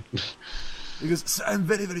 okay? He goes, "I'm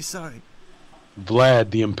very, very sorry."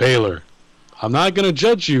 Vlad the Impaler. I'm not going to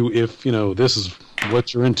judge you if, this is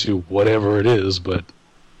what you're into, whatever it is, but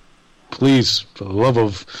please, for the love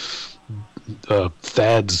of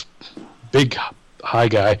Thad's big high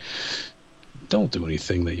guy, don't do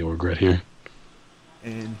anything that you'll regret here.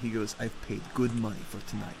 And he goes, "I've paid good money for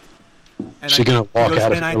tonight." And She's going to walk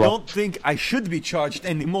out of and I here. don't think I should be charged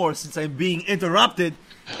anymore since I'm being interrupted.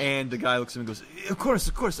 And the guy looks at him and goes, of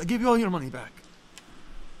course, I give you all your money back."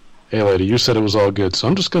 Hey, lady, you said it was all good, so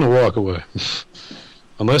I'm just going to walk away.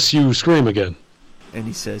 Unless you scream again. And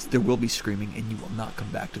he says, "There will be screaming, and you will not come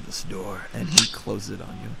back to this door." And he closes it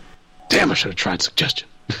on you. Damn, I should have tried suggestion.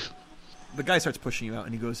 The guy starts pushing you out,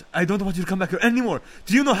 and he goes, "I don't want you to come back here anymore.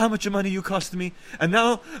 Do you know how much money you cost me? And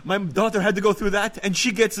now my daughter had to go through that, and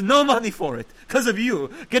she gets no money for it because of you.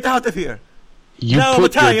 Get out of here." You Now I'm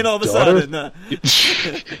put your Italian all of a daughter- sudden.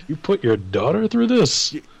 You put your daughter through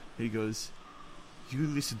this? He goes, "You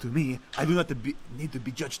listen to me. I do not need to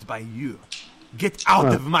be judged by you. Get out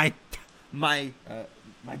of my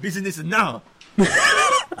business now."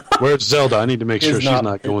 Where's Zelda? I need to make sure Is she's not-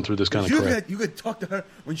 not going through this kind of crap. You could talk to her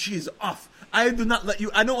when she is off. I do not let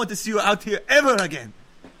you. I don't want to see you out here ever again.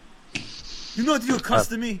 You know what you cost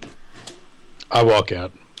to me? I walk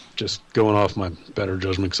out, just going off my better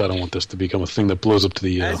judgment because I don't want this to become a thing that blows up to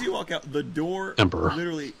the As you walk out, the door Emperor.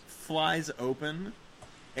 literally flies open,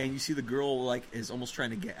 and you see the girl like is almost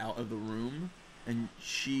trying to get out of the room, and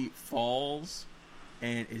she falls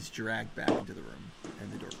and is dragged back into the room,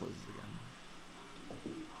 and the door closes again.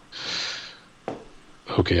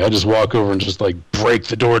 Okay, I just walk over and just like break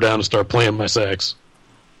the door down and start playing my sax.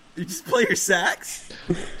 You just play your sax.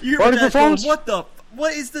 You Bardic hear that going, performance.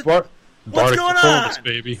 what is the Bardic going performance, on?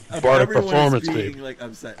 baby. Of Bardic everyone is performance, being, baby. like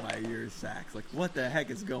upset by your sax. Like, what the heck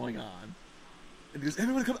is going on? And he goes,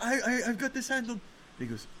 everyone come. I've got this handled. And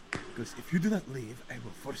he goes, if you do not leave, I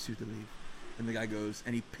will force you to leave. And the guy goes,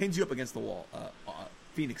 and he pins you up against the wall.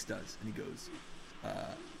 Phoenix does, and he goes,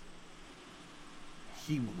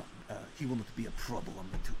 he will not be a problem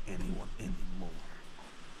to anyone anymore.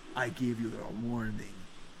 I gave you a warning,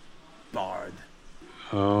 Bard.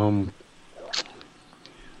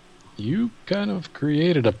 You kind of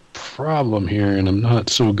created a problem here, and I'm not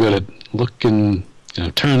so good at looking,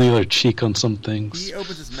 turning the other cheek on some things. He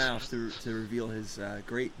opens his mouth to reveal his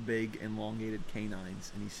great, big, elongated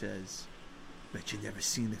canines, and he says, "Bet you never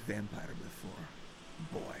seen a vampire before,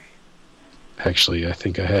 boy." Actually, I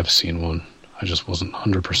think I have seen one. I just wasn't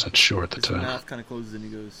 100% sure at the His time. mouth kind of closes, and he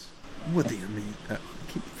goes, "What do you mean?" I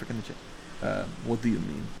keep forgetting to check. What do you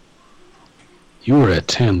mean? You were at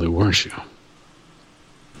Tanlu, weren't you?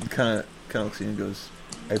 He kind of looks at you and goes,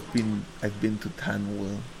 I've been to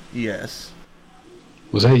Tanwil. Yes.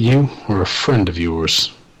 Was that you or a friend of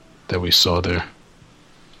yours that we saw there?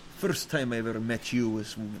 First time I ever met you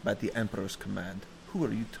was by the Emperor's command. Who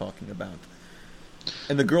are you talking about?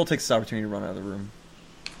 And the girl takes this opportunity to run out of the room.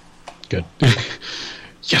 Good.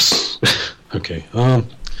 Yes. Okay.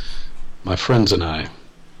 My friends and I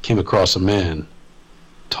came across a man,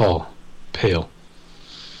 tall, pale.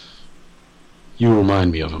 You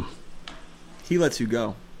remind me of him. He lets you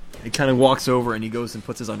go. He kind of walks over and he goes and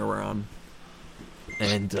puts his underwear on.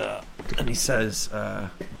 And he says, I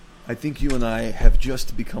think you and I have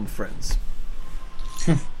just become friends.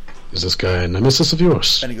 Is this guy a nemesis of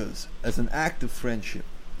yours? And he goes, as an act of friendship,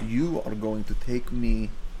 you are going to take me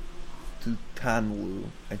to Tanwu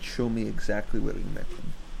and show me exactly where you met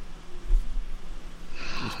him.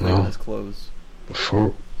 He's putting on his clothes.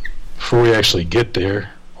 Before we actually get there,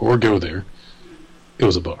 or go there, it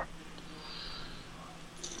was a bar.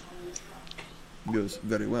 He goes,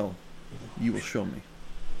 very well. You will show me.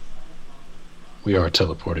 We are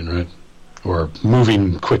teleporting, right? Or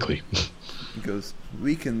moving quickly. He goes,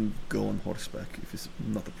 we can go on horseback if it's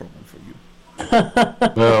not a problem for you.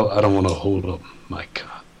 Well, I don't want to hold up my...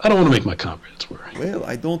 I don't want to make my comrades worry. Well,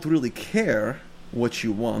 I don't really care what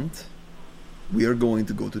you want. We are going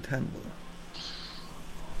to go to Tanwil.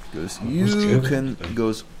 He goes, you can... He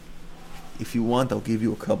goes, if you want, I'll give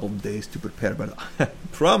you a couple of days to prepare, but I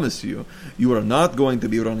promise you, you are not going to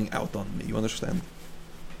be running out on me. You understand?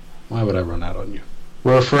 Why would I run out on you?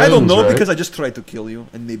 We're friends, I don't know, right? because I just tried to kill you,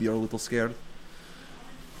 and maybe you're a little scared.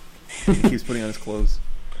 He keeps putting on his clothes.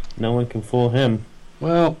 No one can fool him.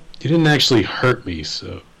 Well, you didn't actually hurt me,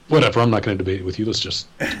 so... Whatever, I'm not going to debate it with you. Let's just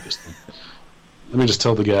do this thing. Let me just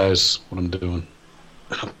tell the guys what I'm doing.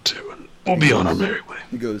 We'll be on our merry way.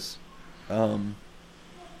 He goes, how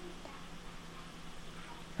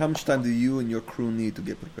much time do you and your crew need to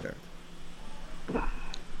get prepared?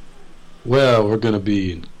 Well, we're going to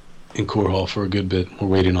be in Core Hall for a good bit. We're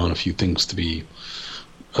waiting on a few things to be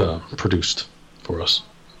produced for us.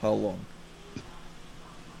 How long?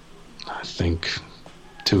 I think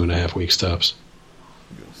 2.5 weeks tops.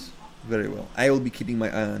 He goes, very well. I will be keeping my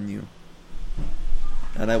eye on you.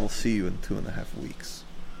 And I will see you in 2.5 weeks.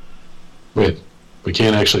 Wait, we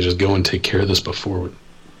can't actually just go and take care of this before we...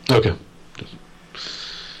 Okay.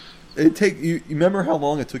 You remember how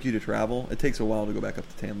long it took you to travel? It takes a while to go back up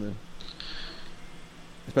to Tanlu.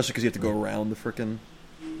 Especially because you have to go around the frickin'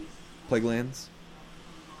 Plague Lands.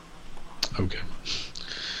 Okay.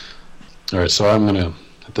 Alright, so I'm going to,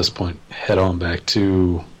 at this point, head on back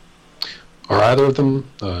to... Are either of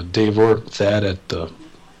them, Dave or Thad, at the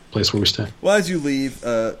place where we stay? Well, as you leave,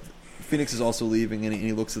 Phoenix is also leaving, and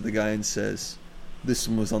he looks at the guy and says, "This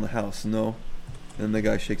one was on the house, no?" And the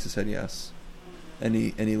guy shakes his head, yes. And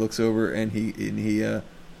he looks over and he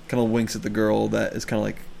kind of winks at the girl that is kind of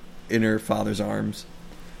like in her father's arms.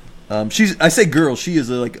 I say girl, she is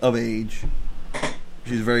like of age.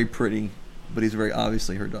 She's very pretty, but he's very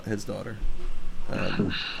obviously his daughter. I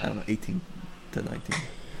don't know, 18 to 19.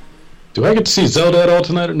 Do I get to see Zelda at all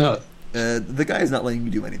tonight or not? The guy is not letting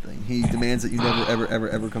you do anything. He demands that you never,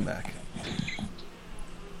 ever come back.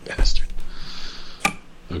 Bastard.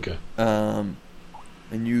 Okay. And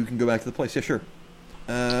you can go back to the place. Yeah, sure.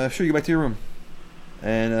 Sure, you go back to your room.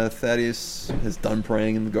 And Thaddeus has done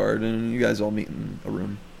praying in the garden, and you guys all meet in a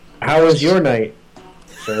room. How was your night,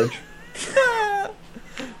 Serge?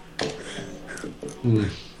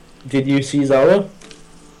 Did you see Zala?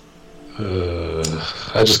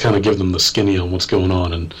 I just kind of give them the skinny on what's going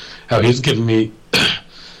on and how he's giving me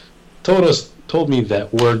told me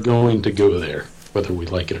that we're going to go there, whether we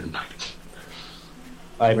like it or not.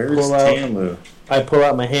 Where's Tanlu? I pull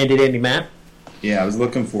out my handy dandy map. Yeah, I was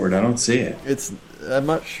looking for it. I don't see it. I'm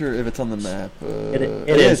not sure if it's on the map. It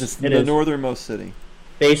is. It's the northernmost city.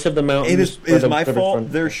 Base of the mountain. It is my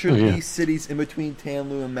fault. There should be cities in between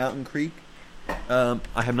Tanlu and Mountain Creek. I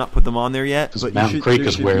have not put them on there yet. But Mountain Creek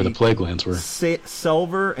is where the plague lands were.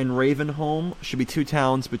 Selver and Ravenholm should be 2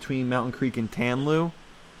 towns between Mountain Creek and Tanlu,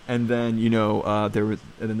 and then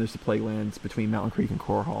there's the plague lands between Mountain Creek and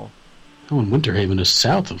Korhal. Oh, and Winterhaven is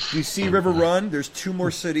south of. You see River Run? There's 2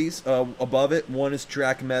 more cities above it. One is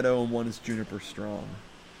Drac Meadow and one is Juniper Strong.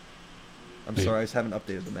 I'm sorry, I just haven't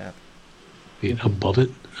updated the map. Wait, above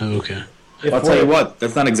it? Oh, okay. I'll tell you what,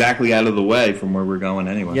 that's not exactly out of the way from where we're going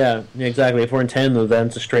anyway. Yeah, exactly. If we're in Tanlu, then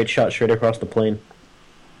it's a straight shot straight across the plain.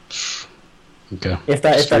 Okay. If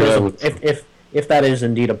that is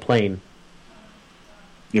indeed a plain.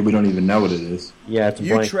 Yeah, we don't even know what it is. Yeah, it's a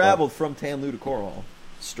You blank traveled from Tanlu to Korhal,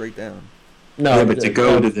 straight down. No, yeah, but to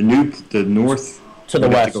go to the north, to the west, to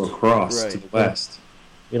go across to the west.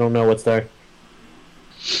 You don't know what's there.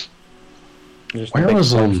 Where's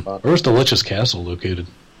the Lich's Castle located?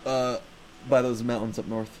 By those mountains up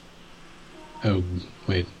north. Oh,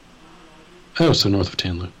 wait. Oh, so north of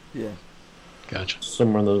Tanlu. Yeah. Gotcha.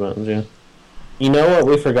 Somewhere in those mountains, yeah. You know what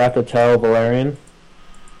we forgot to tell Valerian?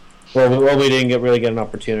 Well, we didn't really get an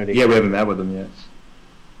opportunity. Yeah, we haven't met with him yet.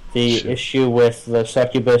 The issue with the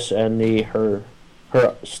succubus and her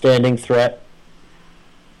standing threat.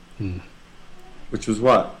 Which was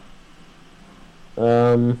what?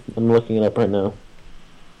 I'm looking it up right now.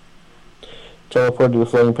 Teleport to a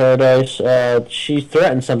floating paradise. She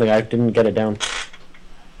threatened something. I didn't get it down.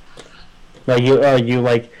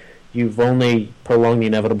 You've only prolonged the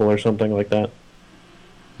inevitable or something like that.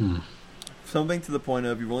 Something to the point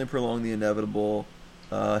of you've only prolonged the inevitable.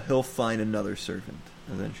 He'll find another servant,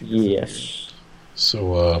 and then she Yes.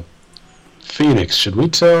 So, Phoenix. Should we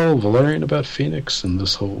tell Valerian about Phoenix and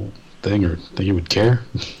this whole thing, or think he would care?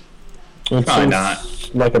 Probably not.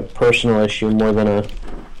 Like a personal issue more than a.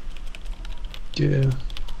 Yeah.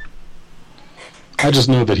 I just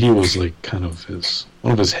know that he was like kind of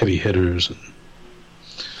one of his heavy hitters. And...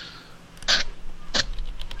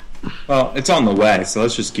 Well, it's on the way, so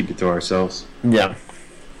let's just keep it to ourselves. Yeah.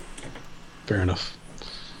 Fair enough.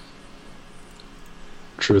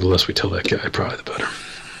 True, the less we tell that guy, probably the better.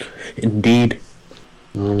 Indeed.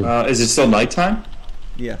 Is it still nighttime?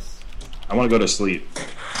 Yes. I want to go to sleep.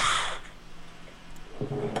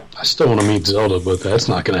 I still want to meet Zelda, but that's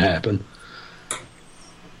not going to happen.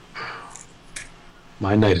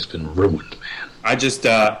 My night has been ruined, man. I just,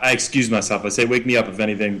 I excuse myself. I say, wake me up if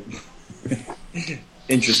anything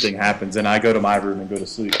interesting happens, and I go to my room and go to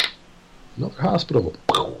sleep. Another hospital.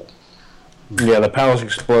 Yeah, the palace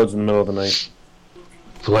explodes in the middle of the night.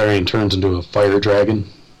 Valerian turns into a fire dragon.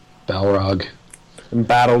 Balrog. And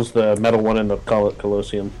battles the metal one in the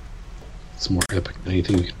Colosseum. It's more epic than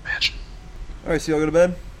anything you can imagine. Alright, so y'all go to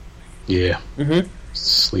bed? Yeah. Mm-hmm.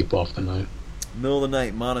 Sleep off the night. Middle of the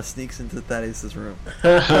night, Mana sneaks into Thaddeus' room.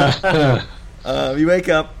 You wake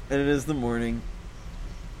up, and it is the morning.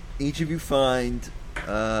 Each of you find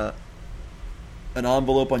an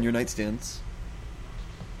envelope on your nightstands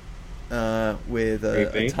with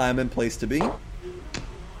a time and place to be.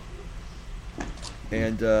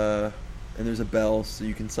 And there's a bell, so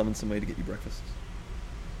you can summon somebody to get you breakfast.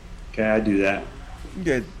 Okay, I do that.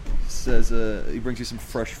 Okay, says he brings you some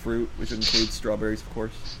fresh fruit, which includes strawberries, of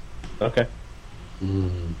course. Okay.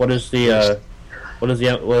 What does the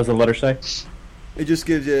letter say? It just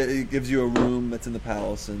gives you a room that's in the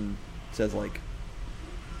palace and says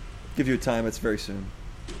gives you a time. It's very soon.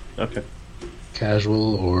 Okay.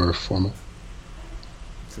 Casual or formal?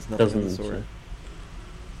 It says nothing of the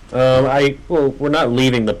sort. We're not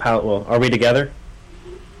leaving the palace. Well, are we together?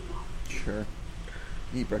 Sure.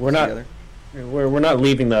 Eat breakfast together. We're not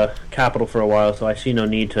leaving the capital for a while, so I see no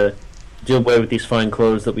need to do away with these fine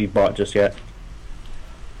clothes that we bought just yet.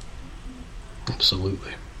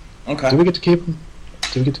 Absolutely. Okay. Do we get to keep them?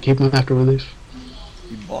 Do we get to keep them after we leave?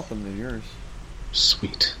 You bought them, they're yours.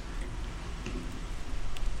 Sweet.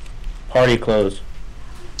 Party clothes.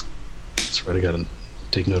 That's right. I gotta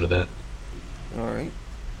take note of that. All right.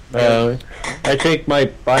 I take my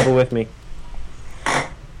Bible with me.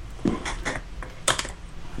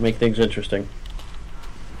 Make things interesting.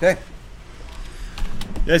 Okay.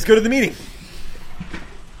 You guys go to the meeting.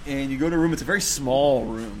 And you go to a room. It's a very small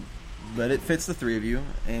room, but it fits the three of you.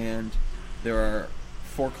 And there are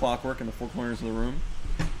 4 clockwork in the 4 corners of the room.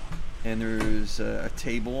 And there's a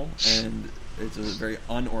table, and it's a very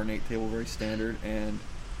unornate table, very standard. And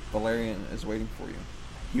Valerian is waiting for you.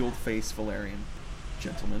 Healed face Valerian.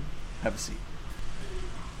 Gentlemen, have a seat.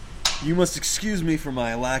 You must excuse me for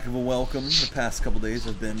my lack of a welcome. The past couple days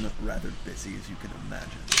have been rather busy, as you can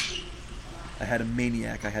imagine. I had a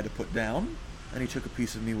maniac I had to put down, and he took a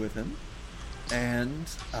piece of me with him. And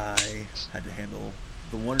I had to handle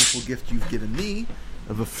the wonderful gift you've given me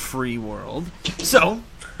of a free world. So,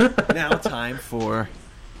 now time for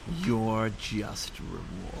your just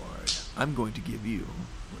reward. I'm going to give you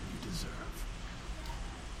what you deserve.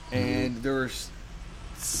 And there's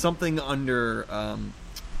something under,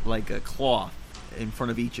 like a cloth in front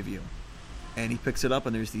of each of you. And he picks it up,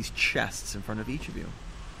 and there's these chests in front of each of you.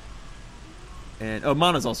 And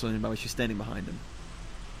Mana's also in, by the way. She's standing behind him.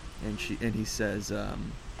 And he says,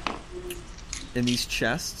 in these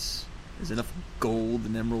chests is enough gold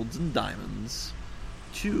and emeralds and diamonds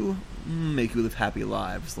to make you live happy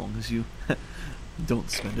lives, as long as you don't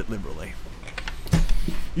spend it liberally.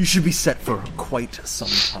 You should be set for quite some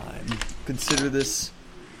time. Consider this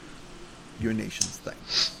your nation's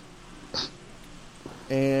thanks.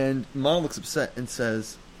 And Mana looks upset and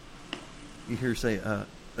says, you hear her say,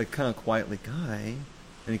 like kind of quietly, Guy,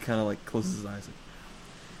 and he kind of like closes his eyes.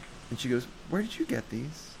 And she goes, where did you get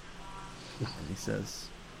these? And he says,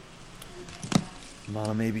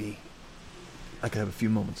 Mana, maybe I could have a few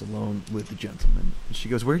moments alone with the gentleman. And she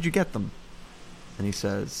goes, where did you get them? And he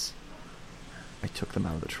says, I took them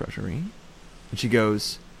out of the treasury. And she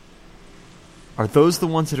goes, are those the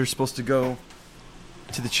ones that are supposed to go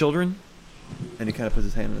to the children? And he kind of puts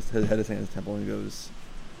his hand on his temple, and he goes,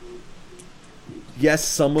 yes,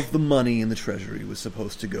 some of the money in the treasury was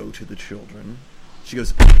supposed to go to the children. She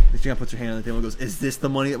goes, she kind of puts her hand on the table and goes, is this the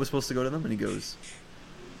money that was supposed to go to them? And he goes,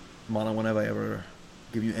 Mana, when have I ever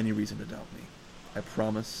given you any reason to doubt me? I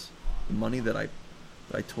promise the money that I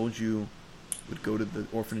told you would go to the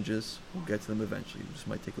orphanages, we'll get to them eventually. It just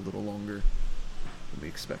might take a little longer than we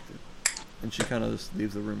expected. And she kind of just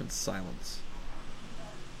leaves the room in silence.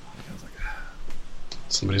 And I was like,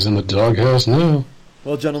 Somebody's in the doghouse now.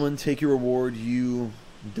 well, gentlemen, take your reward. You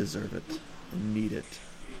deserve it and need it.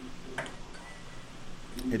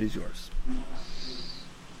 It is yours.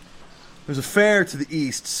 There's a fair to the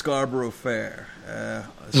east, Scarborough Fair.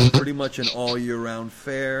 It's pretty much an all-year-round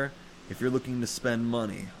fair. If you're looking to spend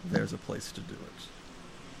money, there's a place to do it.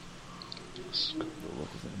 Is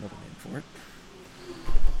another name for it.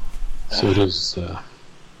 So it is.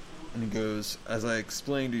 And he goes, as I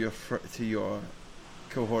explained to your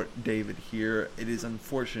cohort David here, it is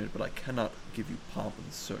unfortunate, but I cannot give you pomp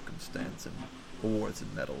and circumstance and awards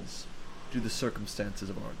and medals due to the circumstances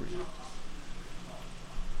of our agreement.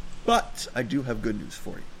 But I do have good news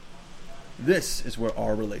for you. This is where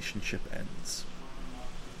our relationship ends.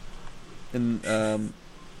 And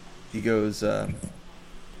he goes, let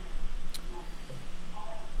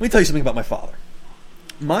me tell you something about my father.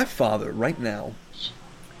 My father, right now,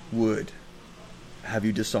 would have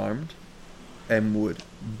you disarmed and would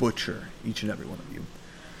butcher each and every one of you.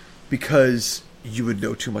 Because you would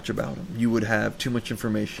know too much about him. You would have too much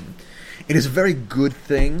information. It is a very good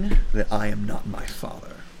thing that I am not my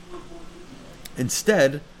father.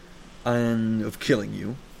 Instead of killing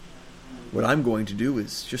you, what I'm going to do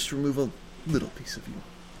is just remove a little piece of you.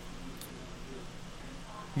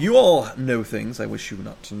 You all know things I wish you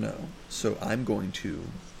not to know, so I'm going to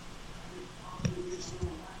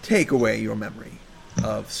take away your memory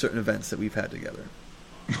of certain events that we've had together.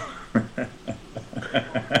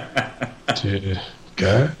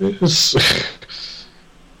 Guys?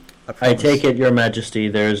 I take it, Your Majesty,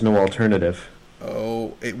 there is no alternative.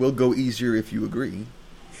 Oh, it will go easier if you agree.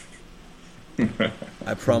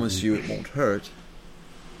 I promise you it won't hurt.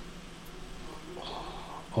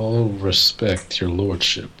 All respect, your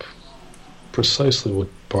lordship. Precisely what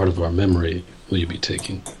part of our memory will you be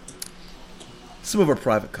taking? Some of our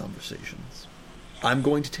private conversations. I'm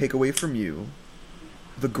going to take away from you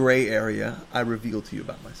the gray area I revealed to you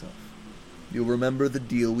about myself. You'll remember the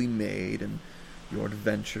deal we made and your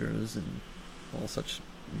adventures and all such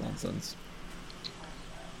nonsense.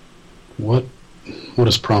 What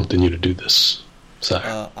is prompting you to do this,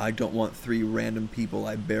 sire? I don't want 3 random people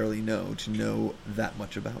I barely know to know that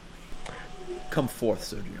much about me. Come forth,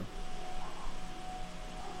 Sergio.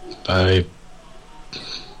 I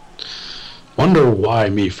wonder why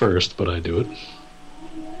me first, but I do it.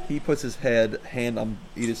 He puts his hand on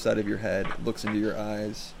either side of your head, looks into your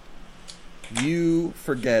eyes. You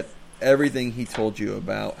forget everything he told you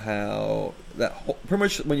about how pretty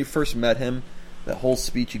much when you first met him, that whole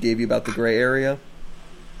speech he gave you about the gray area.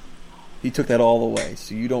 He took that all away,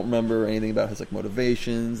 so you don't remember anything about his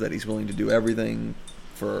motivations, that he's willing to do everything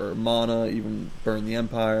for Mana, even burn the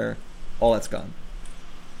Empire. All that's gone.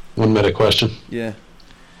 One meta question. Yeah.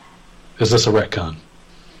 Is this a retcon?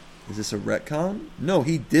 Is this a retcon? No,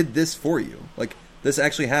 he did this for you. This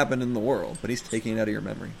actually happened in the world, but he's taking it out of your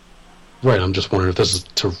memory. Right, I'm just wondering if this is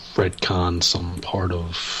to retcon some part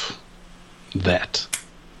of that.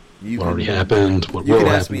 What already happened, what will happen. You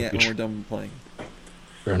can ask me when we're done playing.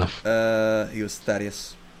 Fair enough. He goes,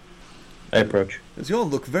 Thaddeus. I approach. He goes, you all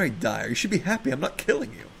look very dire. You should be happy I'm not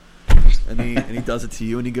killing you. And he does it to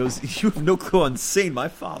you, and he goes, you have no clue how insane my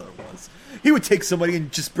father was. He would take somebody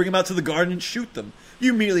and just bring them out to the garden and shoot them.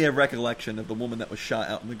 You immediately have recollection of the woman that was shot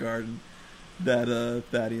out in the garden that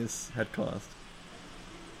Thaddeus had caused.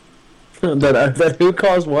 that who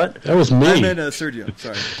caused what? That was me. I meant Sergio,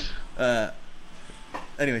 sorry.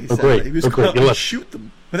 Anyway, he said great. he was going out and shoot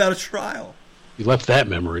them without a trial. You left that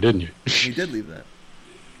memory, didn't you? He did leave that.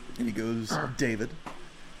 And he goes, David.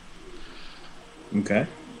 Okay.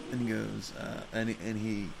 And he goes, and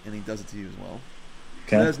he does it to you as well.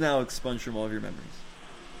 Okay. That is now expunged from all of your memories.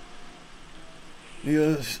 He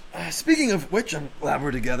goes, speaking of which, I'm glad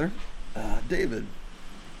we're together. David,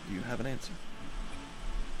 do you have an answer?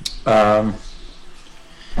 I'm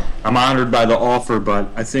honored by the offer, but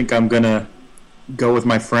I think I'm going to go with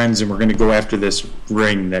my friends and we're going to go after this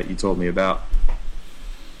ring that you told me about.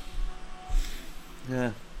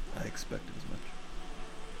 Yeah, I expected as much.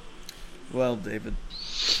 Well, David,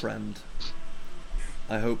 friend,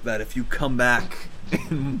 I hope that if you come back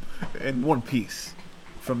in one piece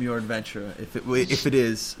from your adventure, if it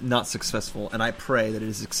is not successful, and I pray that it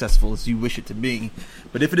is successful as you wish it to be,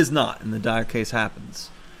 but if it is not, and the dire case happens,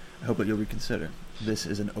 I hope that you'll reconsider. This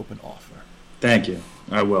is an open offer. Thank you.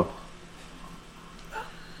 I will.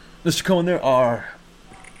 Mr. Cohen, there are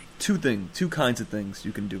two kinds of things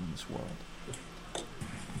you can do in this world.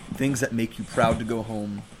 Things that make you proud to go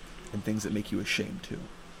home, and things that make you ashamed to.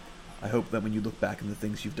 I hope that when you look back on the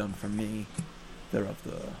things you've done for me, they're of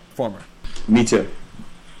the former. Me too.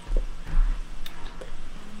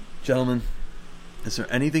 Gentlemen, is there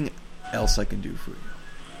anything else I can do for you?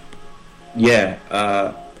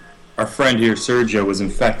 Yeah, our friend here, Sergio, was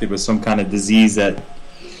infected with some kind of disease that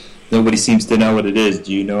nobody seems to know what it is.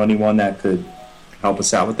 Do you know anyone that could help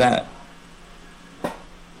us out with that?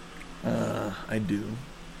 I do.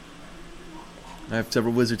 I have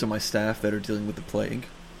several wizards on my staff that are dealing with the plague.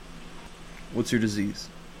 What's your disease?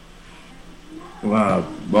 Wow,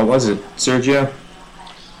 what was it, Sergio?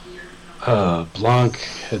 Blanc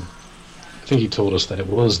had... I think he told us that it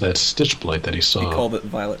was that stitch blight that he saw. He called it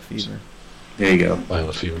violet fever. There you go.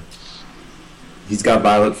 Violet fever. He's got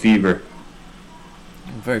violet fever.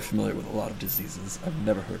 I'm very familiar with a lot of diseases. I've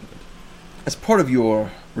never heard of it. As part of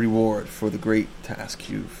your reward for the great task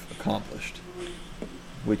you've accomplished,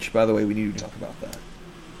 which, by the way, we need to talk about that,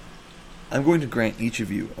 I'm going to grant each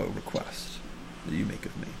of you a request that you make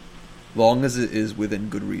of me, long as it is within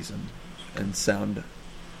good reason and sound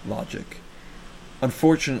logic.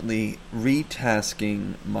 Unfortunately,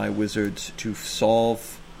 retasking my wizards to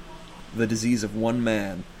solve the disease of one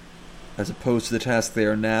man, as opposed to the task they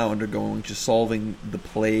are now undergoing, just solving the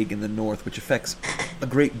plague in the north, which affects a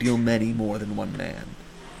great deal many more than one man,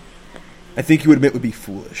 I think you would admit would be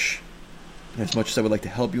foolish. As much as I would like to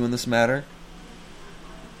help you in this matter,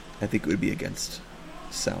 I think it would be against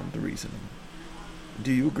sound reasoning.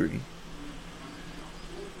 Do you agree?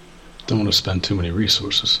 Don't want to spend too many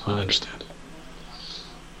resources. I understand.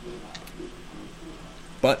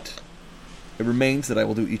 But it remains that I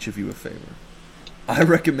will do each of you a favor. I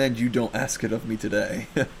recommend you don't ask it of me today.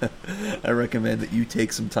 I recommend that you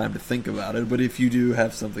take some time to think about it, but if you do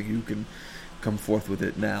have something, you can come forth with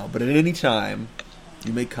it now. But at any time,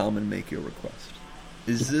 you may come and make your request.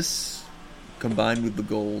 Is this, combined with the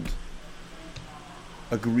gold,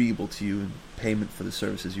 agreeable to you in payment for the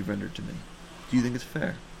services you've rendered to me? Do you think it's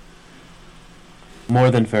fair?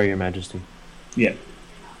 More than fair, Your Majesty. Yeah.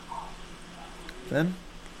 Then,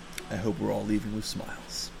 I hope we're all leaving with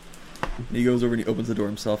smiles. And he goes over and he opens the door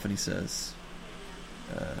himself and he says,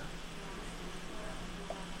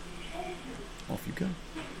 off you go.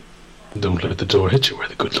 Don't let the door hit you where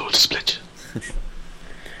the good Lord split you.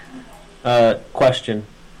 Question.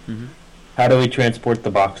 Mm-hmm. How do we transport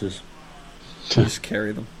the boxes? Just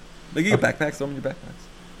carry them. They give you backpacks, throw them in your backpacks.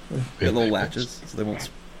 They have little latches, so they won't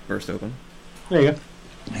burst open. There you go.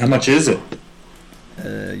 How much is it?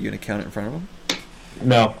 You gonna count it in front of him?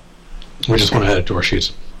 No. We just went ahead of door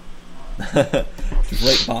sheets.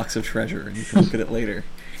 Great box of treasure, and you can look at it later.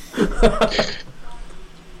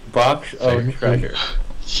 Box of treasure.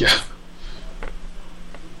 Yeah.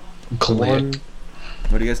 Collect.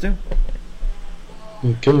 What do you guys do?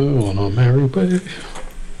 Go on a merry way.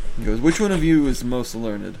 He goes, which one of you is most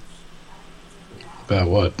learned? About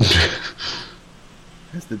what?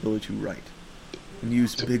 Has the ability to write and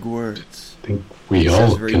use big words. I think we It all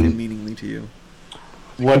says very can. demeaningly to you.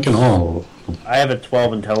 We can all. I have a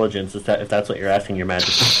 12 intelligence, if that's what you're asking, Your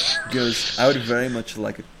Majesty. He goes, I would very much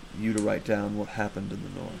like you to write down what happened in the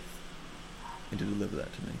north and to deliver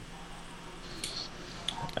that to me.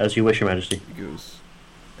 As you wish, Your Majesty. He goes,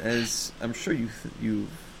 as I'm sure you've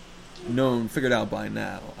figured out by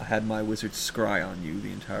now, I had my wizard scry on you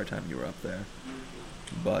the entire time you were up there.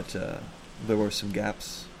 But there were some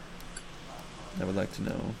gaps I would like to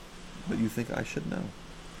know, but you think I should know.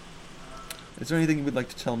 Is there anything you would like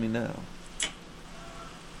to tell me now?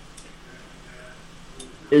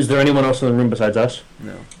 Is there anyone else in the room besides us?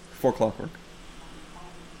 No. 4 clockwork.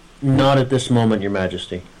 Not at this moment, Your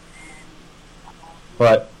Majesty.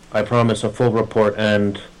 But I promise a full report,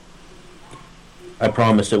 and I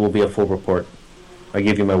promise it will be a full report. I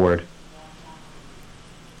give you my word.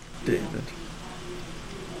 David.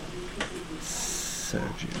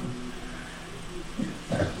 Sergio.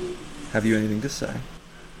 Have you anything to say?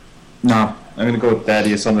 No, I'm gonna go with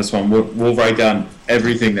Thaddeus on this one. We'll write down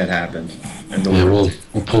everything that happened. And Yeah, we'll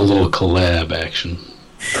pull a little collab action.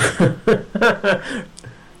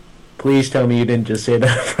 Please tell me you didn't just say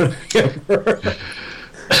that for the Emperor.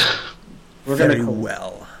 We're Very gonna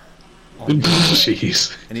well.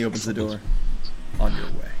 Jeez. And he opens the door. On your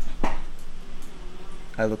way.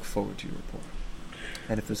 I look forward to your report.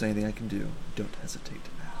 And if there's anything I can do, don't hesitate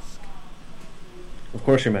to ask. Of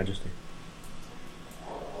course, Your Majesty.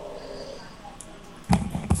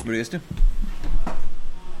 What do you guys do?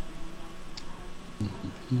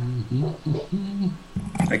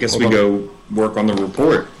 I guess we go work on the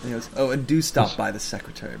report. And he goes, oh, and do stop by the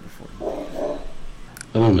secretary before you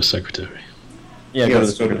leave. I'm a secretary. Yeah, Yeah, go to the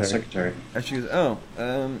let's go to the secretary. secretary. And she goes,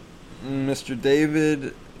 Mr.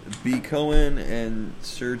 David B. Cohen and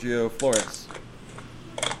Sergio Flores.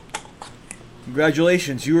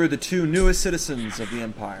 Congratulations, you are the 2 newest citizens of the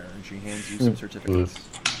Empire. And she hands you some certificates.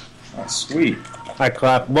 Oh, sweet. I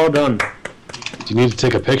clap. Well done. Do you need to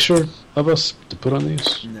take a picture of us to put on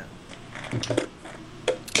these? No.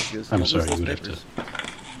 She goes, I'm "Don't sorry, list you those would have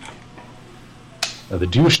papers."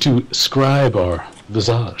 Do you wish to scribe our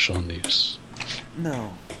visage on these?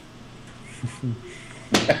 No.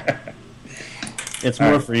 It's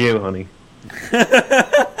more for you, honey.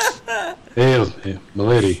 Hey,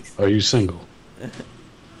 milady, are you single?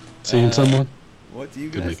 Seeing someone? What do you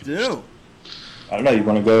Good guys making first. do? I don't know. You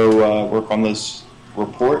want to go work on this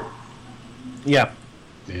report? Yeah.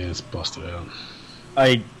 Yeah, it's busted out.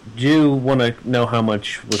 I do want to know how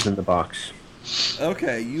much was in the box.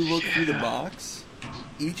 Okay, you look through the box.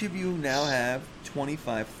 Each of you now have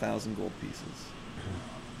 25,000 gold pieces.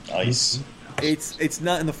 Nice. It's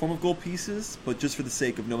not in the form of gold pieces, but just for the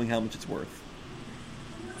sake of knowing how much it's worth.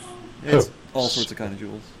 It's all sorts of kind of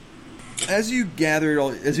jewels. As you gather it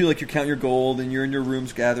all, as you count your gold and you're in your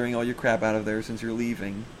rooms gathering all your crap out of there since you're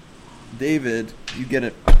leaving, David, you get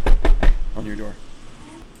it on your door.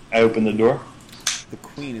 I open the door. The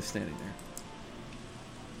queen is standing there.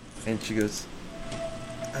 And she goes,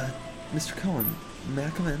 Mr. Cohen, may I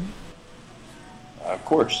come in? Of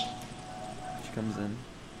course. She comes in.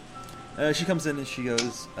 She comes in and she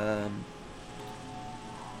goes,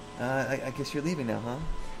 I guess you're leaving now,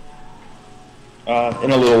 huh?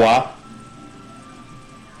 In a little while.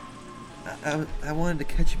 I wanted to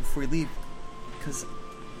catch you before you leave, because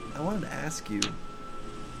I wanted to ask you.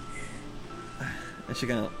 And she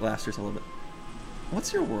kind of laughs herself a little bit.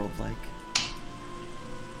 What's your world like?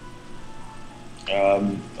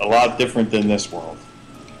 A lot different than this world.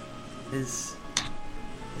 Is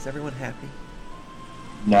everyone happy?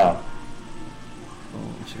 No.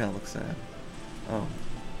 Oh, she kind of looks sad. Oh.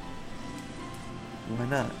 Why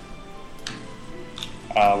not?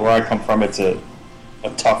 Where I come from, it's a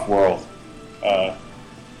tough world.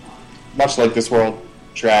 Much like this world,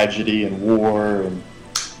 tragedy and war and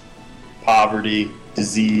poverty,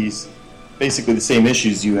 disease, basically the same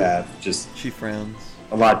issues you have, just She frowns.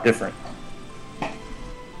 a lot different.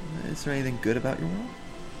 Is there anything good about your world?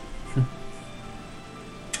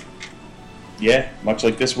 Yeah, much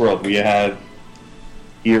like this world, we have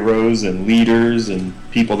heroes and leaders and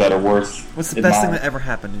people that are worth What's the best thing admiring. that ever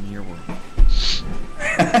happened in your world?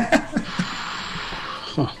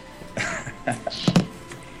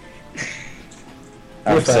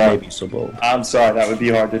 If I may be so bold. I'm sorry, that would be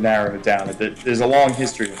hard to narrow it down. There's a long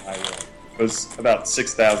history of my world. It was about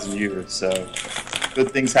 6,000 years, so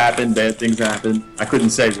good things happen, bad things happen. I couldn't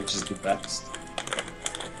say which is the best.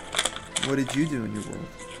 What did you do in your world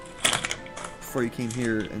before you came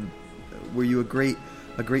here? And were you a great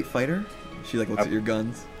fighter? She looks at your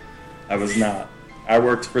guns. I was not. I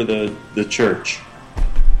worked for the church.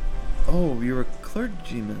 Oh, you're a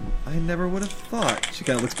clergyman. I never would have thought. She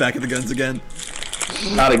kind of looks back at the guns again.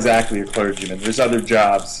 Not exactly a clergyman. There's other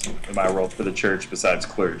jobs in my world for the church besides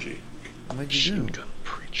clergy. What did you do? Machine gun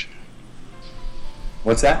preacher.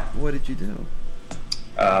 What's that? What did you do?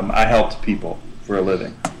 I helped people for a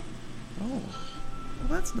living. Oh, well,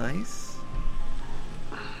 that's nice.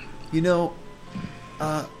 You know,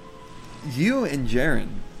 you and Jaren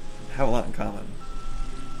have a lot in common.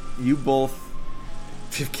 You both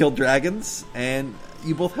have killed dragons, and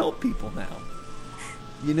you both help people now.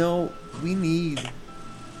 You know, we need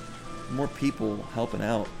more people helping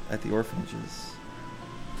out at the orphanages.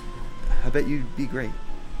 I bet you'd be great.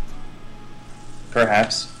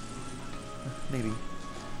 Perhaps. Maybe.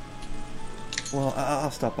 Well,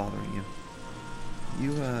 I'll stop bothering you.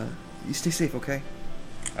 You stay safe, okay?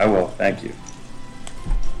 I will, thank you.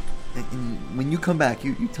 And when you come back,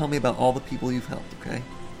 you tell me about all the people you've helped, okay?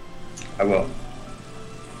 I will.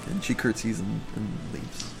 And she curtsies and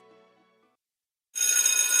leaves.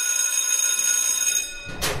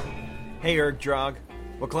 Hey, Ergdrog.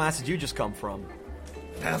 What class did you just come from?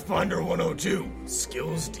 Pathfinder 102,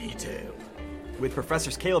 Skills Detailed. With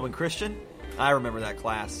Professors Caleb and Christian? I remember that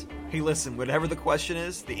class. Hey, listen, whatever the question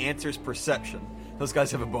is, the answer is perception. Those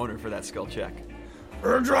guys have a boner for that skill check.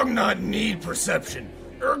 Erdrog not need perception.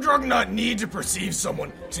 Erdrog not need to perceive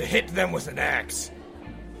someone to hit them with an axe.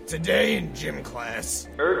 Today in gym class...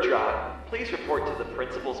 Ergdrog, please report to the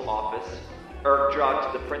principal's office.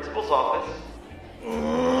 Ergdrog to the principal's office.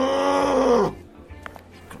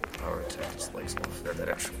 Power attack, his legs off there, that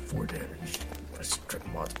extra 4 damage. My strip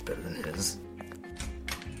mod's better than his.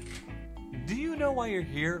 Do you know why you're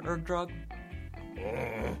here, Ergdrog?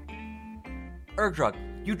 Ergdrog,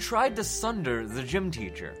 you tried to sunder the gym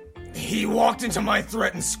teacher. He walked into my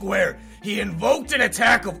threatened square. He invoked an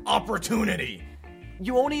attack of opportunity.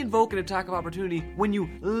 You only invoke an attack of opportunity when you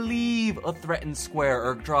leave a threatened square,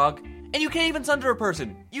 Ergdrog. And you can't even sunder a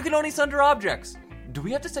person. You can only sunder objects. Do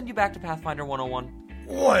we have to send you back to Pathfinder 101?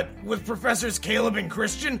 What, with Professors Caleb and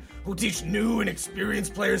Christian, who teach new and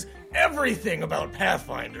experienced players everything about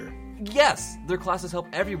Pathfinder? Yes, their classes help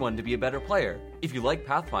everyone to be a better player. If you like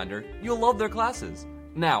Pathfinder, you'll love their classes.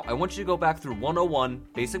 Now, I want you to go back through 101,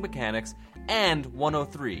 Basic Mechanics, and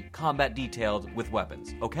 103, Combat Detailed with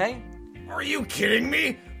Weapons, okay? Are you kidding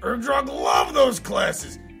me? Erdrog love those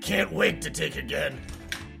classes. Can't wait to take again.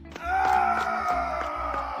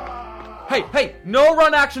 Hey, no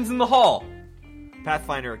run actions in the hall!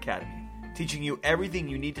 Pathfinder Academy, teaching you everything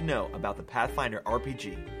you need to know about the Pathfinder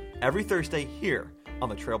RPG. Every Thursday here on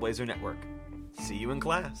the Trailblazer Network. See you in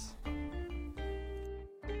class.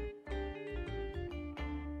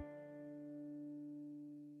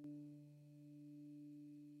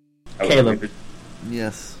 Caleb,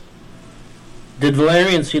 Yes. did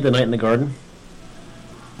Valerian see the Night in the Garden?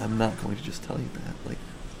 I'm not going to just tell you that.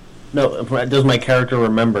 No, does my character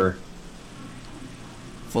remember?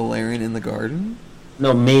 Valerian in the garden?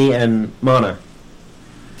 No, me and Mana.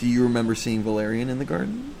 Do you remember seeing Valerian in the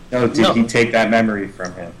garden? No, did he take that memory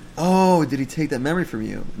from him? Oh, did he take that memory from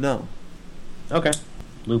you? No. Okay.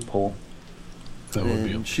 Loophole. That would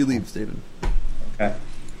be And she leaves, David. Okay.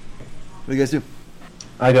 What do you guys do?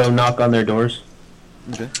 I go knock on their doors.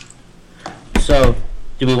 Okay. So,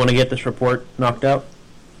 do we want to get this report knocked out?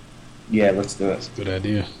 Yeah, let's do it. Good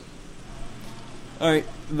idea. All right.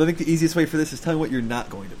 I think the easiest way for this is tell me what you're not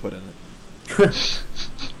going to put in it.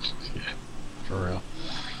 Yeah, for real.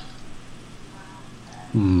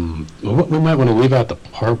 Well, we might want to leave out the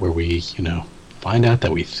part where we, find out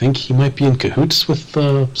that we think he might be in cahoots with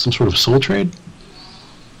some sort of soul trade.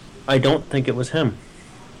 I don't think it was him.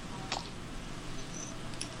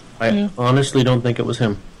 I honestly don't think it was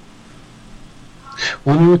him.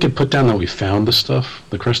 Well, we could put down that we found the stuff,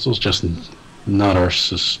 the crystals, just not our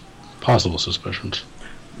possible suspicions.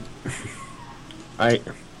 I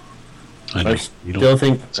know. still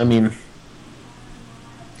think, I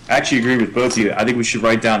actually agree with both of you. I think we should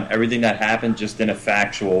write down everything that happened just in a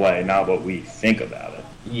factual way, not what we think about it.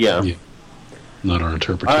 Yeah. Not our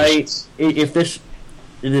interpretations. If this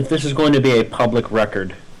is going to be a public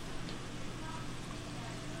record,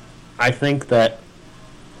 I think that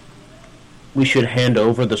we should hand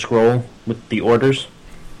over the scroll with the orders,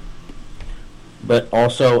 but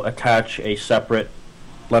also attach a separate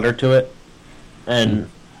letter to it and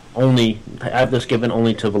only have this given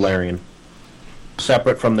only to Valerian,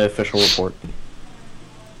 separate from the official report.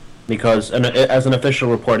 Because as an official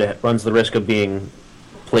report, it runs the risk of being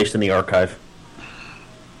placed in the archive.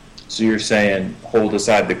 So you're saying hold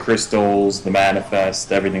aside the crystals, the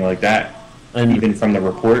manifest, everything like that, And even from the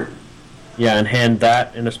report? yeah, and hand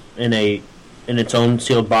that in its own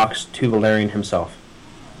sealed box to Valerian himself.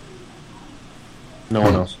 No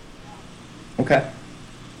one else. Okay.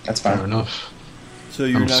 That's Fair fine. enough. So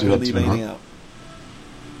you're I'm not sure going to that's leave been anything hard. out.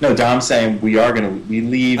 No, Dom's saying we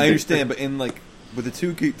leave. I understand, but in like with the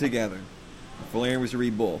two together, if Valerian was to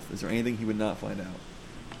read both, is there anything he would not find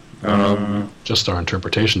out? Just our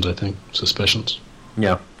interpretations, I think. Suspicions.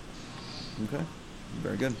 Yeah. Okay,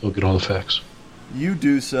 very good. We'll get all the facts. You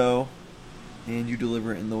do so, and you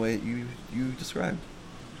deliver it in the way you described.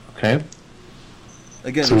 Okay.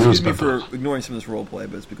 Again, So excuse who's me been for ignoring some of this role play,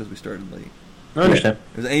 but it's because we started late. I understand.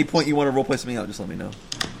 If there's any point you want to role play something out, just let me know.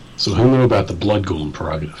 So who knew about the blood golem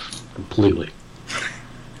prerogative? Completely.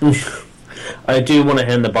 I do want to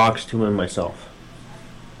hand the box to him myself.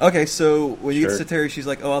 Okay, so when you Sure. get to Terry, she's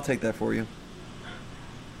like, "Oh, I'll take that for you."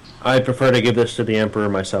 I prefer to give this to the Emperor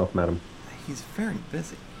myself, madam. He's very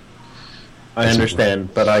busy. I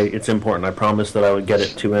understand, but it's important. I promised that I would get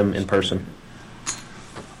it to him in person.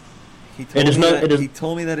 He told It is me not- that, it is- He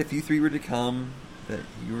told me that if you three were to come, that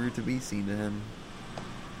you were to be seen to him,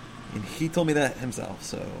 and he told me that himself.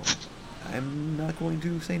 So I'm not going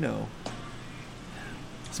to say no.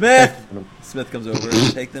 Smith. Smith comes over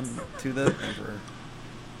and take them to the Emperor.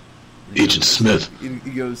 Agent Smith.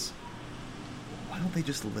 He goes, "Why don't they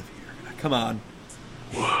just live here? Come on."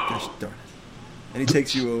 Gosh darn it! And he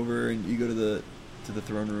takes you over, and you go to the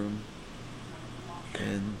throne room,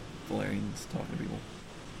 and Valerian's talking to people.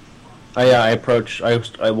 I approach.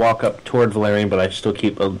 I walk up toward Valerian, but I still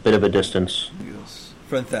keep a bit of a distance. He goes,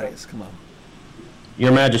 "Friend Thaddeus, come on."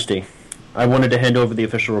 Your Majesty, I wanted to hand over the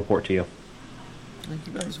official report to you. Thank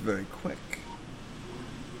you guys very quick.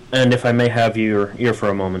 And if I may have your ear for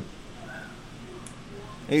a moment.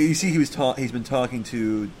 And you see, he's been talking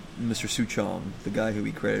to Mr. Suchong, the guy who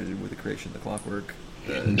he credited with the creation of the clockwork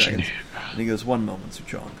dragons. And he goes, "One moment,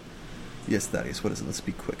 Suchong." "Yes, Thaddeus, what is it? Let's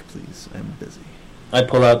be quick, please. I'm busy." I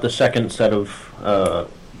pull out the second set of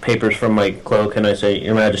papers from my cloak, and I say,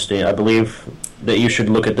 Your Majesty, I believe that you should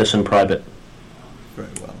look at this in private. Very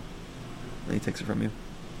well. And he takes it from you.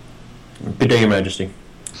 Good day, Your Majesty.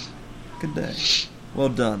 Good day. Well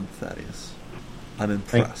done, Thaddeus. I'm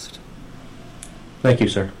impressed. Thank you,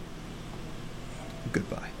 sir.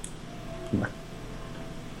 Goodbye. Bye.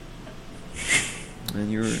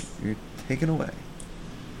 And you're taken away.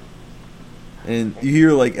 And you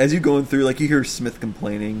hear, like, as you're going through, like, you hear Smith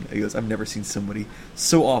complaining. He goes, "I've never seen somebody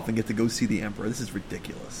so often get to go see the Emperor. This is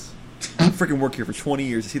ridiculous. I freaking work here for 20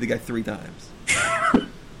 years to see the guy 3 times."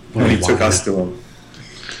 When he took us to him.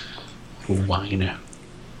 Whiner.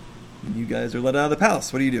 And you guys are let out of the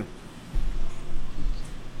palace. What do you do?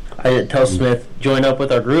 I tell Smith, join up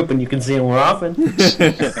with our group and you can see him more often.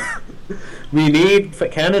 We need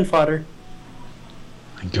cannon fodder.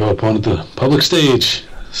 And go up onto the public stage.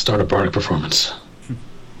 Start a bardic performance.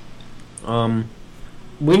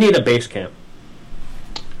 We need a base camp.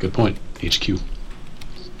 Good point. HQ.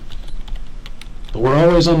 But we're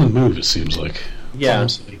always on the move, it seems like. Yeah.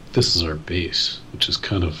 Almost like this is our base, which is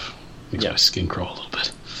kind of makes my skin crawl a little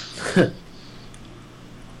bit.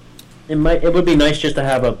 It would be nice just to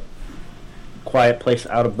have a quiet place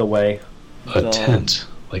out of the way. A tent,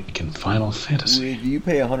 like in Final Fantasy. You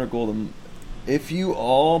pay 100 gold. If you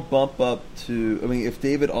all bump up to, I mean, if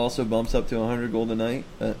David also bumps up to 100 gold a night,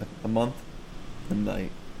 a month, a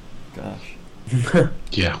night, gosh.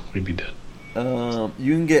 Yeah, we'd be dead.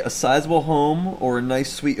 You can get a sizable home or a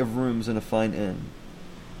nice suite of rooms in a fine inn.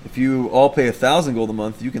 If you all pay 1,000 gold a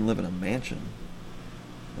month, you can live in a mansion.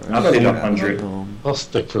 I'll pay 100. I'll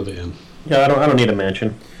stick for the inn. Yeah, I don't need a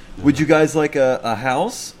mansion. Would you guys like a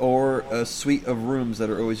house or a suite of rooms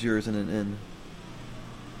that are always yours in an inn?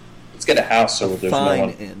 Let's get a house so there's no Fine one.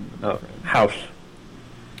 inn. Oh, house.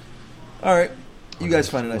 All right, you guys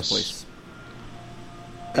find a nice place,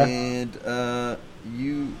 and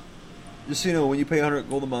you just so you know, when you pay 100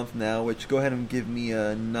 gold a month now, which go ahead and give me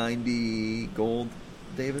 90 gold,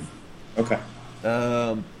 David. Okay.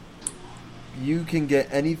 You can get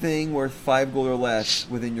anything worth 5 gold or less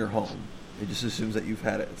within your home. It just assumes that you've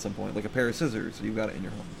had it at some point, like a pair of scissors, so you've got it in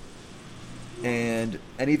your home. And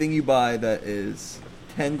anything you buy that is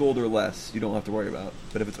 10 gold or less, you don't have to worry about.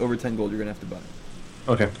 But if it's over 10 gold, you're going to have to buy it.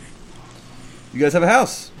 Okay. You guys have a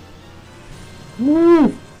house.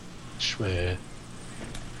 Woo! Schwer.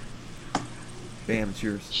 Bam, it's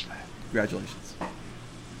yours. Congratulations.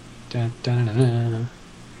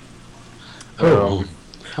 Oh,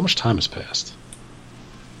 how much time has passed?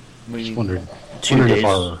 Just wondering. 2 wondering days. if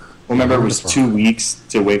our- Remember, it was 2 weeks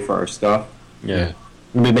to wait for our stuff. Yeah.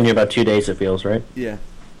 We've been here about 2 days, it feels, right? Yeah.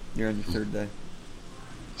 You're on your third day.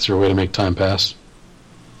 Is there a way to make time pass?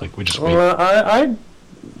 Like we just wait? Well,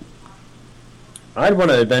 I'd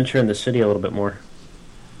want to adventure in the city a little bit more.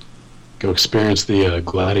 Go experience the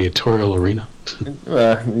gladiatorial arena?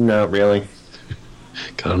 Not really.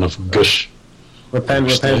 Got enough gush. Repent,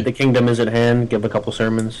 the kingdom is at hand. Give a couple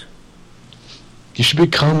sermons. You should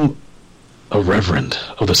become a reverend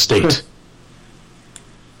of the state.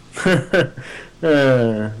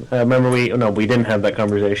 Remember we didn't have that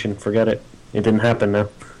conversation. Forget it. It didn't happen now.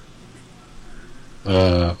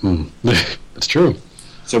 It's true.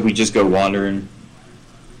 So we just go wandering,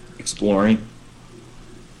 exploring.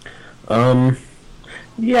 Yeah,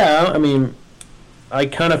 I mean, I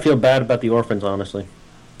kind of feel bad about the orphans, honestly.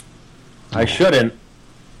 I shouldn't,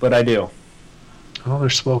 but I do. Oh, they're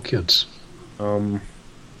swell kids. Can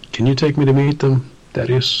you take me to meet them,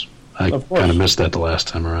 Thaddeus? I kind of missed that the last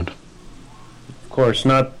time around. Of course,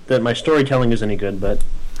 not that my storytelling is any good, but...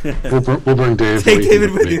 we'll bring Dave. Take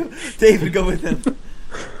David with you. David, go with him.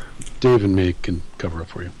 Dave and me can cover up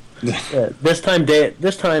for you. This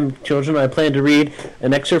time, children, I plan to read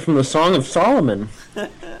an excerpt from the Song of Solomon.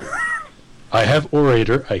 I have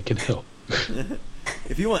orator. I can help.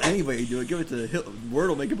 If you want anybody to do it, give it to Word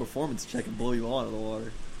will make a performance check and blow you out of the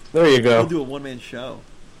water. There you go. He'll do a one-man show.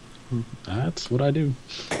 That's what I do.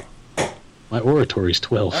 My oratory's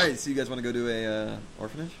 12. All right, so you guys want to go to a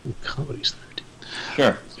orphanage? Ooh, comedy's 13.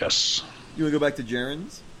 Sure. Yes. You want to go back to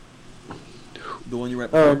Jaren's? The one you were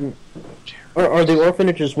at before? Are the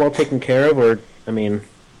orphanages well taken care of, or, I mean...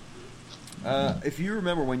 if you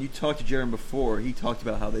remember, when you talked to Jaren before, he talked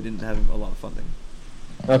about how they didn't have a lot of funding.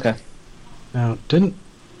 Okay. Now, didn't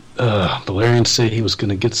Valerian say he was going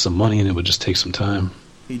to get some money and it would just take some time?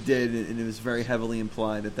 He did, and it was very heavily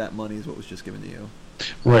implied that money is what was just given to you.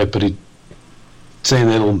 Right, but he's saying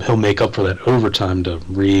that he'll make up for that overtime to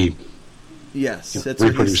Yes, that's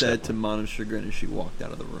what he said to Mana's chagrin as she walked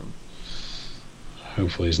out of the room.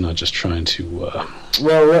 Hopefully he's not just trying to...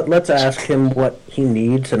 Well, let's ask him what he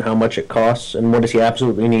needs and how much it costs, and what does he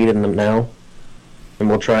absolutely need in them now. And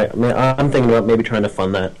we'll try... I mean, I'm thinking about maybe trying to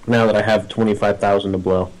fund that, now that I have $25,000 to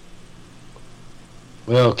blow.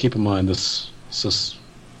 Well, keep in mind, this is...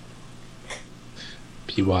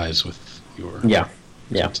 Be wise with your... Yeah.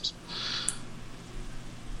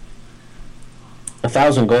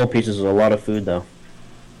 1,000 gold pieces is a lot of food, though.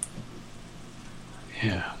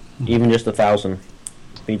 Yeah. Even just 1,000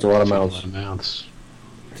 feeds a lot of mouths. A lot of mouths.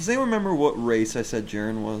 Does anyone remember what race I said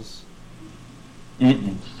Jaren was?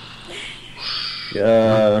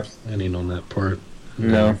 Planning on that part.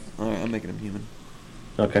 No. Alright, I'm making him human.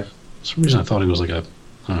 Okay. For some reason I thought he was like a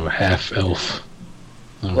half elf.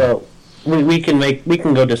 Well, we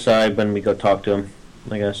can go decide when we go talk to him,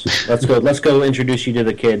 I guess. Let's go introduce you to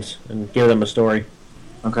the kids and give them a story.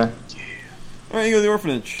 Okay. Alright, you go to the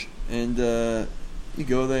orphanage. And you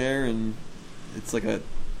go there and it's like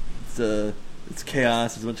it's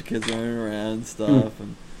chaos, there's a bunch of kids running around and stuff,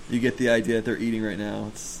 and you get the idea that they're eating right now.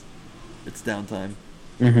 It's downtime.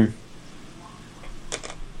 Mm-hmm.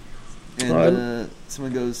 And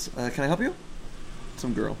someone goes, can I help you?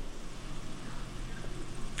 Some girl.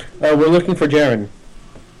 We're looking for Jaren.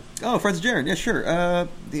 Oh, friends of Jaren. Yeah, sure.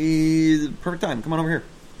 The perfect time. Come on over here.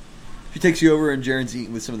 She takes you over, and Jaren's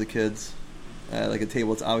eating with some of the kids. Like a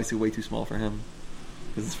table that's obviously way too small for him,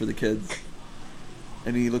 because it's for the kids.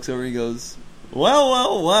 And he looks over and he goes,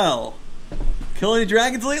 well. Kill any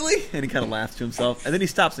dragons lately? And he kind of laughs to himself. And then he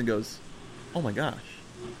stops and goes, oh my gosh.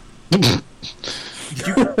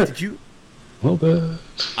 Did you? Well,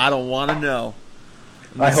 I don't want to know.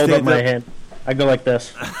 I hold up my hand. I go like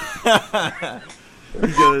this. He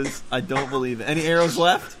goes, I don't believe it. Any arrows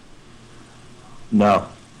left? No.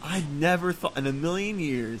 I never thought in a million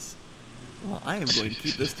years. Well, I am going to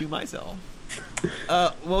keep this to myself.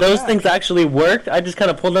 Those things actually worked. I just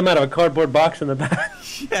kind of pulled them out of a cardboard box in the back.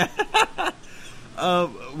 Yeah.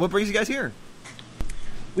 What brings you guys here?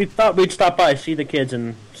 We thought we'd stop by, see the kids,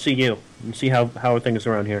 and see you, and see how things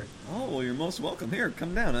are around here. Oh, well, you're most welcome. Here,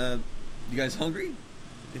 come down. You guys hungry?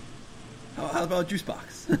 How about a juice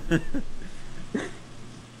box?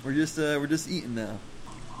 We're just eating now.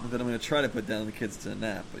 Not that I'm going to try to put down the kids to a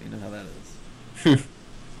nap, but you know how that is.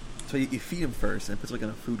 So you feed them first, and it puts like in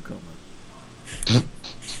a food coma.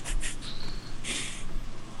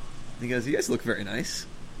 He goes, you guys look very nice.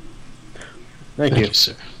 Thank you,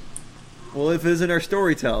 sir. Well, if it isn't our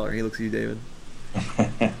storyteller, he looks at you, David.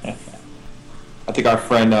 I I think our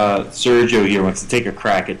friend Sergio here wants to take a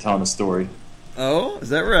crack at telling a story. Oh, is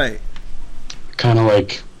that right? Kind of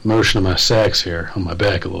like motioning my sax hair on my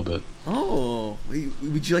back a little bit. Oh,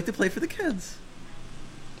 would you like to play for the kids?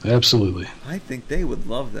 Absolutely. I think they would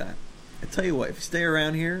love that. I tell you what, if you stay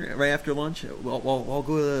around here right after lunch, I'll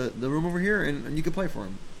go to the room over here and you can play for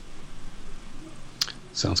them.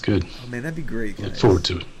 Sounds good. Oh man, that'd be great, guys. Look forward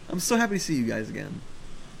to it. I'm so happy to see you guys again.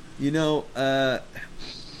 You know,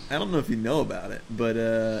 I don't know if you know about it, but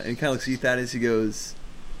and he kind of looks at you, Thaddeus. He goes,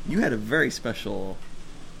 "You had a very special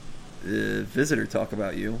visitor talk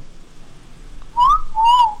about you."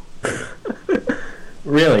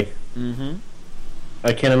 Really? Mm-hmm.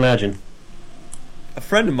 I can't imagine. A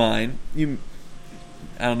friend of mine, I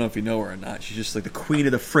don't know if you know her or not. She's just like the queen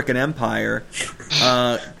of the frickin' empire.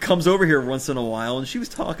 Comes over here once in a while, and she was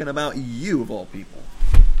talking about you of all people.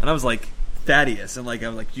 And I was like, Thaddeus, and like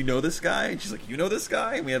I'm like, you know this guy? And she's like, you know this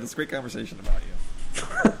guy? And we had this great conversation about you.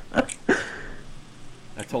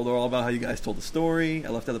 I told her all about how you guys told the story. I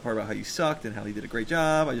left out the part about how you sucked and how you did a great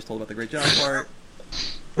job. I just told about the great job part.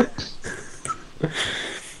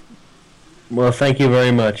 Well, thank you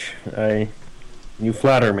very much. You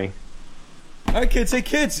flatter me. All right, kids. Hey,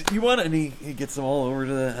 kids, you want it? And he gets them all over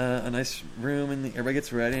to a nice room, and everybody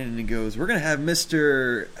gets ready, and he goes, we're going to have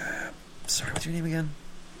Mr. Sorry, what's your name again?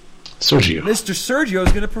 Sergio. Mr. Sergio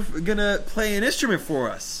is gonna play an instrument for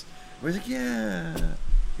us. We're like, yeah.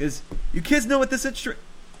 Because you kids know what this instrument...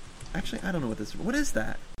 Actually, I don't know what this... What is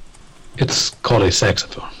that? It's called a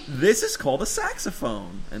saxophone. This is called a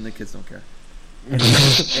saxophone. And the kids don't care. And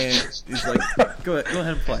he's like, go ahead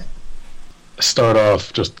and play. I start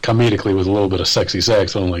off just comedically with a little bit of sexy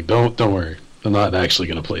sax. I'm like, don't worry. I'm not actually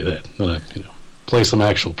going to play that. I'm going to play some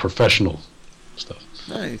actual professional stuff.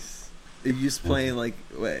 Nice. Are you just playing like...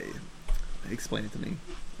 Wait. Explain it to me.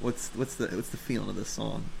 What's the feeling of this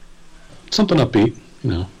song? Something upbeat,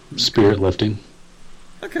 spirit lifting.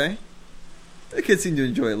 Okay. The kids seem to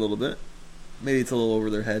enjoy it a little bit. Maybe it's a little over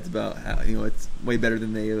their heads about how, it's way better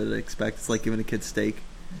than they would expect. It's like giving a kid steak.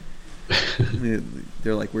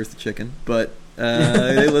 They're like, where's the chicken? But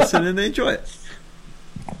they listen and they enjoy it.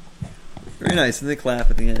 Very nice. And they clap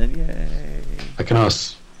at the end. Yay. I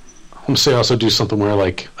want to say I also do something where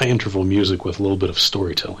like I interval music with a little bit of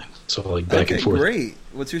storytelling. So like back and forth. Great.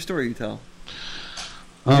 What's your story you tell?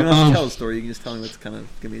 You don't have to tell the story. You can just tell me what's kind of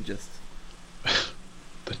give me a gist.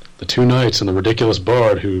 The two knights and the ridiculous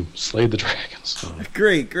bard who slayed the dragons. So.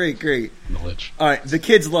 Great. Knowledge. All right, the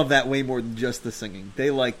kids love that way more than just the singing. They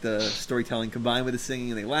like the storytelling combined with the singing,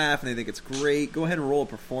 and they laugh and they think it's great. Go ahead and roll a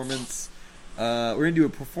performance. We're gonna do a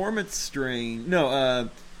performance strain. No,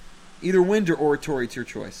 either wind or oratory. It's your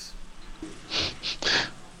choice.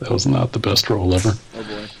 That was not the best roll ever. Oh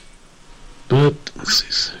boy. But let's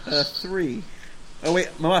see. 3. Oh wait,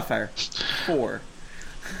 my modifier. 4.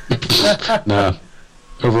 Nah.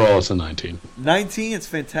 Overall, it's a 19. 19, it's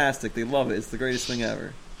fantastic. They love it. It's the greatest thing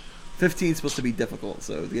ever. 15 is supposed to be difficult,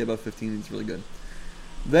 so to get above 15 is really good.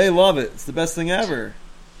 They love it. It's the best thing ever.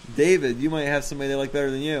 David, you might have somebody they like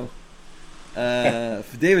better than you.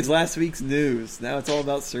 David's last week's news. Now it's all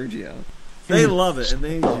about Sergio. They love it, and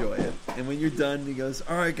they enjoy it. And when you're done, he goes,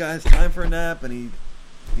 all right, guys, time for a nap. And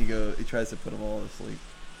he tries to put them all to sleep.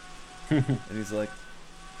 And he's like,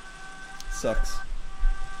 sucks.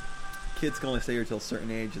 Kids can only stay here till a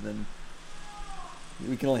certain age, and then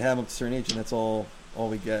we can only have them up to a certain age, and that's all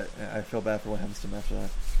we get. I feel bad for what happens to them after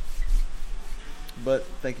that. But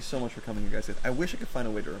thank you so much for coming here, guys. I wish I could find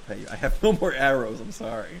a way to repay you. I have no more arrows. I'm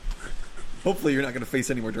sorry. Hopefully you're not going to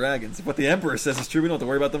face any more dragons. If what the Emperor says is true, we don't have to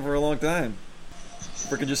worry about them for a long time.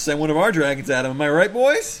 Frickin' just send one of our dragons at him. Am I right,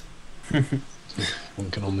 boys?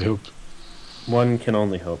 One can only hope. One can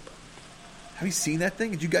only hope. Have you seen that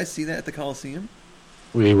thing? Did you guys see that at the Coliseum?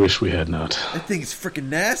 We wish we had not. That thing is freaking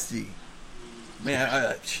nasty,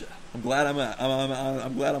 man. I'm glad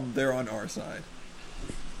I'm glad I'm there on our side.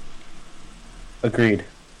 Agreed.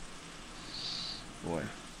 Boy,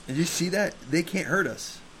 did you see that? They can't hurt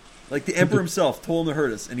us. Like the Emperor himself told him to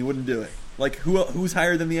hurt us, and he wouldn't do it. Like who's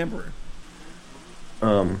higher than the Emperor?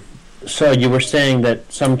 So you were saying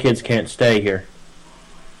that some kids can't stay here.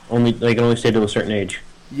 They can only stay to a certain age.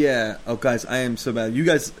 Yeah. Oh, guys, I am so bad. You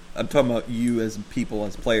guys, I'm talking about you as people,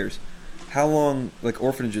 as players. How long, like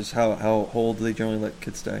orphanages, how old do they generally let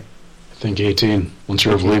kids stay? I think 18. Once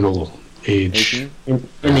you're of legal age. 18?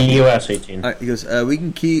 In the U.S., 18. He goes, we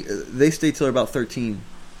can keep, they stay till they're about 13.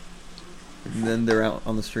 And then they're out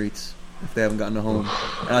on the streets if they haven't gotten a home.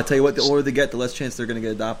 And I'll tell you what, the older they get, the less chance they're going to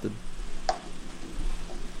get adopted.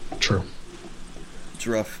 True. It's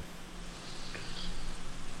rough.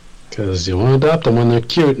 Because you want to adopt them when they're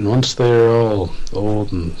cute, and once they're all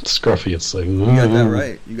old and scruffy, it's like... You got that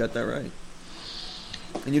right. You got that right.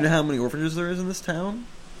 And you know how many orphanages there is in this town?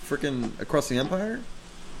 Frickin' across the empire?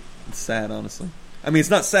 It's sad, honestly. I mean, it's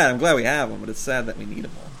not sad. I'm glad we have them, but it's sad that we need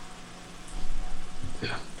them all.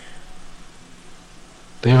 Yeah.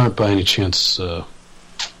 They aren't by any chance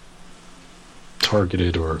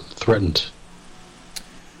targeted or threatened.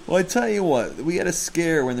 Well, I tell you what, we had a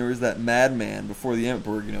scare when there was that madman before the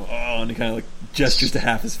Emperor, and he kind of like gestures to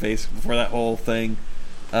half his face before that whole thing,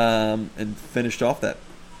 and finished off that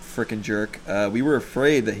frickin' jerk. We were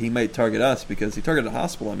afraid that he might target us because he targeted a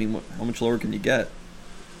hospital. I mean, how much lower can you get?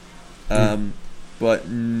 But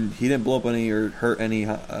he didn't blow up any or hurt any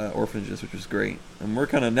orphanages, which was great. And we're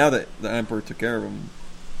kind of, now that the Emperor took care of them,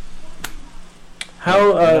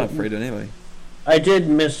 we're not afraid of anybody. I did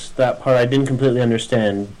miss that part. I didn't completely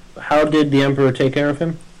understand. How did the Emperor take care of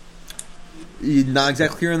him? Not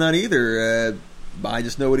exactly clear on that either. I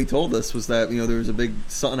just know what he told us was that there was a big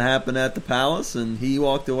something happened at the palace, and he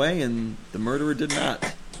walked away, and the murderer did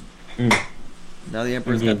not. Now the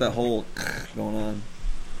Emperor's got that whole going on.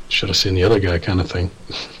 Should have seen the other guy, kind of thing.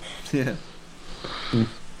 Yeah.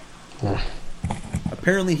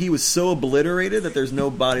 Apparently, he was so obliterated that there's no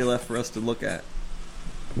body left for us to look at.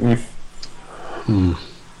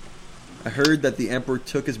 I heard that the Emperor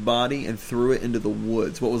took his body and threw it into the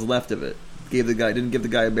woods. What was left of it? Didn't give the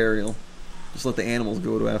guy a burial. Just let the animals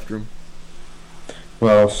go after him.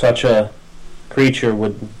 Well, such a creature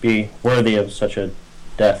would be worthy of such a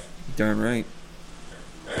death. Darn right.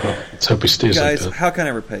 Let's hope he stays like that. Guys, how can I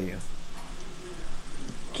repay you?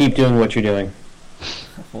 Keep doing what you're doing.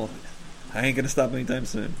 Well, I ain't gonna stop anytime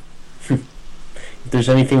soon. If there's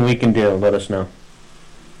anything we can do, let us know.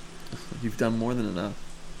 You've done more than enough.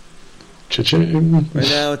 Cha-ching. Right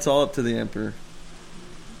now, it's all up to the Emperor.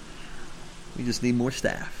 We just need more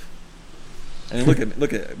staff. And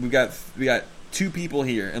look at we got 2 people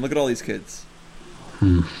here, and look at all these kids.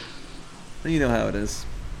 You know how it is.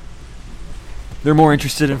 They're more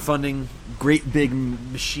interested in funding great big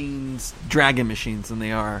machines, dragon machines, than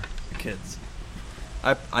they are the kids.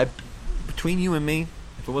 I between you and me,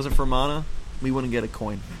 if it wasn't for Mana, we wouldn't get a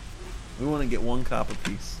coin. We wouldn't get 1 copper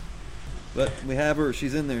piece. But we have her.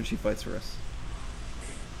 She's in there, and she fights for us.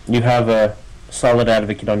 You have a solid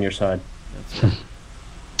advocate on your side. That's right.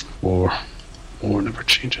 War never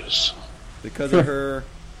changes. Because of her,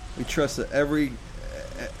 we trust that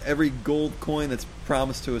every gold coin that's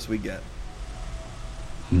promised to us, we get.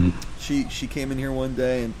 She came in here one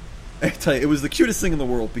day, and I tell you, it was the cutest thing in the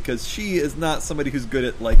world because she is not somebody who's good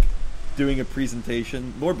at doing a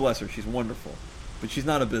presentation. Lord bless her, she's wonderful, but she's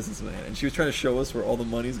not a businessman. And she was trying to show us where all the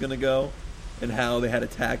money's going to go and how they had a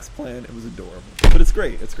tax plan. It was adorable, but it's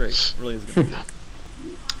great. It's great. It really is good.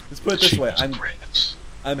 Let's put it this way: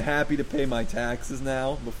 I'm happy to pay my taxes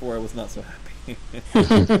now. Before I was not so happy.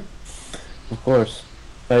 Of course,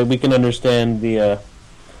 we can understand the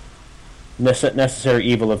necessary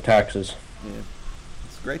evil of taxes. Yeah,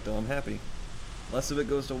 it's great though. I'm happy. Less of it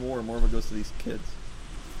goes to war, more of it goes to these kids,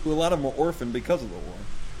 who a lot of them are orphaned because of the war.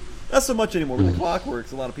 Not so much anymore. With the clock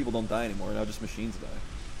works, a lot of people don't die anymore. Now just machines die,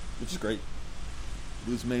 which is great.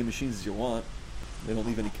 Lose as many machines as you want. They don't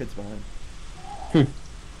leave any kids behind.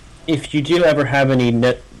 If you do ever have any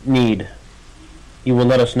need, you will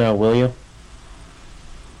let us know, will you?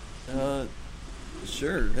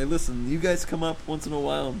 Sure. Hey, listen, you guys come up once in a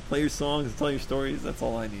while and play your songs and tell your stories. That's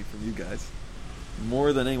all I need from you guys.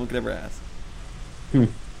 More than anyone could ever ask. I'll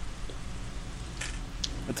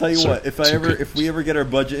tell you what, if we ever get our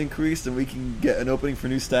budget increased and we can get an opening for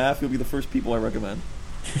new staff, you'll be the first people I recommend.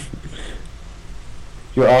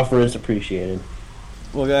 Your offer is appreciated.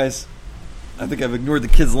 Well, guys, I think I've ignored the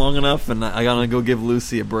kids long enough, and I gotta go give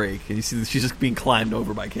Lucy a break. And you see, she's just being climbed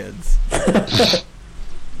over by kids.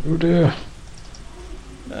 Oh dear.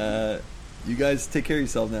 You guys take care of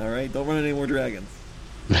yourselves now, all right? Don't run into any more dragons.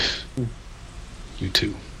 You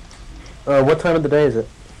too. What time of the day is it?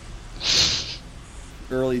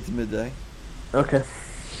 Early to midday. Okay.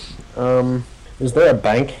 Is there a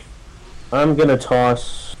bank? I'm gonna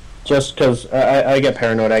toss, just because I get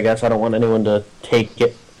paranoid, I guess. I don't want anyone to take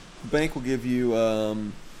it. The bank will give you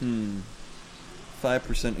 5%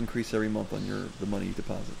 increase every month on the money you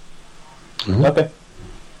deposit. Mm-hmm. Okay.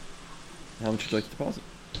 How much would you like to deposit?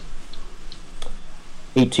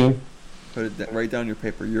 18. Write down your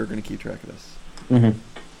paper. You're going to keep track of this. Mm-hmm.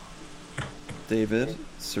 David,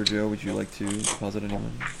 Sergio, would you like to deposit any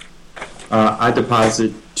money? I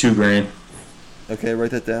deposit $2,000. Okay,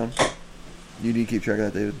 write that down. You need to keep track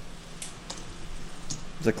of that, David.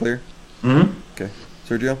 Is that clear? Mm-hmm. Okay.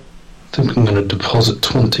 Sergio? I think I'm going to deposit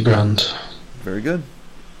 20 grand. Very good.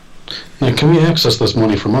 Now, can we access this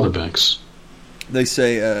money from other banks? They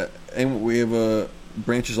say, and we have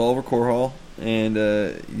branches all over Core Hall, and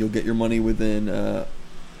you'll get your money within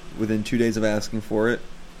 2 days of asking for it.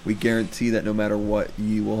 We guarantee that no matter what,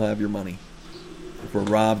 you will have your money. If we're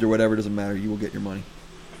robbed or whatever, it doesn't matter. You will get your money.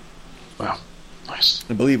 Wow. Nice.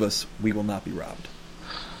 And believe us, we will not be robbed.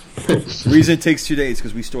 The reason it takes 2 days is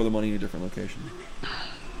because we store the money in a different location.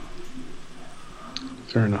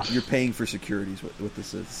 Fair enough. You're paying for security is what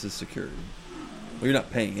this is. This is security. Well, you're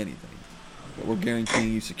not paying anything. But we're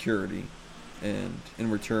guaranteeing you security. And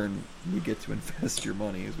in return, we get to invest your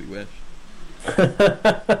money as we wish.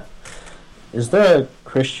 Is there a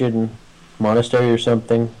Christian monastery or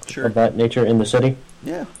something of that nature in the city?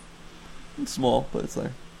 Yeah. It's small, but it's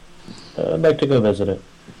there. I'd like to go visit it.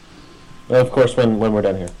 Of course, when we're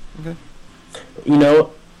done here. Okay. You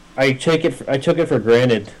know, I took it for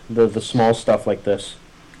granted, the small stuff like this.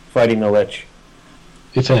 Fighting the Lich.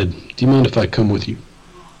 Hey, Thad, do you mind if I come with you?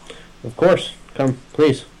 Of course. Come,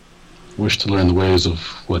 please. Wish to learn the ways of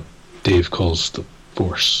what Dave calls the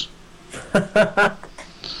Force.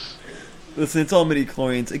 Listen, it's all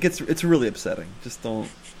midi-chlorians. It's really upsetting. Just don't.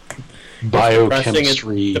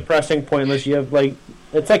 Biochemistry. Depressing, pointless. You have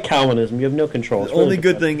it's like Calvinism. You have no control. The only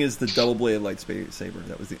good thing is the double-bladed lightsaber.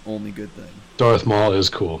 That was the only good thing. Darth Maul is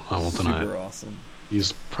cool. I won't deny it. Super awesome.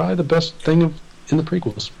 He's probably the best thing in the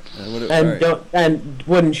prequels. And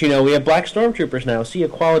wouldn't you know, we have black stormtroopers now. See,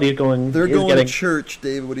 equality is going. They're going to church,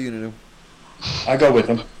 David. What are you gonna do? I go with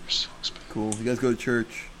them. Cool. You guys go to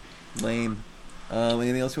church. Lame.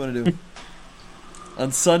 Anything else you want to do?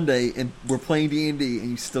 On Sunday, and we're playing D&D, and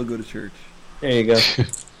you still go to church. There you go.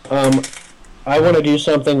 I want to do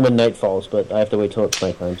something when night falls, but I have to wait till it's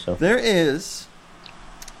nighttime. So there is.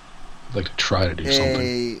 I'd like to try to do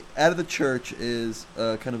something. Out of the church is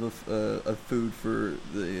kind of a food for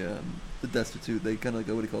the destitute. They kind of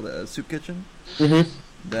go, what do you call that? A soup kitchen. Mm-hmm.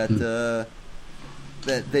 That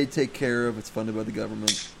they take care of. It's funded by the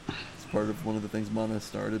government. It's part of one of the things Mana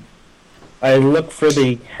started. I look for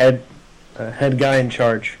the head guy in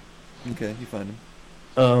charge. Okay, you find him.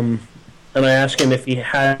 And I ask him if he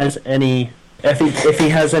has any, if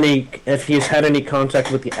he's had any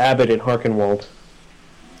contact with the abbot in Harkenwald.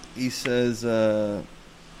 He says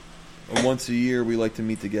once a year we like to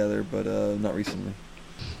meet together, but not recently.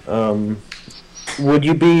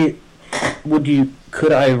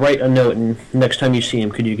 Could I write a note, and next time you see him,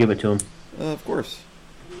 could you give it to him? Of course.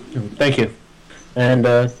 Thank you. And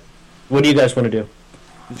what do you guys want to do?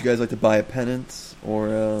 Would you guys like to buy a penance or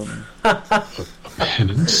a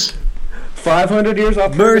penance? 500 years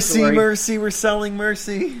off. Mercy, we're selling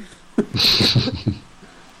mercy.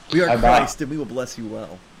 We are Christ, and we will bless you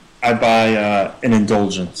well. I buy an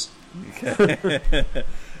indulgence. Okay.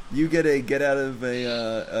 You get a get out of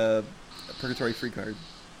a purgatory free card.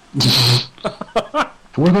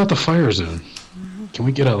 What about the fire zone? Can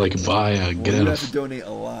we get out get out You of? have to donate a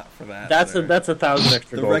lot for that. That's 1,000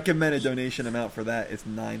 extra The gold. recommended donation amount for that is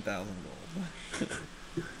 9,000 gold.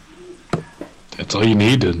 That's all you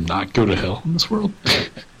need to not go to hell in this world.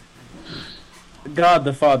 God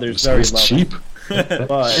the Father is very It's loving. cheap.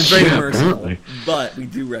 But It's very Yeah, merciful. apparently. But we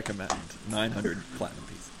do recommend 900 platinum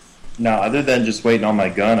pieces. No, other than just waiting on my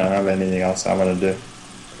gun, I don't have anything else I want to do.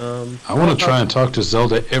 I want to try and talk to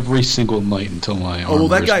Zelda every single night until my armor Oh, well,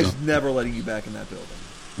 that is guy's done. never letting you back in that building.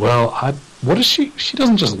 Well, what is she? She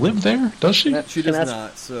doesn't just live there, does she? She does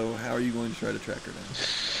not, so how are you going to try to track her down?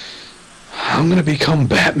 I'm going to become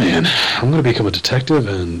Batman. I'm going to become a detective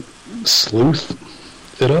and sleuth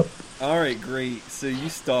it up. Alright, great. So you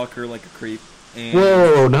stalk her like a creep. And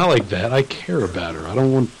Whoa, not like that. I care about her. I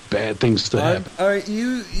don't want bad things to happen. Alright,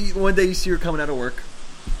 you one day you see her coming out of work.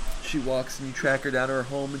 She walks and you track her down to her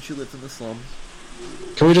home and she lives in the slums.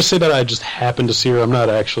 Can we just say that I just happened to see her? I'm not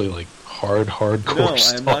actually hardcore No, I'm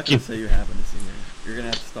stalking. not going to say you happen to see her. You're going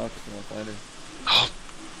to have to stalk if you want to find her.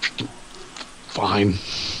 Fine.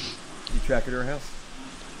 You track her to her house.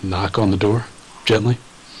 Knock on the door gently.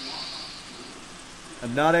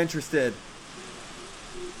 I'm not interested.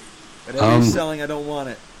 Whatever you're selling, I don't want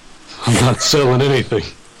it. I'm not selling anything.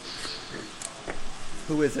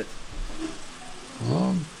 Who is it?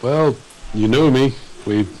 Well, you know me.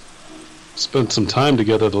 We spent some time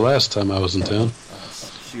together the last time I was in town.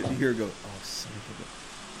 Oh, shoot, here we go. Oh, son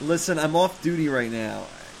of a... Listen, I'm off duty right now.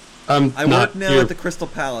 I not work now here. at the Crystal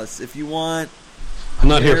Palace. If you want, I'm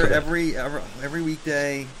not here for that. every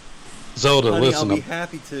weekday. Zelda, Honey, listen. I'll be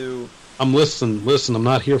happy to. I'm listening. Listen, I'm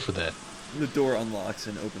not here for that. The door unlocks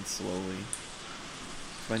and opens slowly.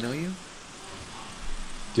 Do I know you?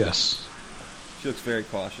 Yes. She looks very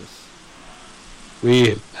cautious.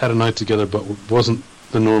 We had a night together, but it wasn't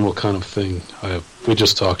the normal kind of thing. We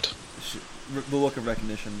just talked. the look of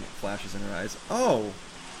recognition flashes in her eyes. Oh,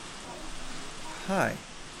 hi.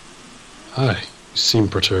 Hi. You seem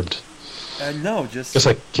perturbed. No, just Guess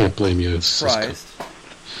I can't blame you. It's surprised.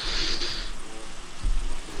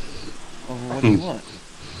 Oh, what do you want?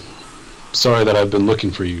 Sorry that I've been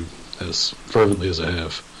looking for you as fervently as I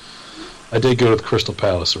have. I did go to the Crystal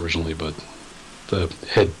Palace originally, but the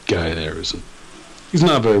head guy there he's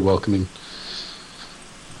not very welcoming.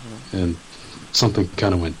 And something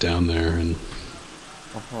kind of went down there, and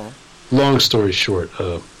long story short,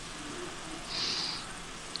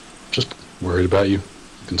 just worried about you,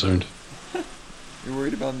 concerned. You're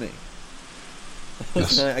worried about me. Yes.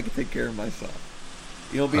 Listen, I can take care of myself.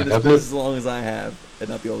 You don't be in I this have business as long as I have and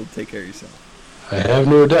not be able to take care of yourself. I have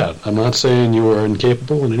no doubt. I'm not saying you are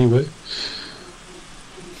incapable in any way,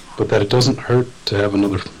 but that it doesn't hurt to have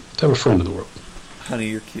a friend in the world. Honey,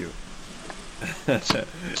 you're cute. This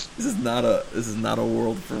is not a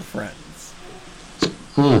world for friends.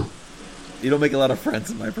 You don't make a lot of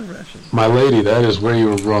friends in my profession. My lady, that is where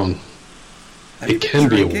you are wrong. Have It you been can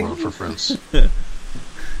be a drinking? world for friends.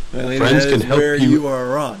 My lady, Friends that can is help where you. you are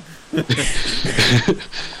wrong.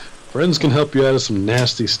 Friends can help you out of some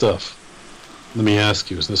nasty stuff. Let me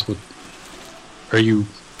ask you: is this what? Are you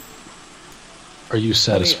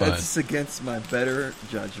satisfied? Honey, it's against my better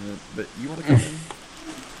judgment, but you want to come in?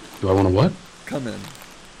 Do I want to what? Come in.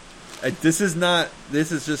 This is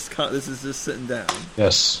just sitting down.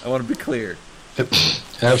 Yes. I want to be clear.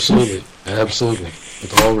 Absolutely.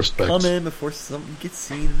 With all respect. Come in before something gets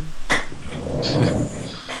seen.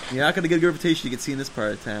 You're not going to get a good reputation to get seen in this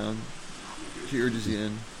part of town. She urges you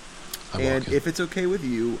in. And if it's okay with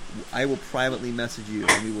you, I will privately message you,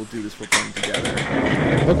 and we will do this role-playing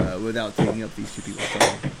together without taking up these two people's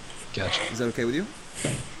time. Gotcha. Is that okay with you?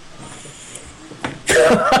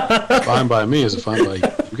 Fine by me. Is it fine by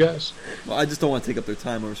you guys? Well, I just don't want to take up their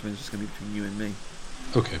time over something that's just going to be between you and me.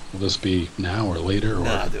 Okay. Will this be now or later? Or?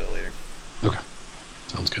 Nah, I'll do it later. Okay.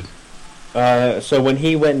 Sounds good. So when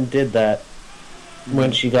he went and did that,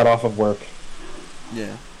 when she got off of work,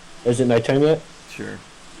 Yeah, is it nighttime yet? sure.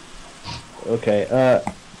 Okay.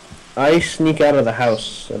 I sneak out of the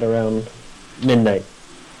house at around midnight.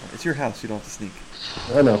 It's your house. You don't have to sneak.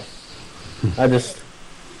 I know. I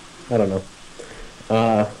don't know.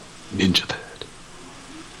 Ninja that.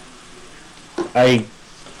 I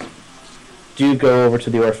do go over to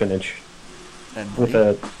the orphanage And with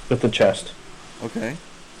the chest. Okay.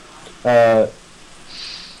 Uh,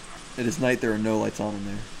 It is night. There are no lights on in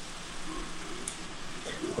there.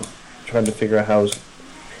 trying to figure out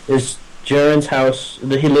is Jaren's house.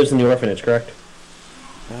 He lives in the orphanage, correct?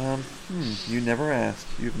 You never asked.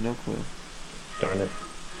 You have no clue. Darn it.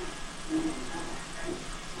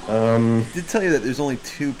 I did tell you that there's only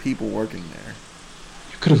 2 people working there.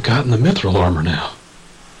 You could have gotten the mithril armor now.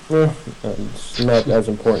 Well, it's not as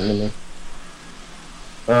important to me.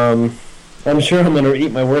 I'm sure I'm going to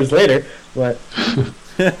eat my words later, but...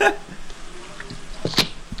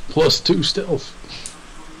 +2 stealth.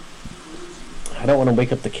 I don't want to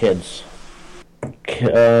wake up the kids.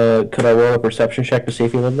 Could I roll a perception check to see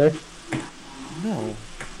if you live there? No.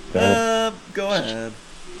 Got Go ahead.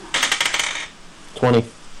 20.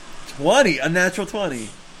 20, a natural 20.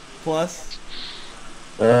 Plus.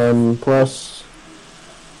 Plus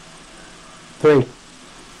 3.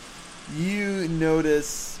 You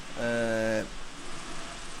notice, I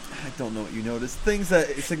don't know what you notice. Things that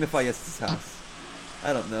signify yes, it's his house.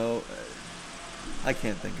 I don't know. I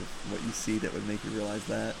can't think of what you see that would make you realize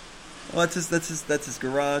that. Oh, that's his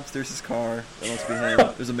garage. There's his car. That must be him.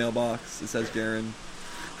 There's a mailbox. It says Jaren.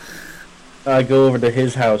 I go over to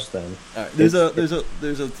his house then. All right. There's an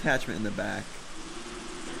attachment in the back.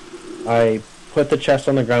 I put the chest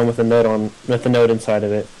on the ground with a note inside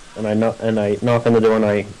of it, and I knock on the door, and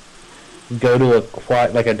I go to a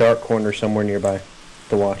quiet, like a dark corner somewhere nearby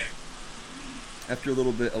to watch. After a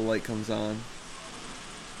little bit, a light comes on,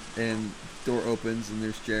 and door opens, and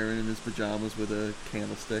there's Jaren in his pajamas with a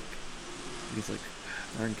candlestick. He's like,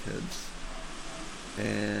 darn kids.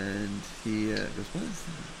 And he goes, what is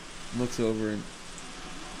that? And looks over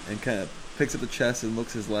and kind of picks up the chest and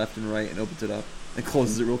looks his left and right and opens it up and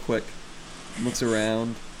closes it real quick. And looks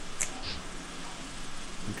around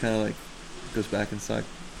and kind of like goes back inside.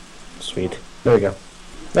 Sweet. There we go.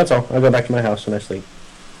 That's all. I go back to my house and I sleep.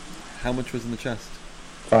 How much was in the chest?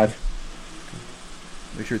 5.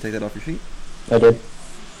 Make sure to take that off your sheet. I did.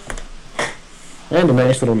 And a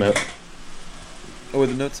nice little note. Oh, what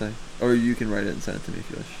did the note say? Or you can write it and send it to me if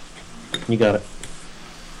you wish. You got it.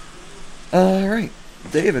 Alright.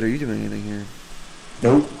 David, are you doing anything here?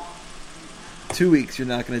 Nope. 2 weeks, you're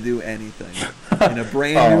not going to do anything. In a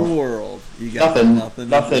brand new world, you got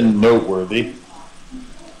nothing noteworthy.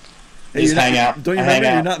 Hey, just hang out. Don't you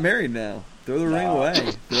remember you're not married now? Throw the ring away.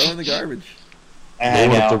 Throw it in the garbage. I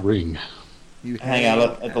hang out. The ring. You hang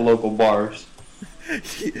out at the local bars.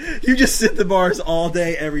 You just sit at the bars all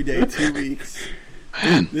day, every day, 2 weeks.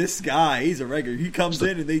 This guy, he's a regular. He comes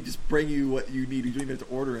in and they just bring you what you need. You don't even have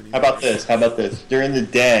to order anything. How about this? During the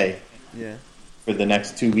day, yeah, for the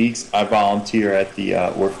next 2 weeks, I volunteer at the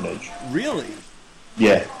orphanage. Really?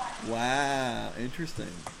 Yeah. Wow, interesting.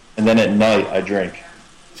 And then at night, I drink.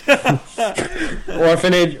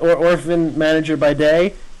 Orphanage or orphan manager by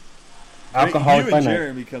day, alcoholic by night. You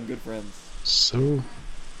and Jaron become good friends. So.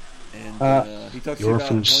 And he talks to you about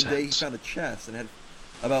one orphanage day he found a chest and had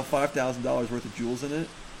about $5,000 worth of jewels in it,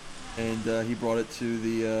 and he brought it to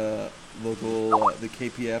the local the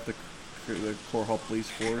KPF, the Core Hall Police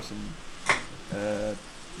Force, and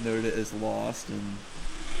noted it as lost. And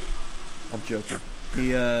I'm joking.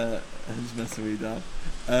 I'm just messing with you, Dom.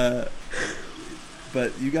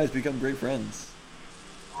 But you guys become great friends,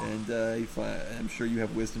 and I'm sure you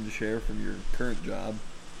have wisdom to share from your current job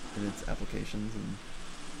and its applications and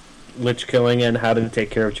lich killing and how to take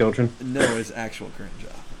care of children. No, his actual current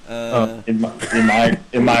job.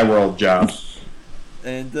 In my world job.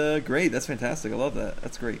 And great, that's fantastic. I love that.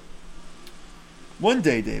 That's great. One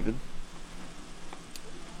day, David,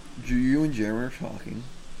 you and Jeremy are talking,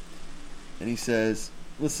 and he says,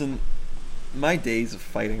 "Listen, my days of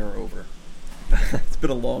fighting are over. It's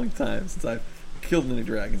been a long time since I've killed any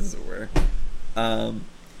dragons, as it were.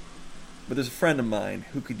 But there's a friend of mine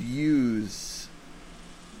who could use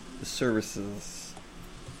the services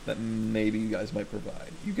that maybe you guys might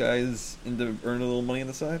provide. You guys into earning a little money on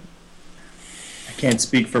the side?" I can't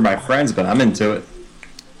speak for my friends, but I'm into it.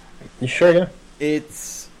 You sure? Yeah.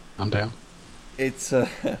 I'm down. It's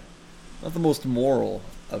not the most moral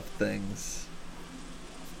of things.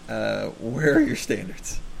 Where are your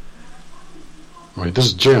standards? All right, this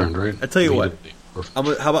is Jaron, right? I tell you what. How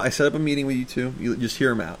about I set up a meeting with you two? You just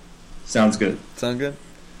hear him out. Sounds good. Sound good?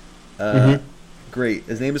 Great.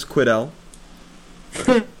 His name is Quidel.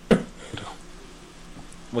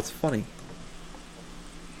 What's funny?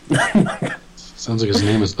 Sounds like his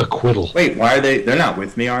name is Acquittal. Wait, why are they? They're not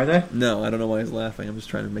with me, are they? No, I don't know why he's laughing. I'm just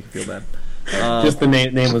trying to make him feel bad. Just the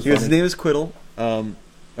name was funny. His name is Quiddle,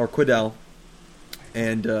 or Quidel,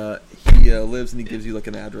 and he lives and he gives you like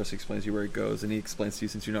an address. He explains to you where he goes, and he explains to you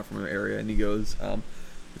since you're not from the area, and he goes,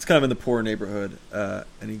 it's kind of in the poor neighborhood,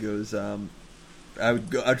 and he goes,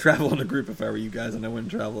 I'd travel in a group if I were you guys, and I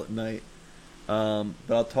wouldn't travel at night. But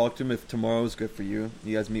I'll talk to him if tomorrow is good for you.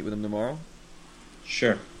 You guys meet with him tomorrow?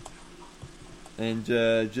 Sure. And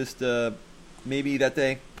just maybe that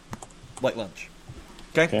day, light lunch.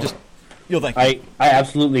 Okay? Just you'll thank me. I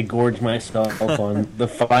absolutely gorge myself on the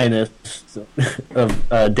finest of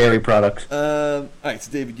dairy products. All right,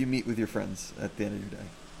 so David, you meet with your friends at the end of your day.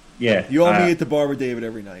 Yeah. You all meet at the bar with David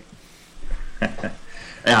every night.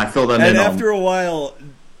 Yeah, I filled them in. And after a while,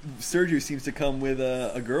 Sergio seems to come with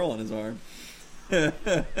a girl on his arm. Hi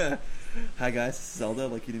guys, this is Zelda.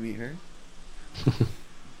 I'd like you to meet her.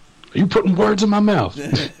 Are you putting words in my mouth?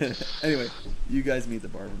 Anyway, you guys meet at the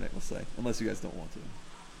bar every night, we'll say. Unless you guys don't want to.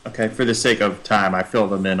 Okay, for the sake of time, I fill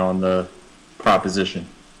them in on the proposition.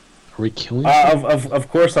 Are we killing of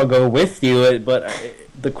course I'll go with you, but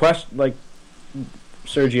the question, like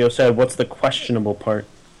Sergio said, what's the questionable part?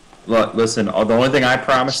 Look, listen, the only thing I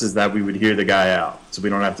promised is that we would hear the guy out, so we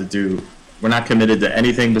don't have to do... We're not committed to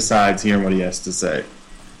anything besides hearing what he has to say.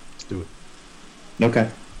 Let's do it. Okay.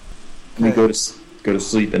 Let me go to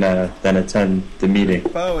sleep and then attend the meeting.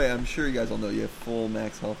 By the way, I'm sure you guys all know you have full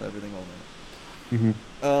max health, everything, all that.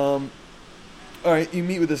 Mm-hmm. All right, you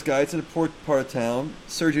meet with this guy. It's in a poor part of town.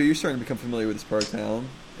 Sergio, you're starting to become familiar with this part of town.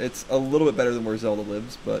 It's a little bit better than where Zelda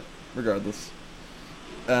lives, but regardless.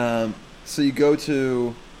 So you go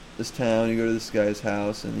to this town, you go to this guy's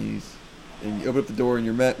house, and you open up the door, and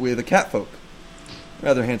you're met with a catfolk.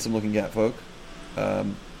 Rather handsome-looking catfolk.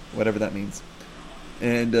 Whatever that means.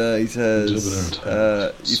 And he says,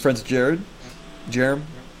 you friends with Jared? Jerem?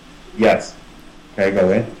 Yes. Can I go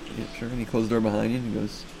in? Yeah, sure. And he closes the door behind you, and he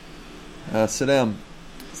goes, sit down.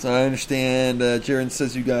 So I understand Jared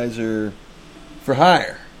says you guys are for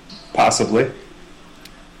hire. Possibly.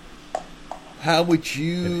 How would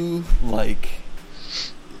you like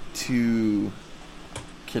to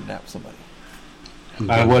kidnap somebody?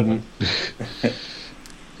 I wouldn't.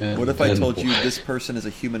 What if I told you this person is a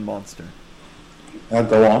human monster?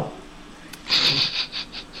 Go on.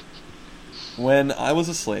 When I was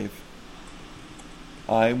a slave,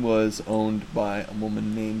 I was owned by a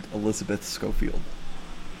woman named Elizabeth Schofield.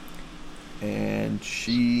 and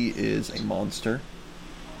she is a monster,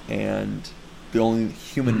 and the only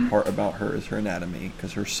human part about her is her anatomy,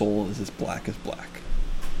 because her soul is as black as black.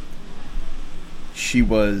 She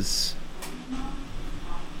was...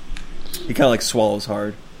 He kind of like swallows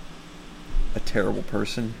hard. A terrible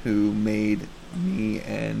person who made me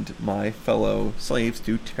and my fellow slaves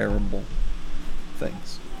do terrible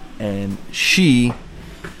things. And she...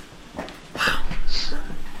 Wow.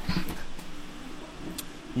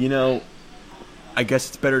 You know, I guess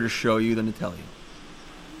it's better to show you than to tell you.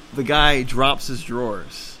 The guy drops his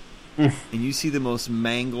drawers, and you see the most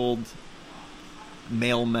mangled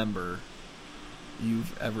male member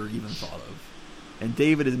you've ever even thought of. And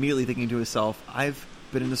David is immediately thinking to himself, I've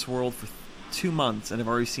been in this world for 2 months, and I've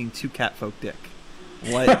already seen 2 catfolk dick.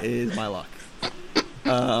 What is my luck?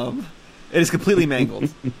 It is completely mangled.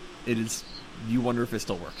 It is... You wonder if it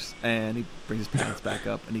still works. And he brings his pants back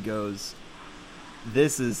up, and he goes,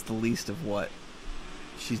 this is the least of what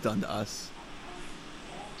she's done to us.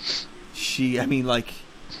 After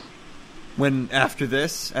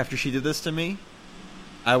she did this to me,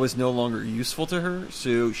 I was no longer useful to her,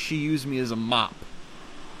 so she used me as a mop.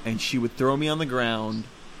 And she would throw me on the ground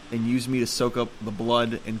and use me to soak up the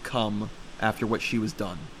blood and cum after what she was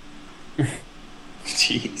done.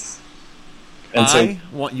 Jeez. I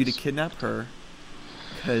want you to kidnap her,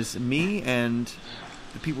 because me and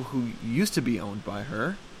the people who used to be owned by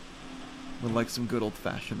her would like some good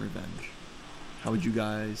old-fashioned revenge. How would you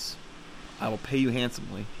guys... I will pay you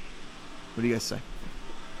handsomely. What do you guys say?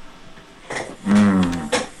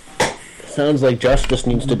 Sounds like justice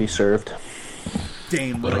needs to be served.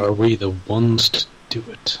 Damn But right. are we the ones to do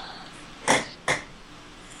it?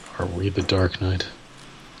 Are we the Dark Knight?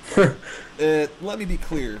 Let me be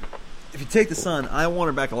clear. If you take the son, I want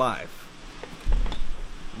her back alive.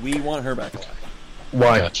 We want her back alive.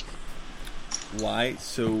 Why? Gotcha. Why?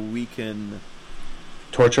 So we can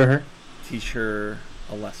Torture her? teach her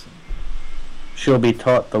a lesson. She'll be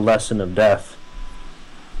taught the lesson of death.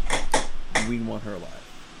 We want her alive.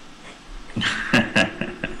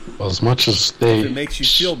 Well, as much as they... If it makes you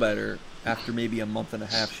feel better, after maybe a month and a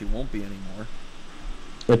half, she won't be anymore.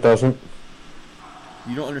 It doesn't.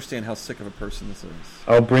 You don't understand how sick of a person this is.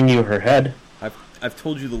 I'll bring you her head. I've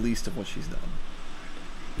told you the least of what she's done.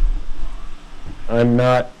 I'm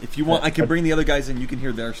not... If you want, I can bring the other guys in. You can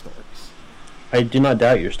hear their stories. I do not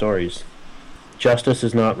doubt your stories. Justice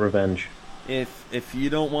is not revenge. If you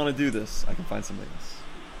don't want to do this, I can find somebody else.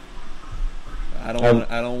 I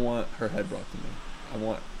don't want her head brought to me. I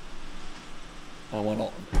want all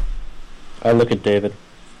of it. I look at David.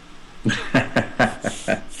 Is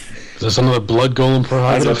this another blood golem I was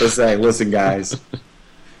prerogative? about to say, listen, guys.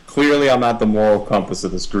 Clearly, I'm not the moral compass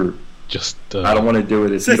of this group. Just, I don't want to do it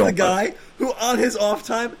if you Says don't. the guy who, on his off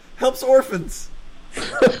time, helps orphans.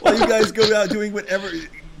 While you guys go out doing whatever,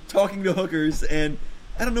 talking to hookers, and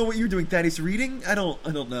I don't know what you're doing, Thaddeus. Reading? I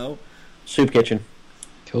don't know. Soup kitchen.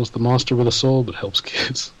 kills the monster with a soul, but helps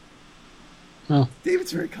kids. Well,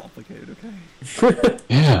 David's very complicated, okay?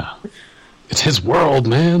 yeah. It's his world,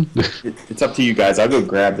 man. It's up to you guys. I'll go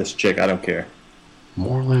grab this chick. I don't care.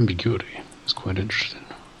 Moral ambiguity is quite interesting.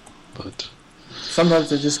 But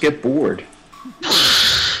sometimes I just get bored.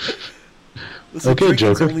 Listen, okay,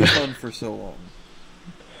 drinking's Joker. only fun for so long.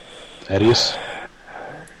 Thaddeus?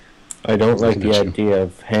 I don't like the Looking at idea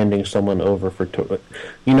of handing someone over for...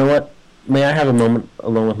 You know what? May I have a moment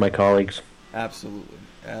alone with my colleagues? Absolutely.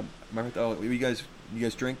 You guys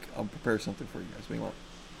drink? I'll prepare something for you guys. What do you want?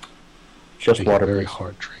 Just Take water, a very please.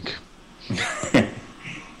 hard drink. Actually,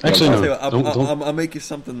 I'll, tell you no. what, Don't. I'll make you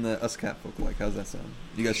something that us cat folk like. How's that sound?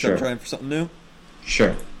 You guys Sure. start trying for something new?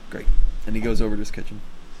 Sure. Great. And he goes over to his kitchen.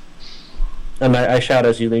 And I shout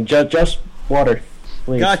as you leave, just water,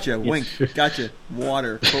 please. Gotcha. Wink. Gotcha.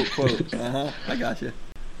 Water. Quote. I gotcha.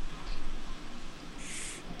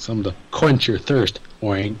 Something to quench your thirst.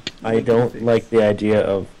 Wink. I don't like the idea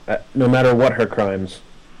of, no matter what her crimes,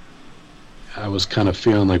 I was kind of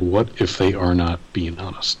feeling like, what if they are not being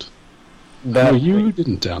honest? that No, you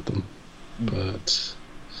didn't doubt them, but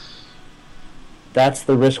that's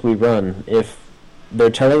the risk we run if they're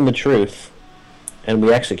telling the truth and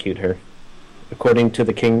we execute her according to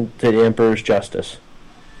the emperor's justice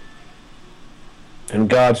and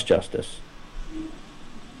God's justice.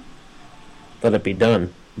 Let it be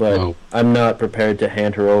done. But Well- I'm not prepared to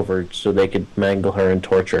hand her over so they could mangle her and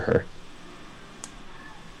torture her.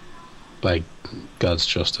 by God's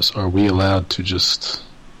justice, are we allowed to just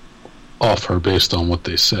off her based on what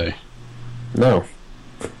they say? No.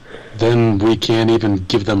 Then we can't even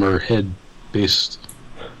give them her head based.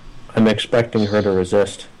 I'm expecting her to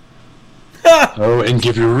resist. Oh, and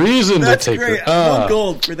give you reason That's to take great. her. 1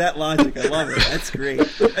 gold for that logic. I love it. That's great.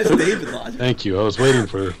 That's David logic. Thank you. I was waiting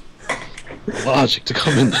for logic to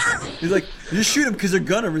come in there. He's like, just shoot them because they're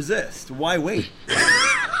gonna resist. Why wait?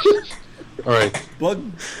 All right, Bug,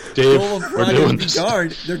 Dave, Golem, we're Frog, doing and this.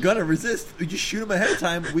 guard. They're gonna resist. We just shoot them ahead of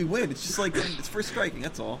time. We win. It's just like it's first striking.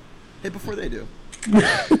 That's all. Hit before they do. I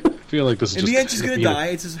feel like this is In just the end, she's gonna be a- die.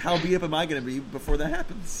 It's just how beat up am I gonna be before that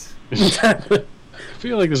happens? I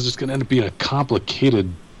feel like this is just going to end up being a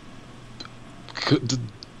complicated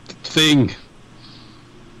thing.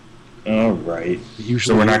 All right.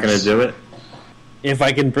 Usually So we're not going is. to do it? If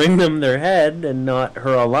I can bring them their head and not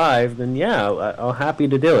her alive, then yeah, I'm happy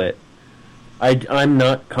to do it. I'm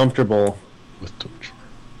not comfortable with torture.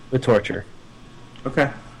 With torture.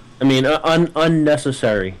 Okay. I mean,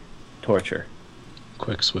 unnecessary torture.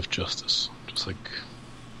 Quick, swift justice. Just like...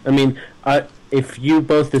 I mean, if you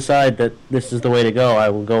both decide that this is the way to go, I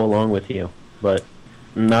will go along with you. But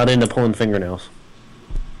I'm not into pulling fingernails.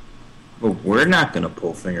 Well, we're not going to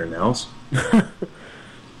pull fingernails.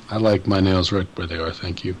 I like my nails right where they are,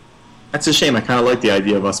 thank you. That's a shame. I kind of like the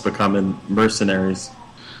idea of us becoming mercenaries.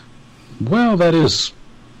 Well, that is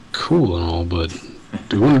cool and all, but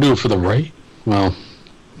do we want to do it for the right? Well,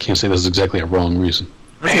 can't say this is exactly a wrong reason.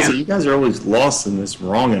 Man, you guys are always lost in this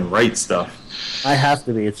wrong and right stuff. I have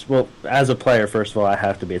to be. Well, as a player, first of all, I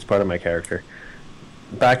have to be. It's part of my character.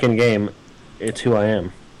 Back in game, it's who I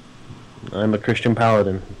am. I'm a Christian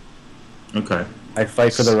paladin. Okay. I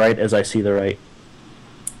fight for the right as I see the right.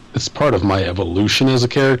 It's part of my evolution as a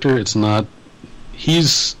character. It's not...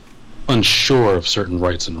 He's unsure of certain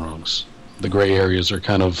rights and wrongs. The gray areas are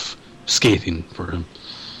kind of scathing for him.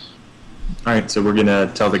 Alright, so we're going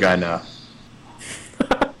to tell the guy now.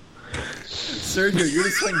 Sergio, you're the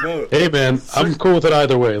swing vote. Hey, man, I'm cool with it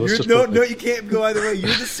either way. Let's just No, put- you can't go either way. You're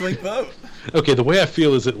the swing vote. Okay, the way I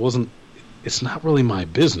feel is it's not really my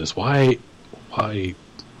business. Why? I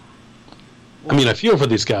mean, I feel for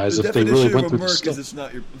these guys The if they really definition went of a through the merc stuff. is it's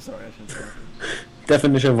not your. I'm sorry, I shouldn't say that.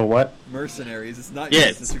 Definition of a what? Mercenaries. It's not your Yeah,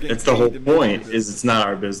 business. You're getting it's the paid whole to make your point, business. is it's not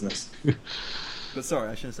our business. But sorry,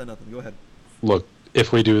 I shouldn't have said nothing. Go ahead. Look,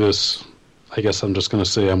 if we do this, I guess I'm just going to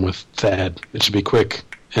say I'm with Thad. It should be quick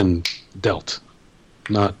and dealt,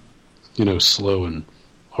 not, slow and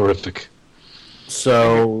horrific.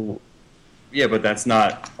 So... Yeah, but that's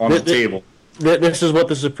not on the table. This is what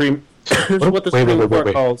the Supreme... this is what the Supreme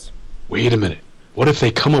Court calls... Wait a minute. What if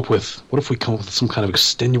we come up with some kind of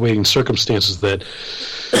extenuating circumstances that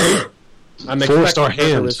I'm forced our expecting her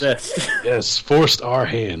to hand? resist. Yes, forced our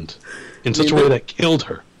hand in such a way that killed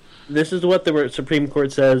her. This is what the Supreme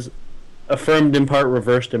Court says, affirmed in part,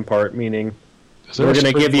 reversed in part, meaning there we're a going to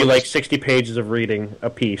Supreme give you Court- like 60 pages of reading a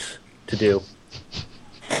piece to do.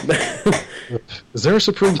 Is there a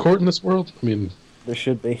Supreme Court in this world? I mean, There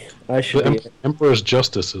should be. I should the be. Emperor's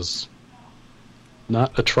justice is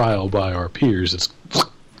not a trial by our peers. It's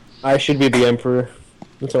I should be the Emperor.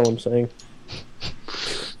 That's all I'm saying.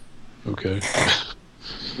 okay.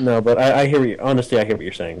 No, but I hear you. Honestly, I hear what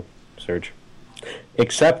you're saying, Serge.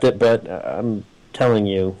 Accept it, but I'm telling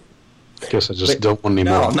you. I guess I just don't want any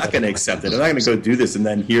more. No, I'm not going to accept it. I'm not going to go do this and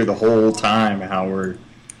then hear the whole time how we're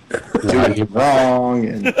doing it wrong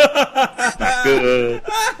and it's not good.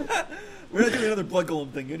 We're not doing another blood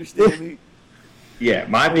golem thing. You understand me? Yeah,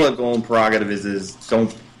 my blood golem prerogative is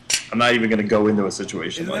don't. I'm not even going to go into a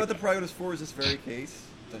situation Isn't that like what the that. prerogative is for? Is this very case?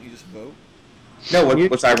 Don't you just vote? No,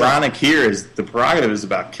 what's ironic here is the prerogative is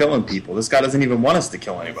about killing people. This guy doesn't even want us to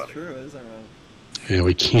kill That's anybody. true. It is ironic. Yeah,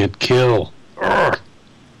 we can't kill. Urgh.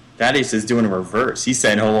 Thaddeus is doing a reverse. He's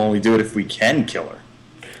saying he'll only do it if we can kill her.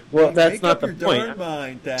 Well, that's Make not up the your point. darn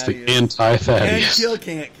mind, It's the Thaddeus. anti-Thaddeus. Can kill,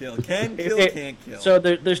 can't kill. Can kill, Okay, can't kill. So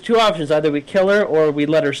there's two options: either we kill her, or we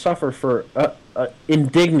let her suffer for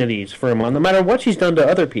indignities for a month. No matter what she's done to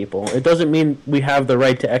other people, it doesn't mean we have the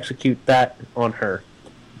right to execute that on her.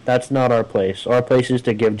 That's not our place. Our place is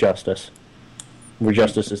to give justice, where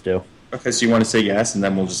justice is due. Okay, so you want to say yes, and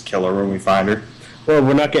then we'll just kill her when we find her? Well,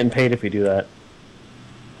 we're not getting paid if we do that.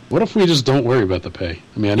 What if we just don't worry about the pay?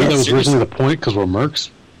 I mean, I know Yeah, that was seriously. originally the point because we're mercs,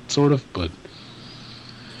 sort of, but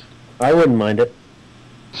I wouldn't mind it.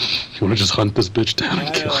 you want to just hunt this bitch down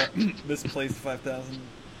and kill her? I misplaced 5,000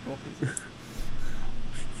 gold pieces.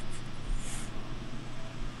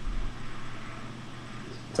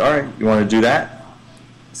 It's all right. You want to do that?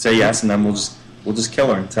 Say yes, and then we'll just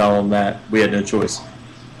kill her and tell them that we had no choice.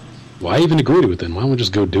 Why even agree to it then? Why don't we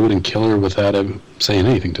just go do it and kill her without him saying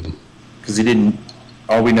anything to them? Because he didn't.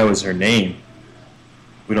 All we know is her name.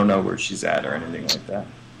 We don't know where she's at or anything like that.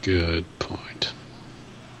 Good point.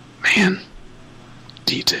 Man,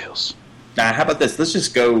 details. Nah, how about this? Let's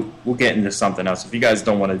just go. We'll get into something else. If you guys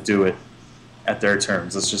don't want to do it, at their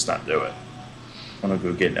terms. Let's just not do it. I'm gonna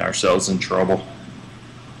go get ourselves in trouble.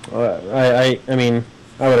 I mean,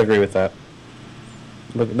 I would agree with that.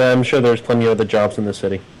 Look, I'm sure there's plenty of other jobs in the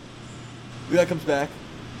city. The guy comes back,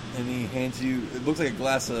 and he hands you. It looks like a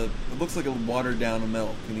glass of. It looks like a watered down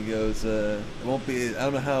milk, and he goes, "It won't be. I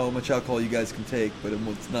don't know how much alcohol you guys can take, but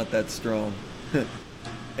it's not that strong."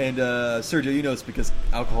 And Sergio, you know it's because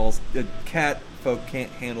cat folk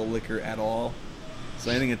can't handle liquor at all. So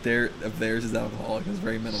anything of theirs is alcoholic. It's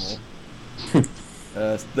very minimal.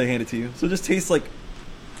 They hand it to you, so it just tastes like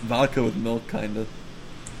vodka with milk, kind of.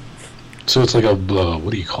 So it's like a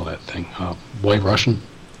what do you call that thing? White Russian,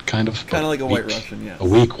 kind of. Kind of like a White Russian, yeah. A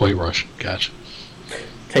weak White Russian. Gotcha.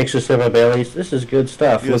 Takes a sip of Bailey's. This is good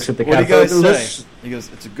stuff. Looks at the cat. What do you guys say? He goes,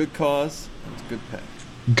 "It's a good cause. And it's a good pay.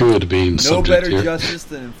 Good being no subject better here. justice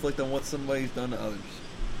than inflict on what somebody's done to others."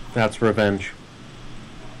 That's revenge.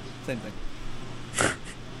 Same thing.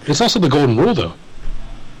 It's also the golden rule, though,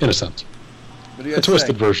 in a sense. What do you A guys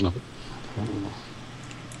twisted say? version of it.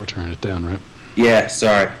 We're turning it down, right? Yeah,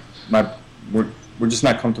 sorry. We're just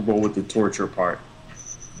not comfortable with the torture part.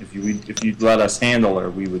 If you'd let us handle her,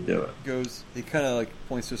 we would do it. He kind of like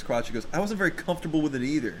points to his crotch. He goes, "I wasn't very comfortable with it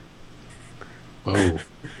either." Oh,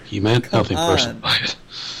 he meant Come nothing personal on. by it.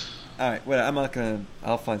 All right, wait. I'm not gonna.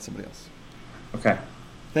 I'll find somebody else. Okay.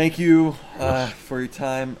 Thank you for your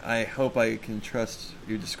time. I hope I can trust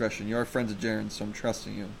your discretion. You are friends of Jaren's, so I'm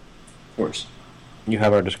trusting you. Of course. You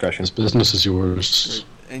have our discretion. This business is yours.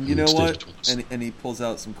 And you know Stay what? between us. And he pulls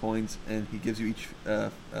out some coins and he gives you each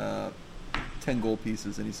 10 gold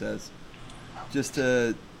pieces, and he says, "Just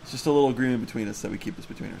a little agreement between us that we keep this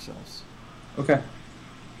between ourselves." Okay.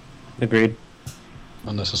 Agreed.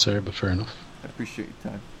 Unnecessary, but fair enough. I appreciate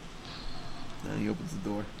your time. And he opens the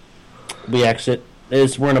door. We exit.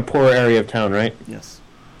 We're in a poor area of town, right? Yes.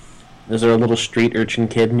 Is there a little street urchin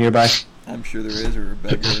kid nearby? I'm sure there is, or a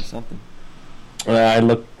beggar or something. I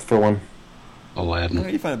look for one. Aladdin. Oh,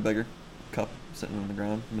 you find a beggar. Cup sitting on the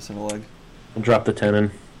ground, missing a leg. I'll drop the 10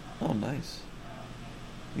 in. Oh, nice.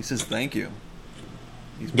 He says thank you.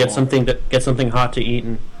 He's Get bald. get something hot to eat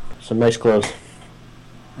and some nice clothes.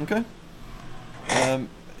 Okay.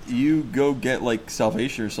 You go get like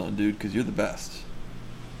salvation or something, dude, because you're the best.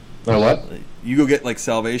 Or what? You go get like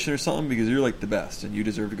salvation or something because you're like the best, and you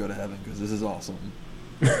deserve to go to heaven because this is awesome.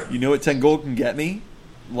 You know what 10 gold can get me?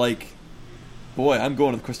 Like, boy, I'm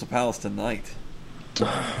going to the Crystal Palace tonight.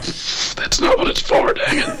 That's not what it's for,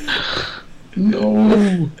 dang it.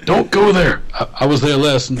 No, don't go there. I was there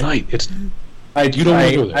last night. You don't want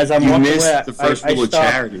to go there. As I'm You walking missed away, the first I rule of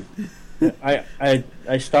stop. charity.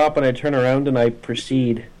 I stop and I turn around and I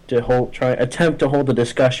proceed to attempt to hold a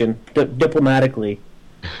discussion diplomatically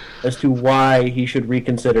as to why he should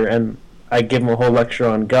reconsider, and I give him a whole lecture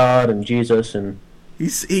on God and Jesus, and He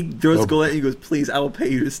throws gold at you and he goes, "Please, I will pay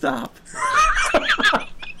you to stop."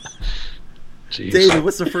 Jeez. David,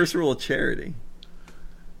 what's the first rule of charity?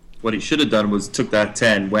 What he should have done was took that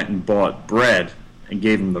 10, went and bought bread, and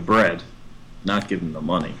gave him the bread, not give him the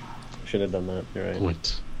money. should have done that. You're right.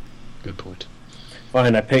 Point. Good point.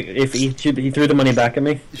 Fine. If he threw the money back at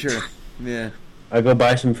me. Sure. Yeah. I go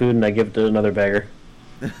buy some food and I give it to another beggar.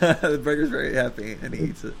 The beggar's very happy and he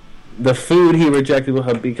eats it. The food he rejected will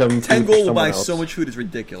have become 10 food for gold will someone buy else. so much food, it's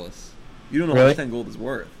ridiculous. You don't know how Really? much 10 gold is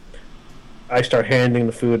worth. I start handing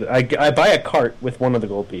the food. I buy a cart with one of the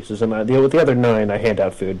gold pieces, and with the other 9, I hand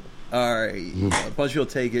out food. Alright. A bunch of people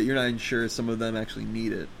take it. You're not even sure some of them actually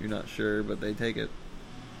need it. You're not sure, but they take it.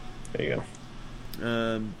 There you go.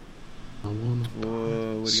 I want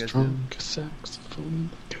Whoa, what do you guys do? strong saxophone.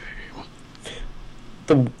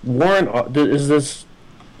 The warrant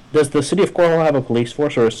does the city of Cornwall have a police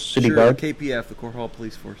force or a city Sure, guard? KPF, the Core Hall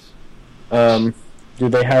Police Force. Do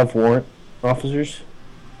they have warrant officers?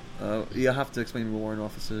 You'll have to explain what warrant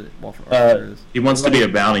officer is. He wants to be a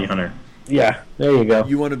bounty hunter. Yeah, there you go.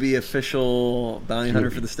 You want to be official bounty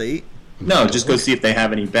hunter for the state? No, just go see if they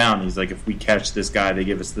have any bounties. Like, if we catch this guy, they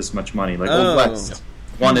give us this much money. Like, Oh. Old West,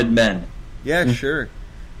 wanted men. Yeah, sure.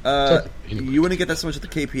 You wouldn't get that so much at the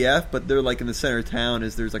KPF, but they're like in the center of town.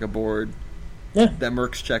 There's like a board Yeah, that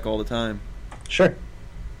mercs check all the time. sure.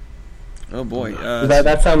 Oh boy, Does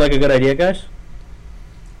that sound like a good idea, guys?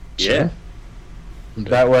 Yeah.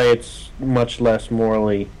 That way, it's much less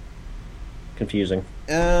morally confusing.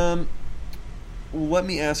 let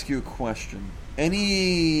me ask you a question.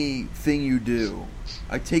 Anything you do,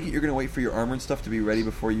 I take it you're going to wait for your armor and stuff to be ready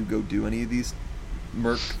before you go do any of these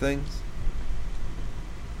merc things?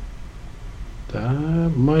 That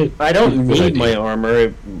might. I don't be a good need idea. my armor.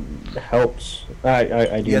 It helps.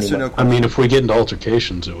 I do Yes need or no my- I mean, if we get into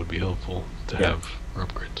altercations, it would be helpful to Yeah. have our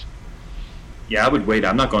upgrades. Yeah, I would wait.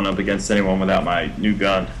 I'm not going up against anyone without my new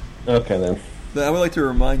gun. Okay, then. But I would like to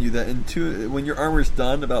remind you that when your armor's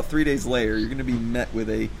done, about 3 days later, you're going to be met with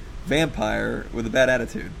a vampire with a bad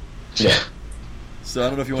attitude. Yeah. So I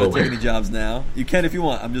don't know if you want to take any jobs now. You can if you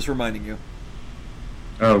want. I'm just reminding you.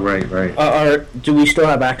 Oh, right. Do we still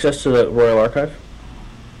have access to the Royal Archive?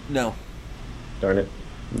 No. Darn it.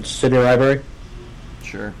 City Library?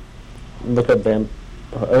 Sure. Look up them.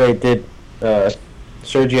 Oh, wait,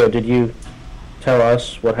 Sergio, did you tell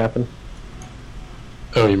us what happened?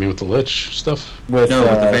 Oh, you mean with the Lich stuff? With the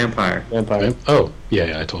vampire. Oh,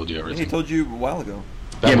 yeah, I told you everything. He told you a while ago.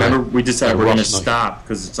 Remember, we decided we're going to stop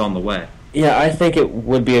because it's on the way. Yeah, I think it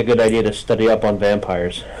would be a good idea to study up on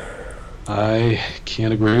vampires. I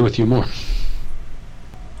can't agree with you more.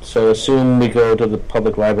 So assume we go to the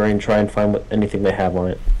public library and try and find anything they have on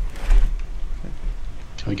it.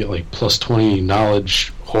 Can we get like plus 20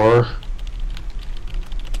 knowledge horror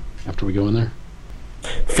after we go in there?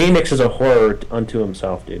 Phoenix is a horror unto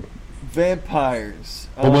himself, dude. Vampires.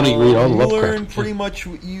 Well, why don't you read all the You Lovecraft? learn pretty much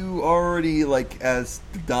what you already, as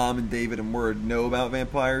Dom and David and Word know about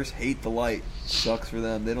vampires. Hate the light. Sucks for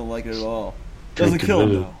them. They don't like it at all. Doesn't kill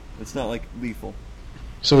them, though. It's not, lethal.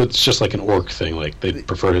 So it's just like an orc thing. Like, they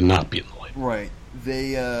prefer to not be in the light. Right.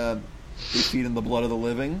 They feed on the blood of the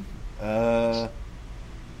living.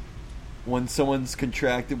 When someone's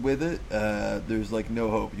contracted with it, there's no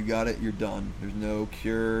hope. You got it, you're done. There's no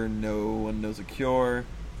cure. No one knows a cure.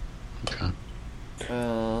 Okay.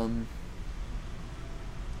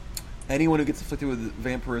 Anyone who gets afflicted with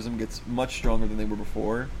vampirism gets much stronger than they were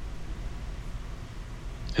before.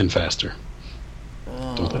 And faster.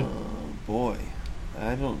 Don't they? Boy.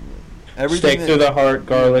 I don't... Stake through the heart,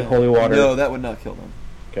 garlic, holy water. No, that would not kill them.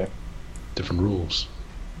 Okay. Different rules.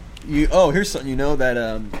 Here's something you know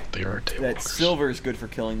that they are that silver is good for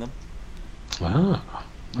killing them. Wow.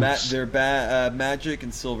 They're magic,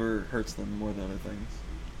 and silver hurts them more than other things.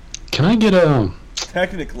 Can I get a...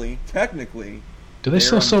 Technically. Do they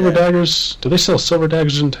sell silver daggers? Do they sell silver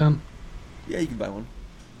daggers in town? Yeah, you can buy one.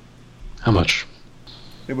 How much?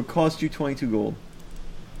 It would cost you 22 gold.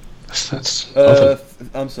 That's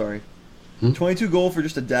I'm sorry. 22 gold for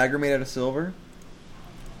just a dagger made out of silver.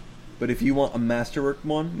 But if you want a masterwork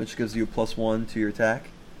one, which gives you a +1 to your attack,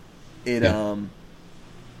 it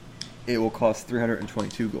will cost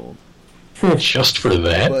 322 gold. Just for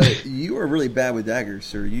that? But you are really bad with daggers,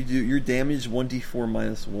 sir. Your damage is 1d4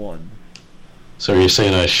 minus 1. So are you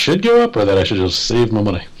saying I should go up, or that I should just save my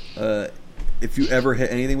money? If you ever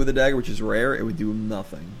hit anything with a dagger, which is rare, it would do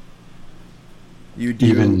nothing. You do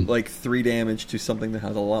Even 3 damage to something that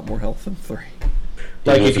has a lot more health than 3.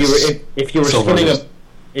 Like if you were skinning a,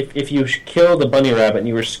 if you killed a bunny rabbit and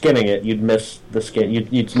you were skinning it, you'd miss the skin.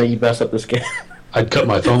 You'd mess up the skin. I'd cut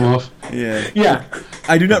my thumb off. Yeah.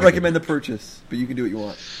 I do not recommend the purchase, but you can do what you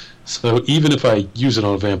want. So even if I use it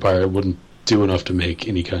on a vampire, it wouldn't do enough to make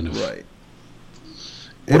any kind of... Right.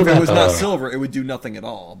 If it was not silver, it would do nothing at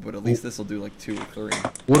all, but at least this will do 2 or 3.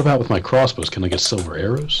 What about with my crossbows? Can I get silver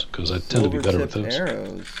arrows? Because I tend to be better with those.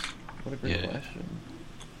 Arrows? What a great question.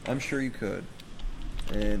 I'm sure you could.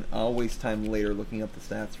 And I'll waste time later looking up the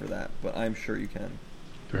stats for that, but I'm sure you can.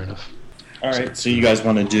 Fair enough. All right, so you guys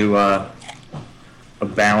want to do a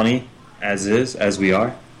bounty as we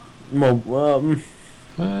are? Well,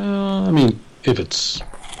 I mean, if it's...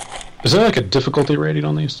 Is there a difficulty rating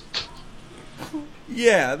on these?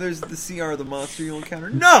 Yeah, there's the CR of the monster you'll encounter.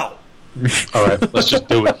 No! Alright, let's just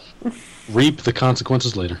do it. Reap the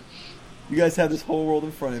consequences later. You guys have this whole world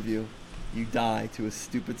in front of you. You die to a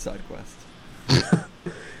stupid side quest.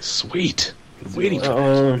 Sweet. Waiting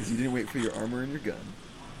for you didn't wait for your armor and your gun.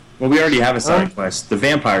 Well, we already have a side quest. The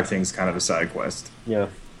vampire thing's kind of a side quest. Yeah.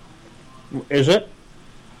 Is it?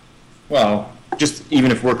 Well, just even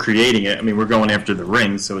if we're creating it, I mean, we're going after the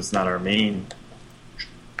ring, so it's not our main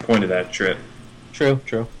point of that trip. True.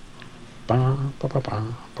 Well,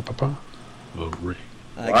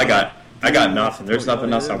 I got nothing. There's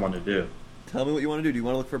nothing else I want to do. Tell me what you want to do. Do you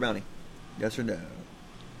want to look for a bounty? Yes or no?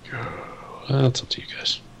 That's up to you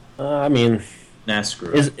guys. I mean... Nah,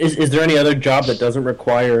 screw it. Is there any other job that doesn't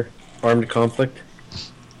require armed conflict?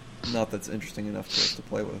 Not that's interesting enough for us to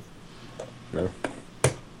play with. No.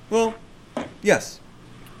 Well, yes.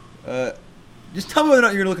 Just tell me whether or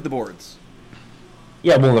not you're going to look at the boards.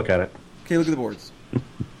 Yeah, we'll look at it. Okay, look at the boards.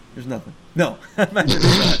 There's nothing. No.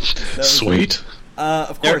 That Sweet.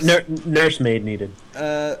 Of course. Nursemaid needed.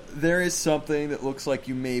 There is something that looks like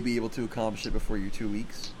you may be able to accomplish it before your 2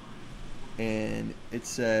 weeks. And it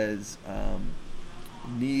says,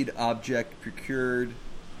 need object procured,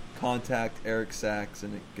 contact Eric Sachs,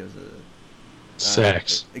 and it goes...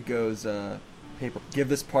 Sachs. It goes, paper. Give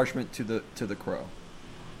this parchment to the crow.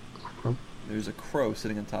 Okay. There's a crow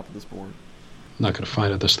sitting on top of this board. I'm not going to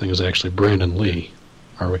find out this thing is actually Brandon Lee,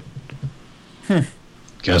 are we? You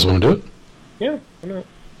guys want to do it? Yeah, why not?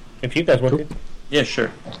 If you guys want to. Yeah,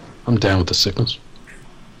 sure. I'm down with the sickness.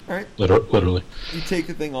 All right. Literally. You take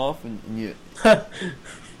the thing off and you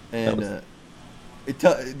and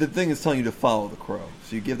the thing is telling you to follow the crow.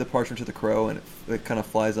 So you give the parchment to the crow and it kind of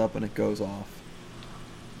flies up and it goes off.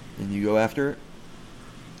 And you go after it.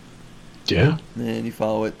 Yeah. And you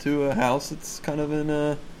follow it to a house. It's kind of in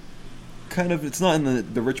a it's not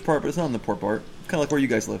in the rich part, but it's not in the poor part. It's kind of like where you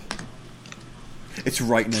guys live. It's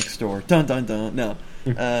right next door. Dun dun dun. No.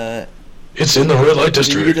 It's in the red light You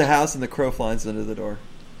district. get to the house and the crow flies into the door.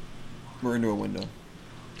 We're into a window.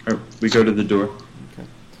 All right, we go to the door. Okay.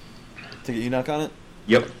 Take it. You knock on it.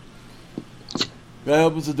 Yep. Guy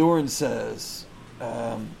opens the door and says,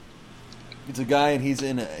 "It's a guy, and he's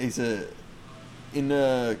in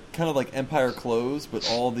kind of like Empire clothes, but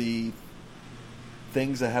all the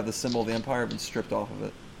things that have the symbol of the Empire have been stripped off of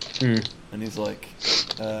it." And he's like,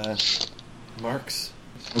 "Marks,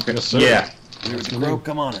 Okay. Yes, sir. Yeah. you're with the crow.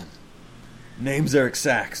 Come on in. Name's Eric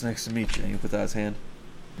Sachs. Nice to meet you." And he puts out his hand.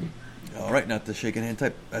 All right, not the shaking hand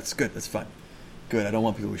type. That's good. That's fine. Good. I don't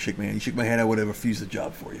want people to shake my hand. You shake my hand, I would have refused the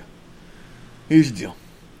job for you. Here's the deal.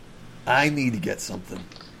 I need to get something,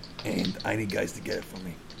 and I need guys to get it for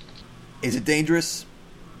me. Is it dangerous?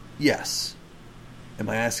 Yes. Am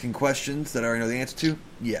I asking questions that I already know the answer to?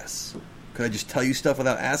 Yes. Could I just tell you stuff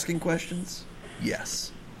without asking questions?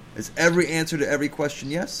 Yes. Is every answer to every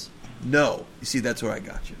question yes? No. You see, that's where I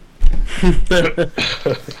got you.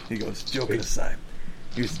 He goes, joking aside,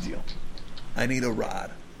 here's the deal. I need a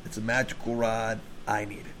rod. It's a magical rod. I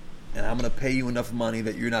need it. And I'm going to pay you enough money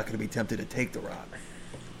that you're not going to be tempted to take the rod.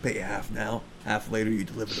 Pay you half now. Half later, you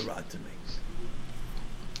deliver the rod to me.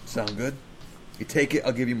 Sound good? You take it,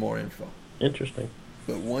 I'll give you more info. Interesting.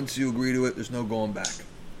 But once you agree to it, there's no going back.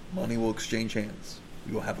 Money will exchange hands.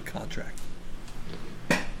 You will have a contract.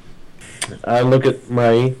 I look at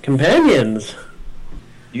my companions.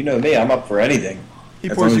 You know me. I'm up for anything. He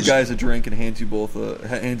As pours long you as- guys a drink and hands you both,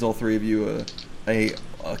 hands all three of you a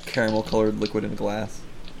caramel-colored liquid in a glass.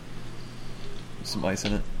 With some ice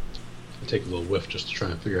in it. I take a little whiff just to try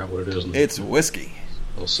and figure out what it is. And It's whiskey.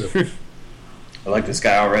 I'll sip. I like this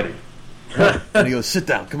guy already. And he goes, sit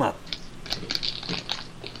down, come on.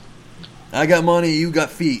 I got money, you got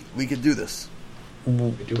feet. We can do this.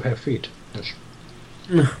 We do have feet. Yes.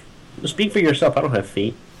 Speak for yourself. I don't have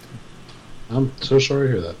feet. I'm so sorry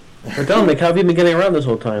to hear that. But Dominic, how have you been getting around this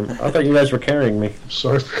whole time? I thought you guys were carrying me.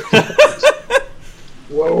 Sorry for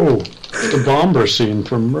Whoa. The bomber scene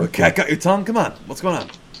from Mercury. Cat got your tongue? Come on. What's going on?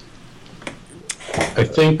 I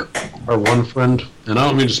think our one friend, and I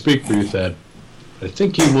don't mean to speak for you, Thad, I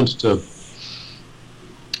think he wants to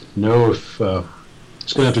know if he's going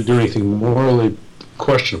to have to do anything morally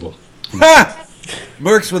questionable. Ha!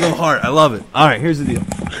 Mercs with a heart. I love it. All right, here's the deal.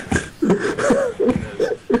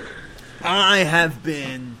 I have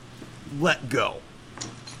been let go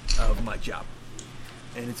of my job.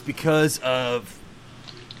 And it's because of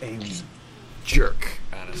a jerk,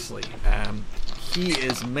 honestly. He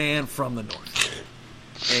is man from the north.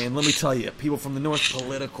 And let me tell you, people from the north,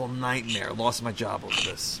 political nightmare. Lost my job over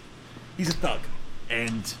this. He's a thug.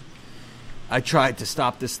 And I tried to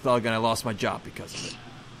stop this thug and I lost my job because of it.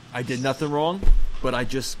 I did nothing wrong, but I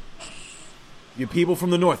just... You people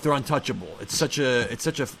from the north, they're untouchable. It's such a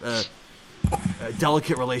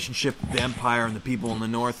delicate relationship with the Empire and the people in the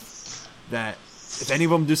north that if any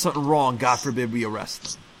of them do something wrong, God forbid we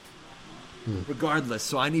arrest them. Regardless,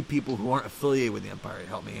 so I need people who aren't affiliated with the Empire to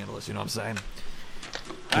help me handle this, you know what I'm saying?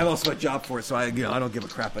 I lost my job for it, so I don't give a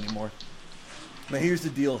crap anymore. But here's the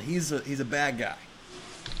deal, he's a bad guy.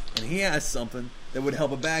 And he has something that would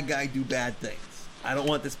help a bad guy do bad things. I don't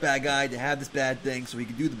want this bad guy to have this bad thing so he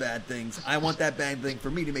can do the bad things. I want that bad thing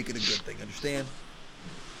for me to make it a good thing, understand?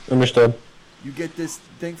 Understood. You get this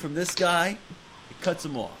thing from this guy, it cuts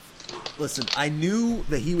him off. Listen, I knew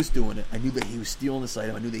that he was doing it. I knew that he was stealing this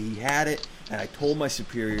item. I knew that he had it, and I told my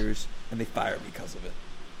superiors, and they fired me because of it.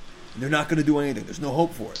 And they're not going to do anything. There's no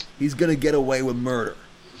hope for it. He's going to get away with murder.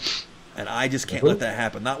 And I just can't let that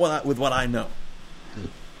happen. Not with what I know. What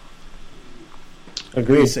do you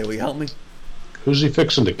Agreed. say? Will you help me? Who's he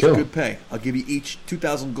fixing to kill? Good pay. I'll give you each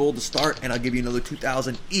 2,000 gold to start, and I'll give you another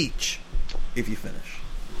 2,000 each if you finish.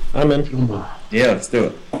 I'm in. Yeah, let's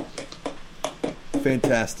do it.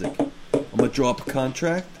 Fantastic. I'm going to draw up a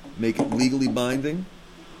contract, make it legally binding.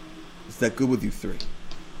 Is that good with you three?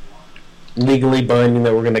 Legally binding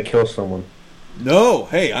that we're going to kill someone. No.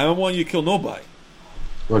 Hey, I don't want you to kill nobody.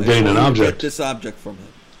 We're getting an I want you to object. Get this object from him.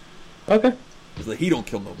 Okay. It's like he don't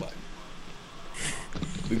kill nobody.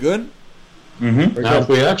 We good? Mm-hmm. Now, if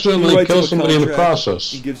we accidentally kill somebody in the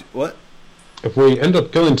process, he gives what? If we end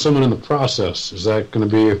up killing someone in the process, is that going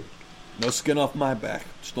to be... No skin off my back.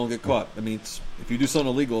 Just don't get caught. I mean, if you do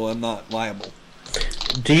something illegal, I'm not liable.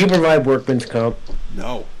 Do you provide workman's comp?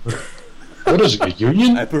 No. What is it, a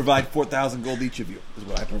union? I provide 4,000 gold each of you, is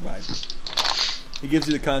what I provide. He gives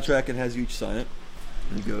you the contract and has you each sign it.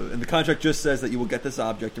 And the contract just says that you will get this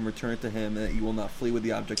object and return it to him, and that you will not flee with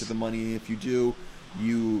the object of the money. If you do,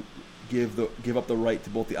 you give up the right to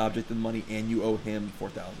both the object and the money, and you owe him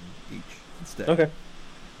 4,000 each instead. Okay.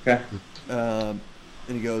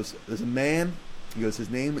 And he goes, there's a man. He goes, his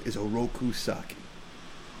name is Oroku Saki.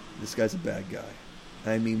 This guy's a bad guy.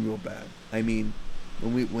 I mean, real bad. I mean,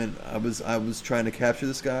 when I was trying to capture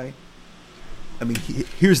this guy. I mean,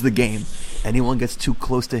 here's the game. Anyone gets too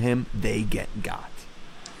close to him, they get got.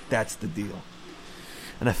 That's the deal.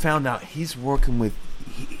 And I found out he's working with.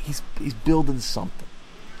 He's building something.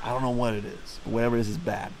 I don't know what it is, but whatever it is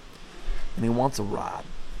bad. And he wants a rod.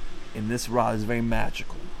 And this rod is very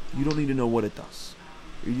magical. You don't need to know what it does.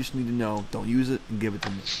 You just need to know, don't use it and give it to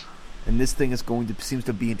me. And this thing is seems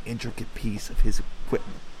to be an intricate piece of his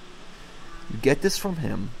equipment. You get this from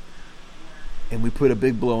him, and we put a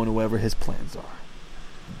big blow into whatever his plans are.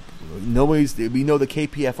 We know the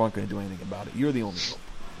KPF aren't going to do anything about it. You're the only hope.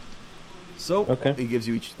 So, He gives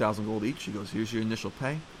you each 1,000 gold each. He goes, here's your initial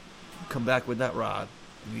pay. Come back with that rod,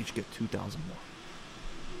 and you each get 2,000 more.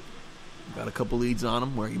 You got a couple leads on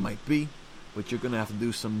him where he might be, but you're going to have to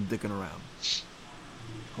do some dicking around.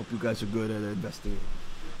 Hope you guys are good at investigating.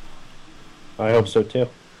 I hope so too.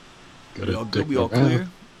 We all good? We all clear?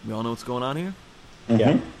 We all know what's going on here?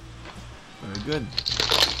 Yeah. Very good.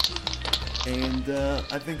 And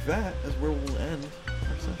I think that is where we'll end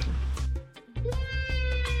our session.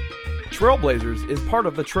 Trailblazers is part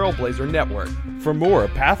of the Trailblazer Network. For more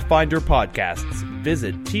Pathfinder podcasts,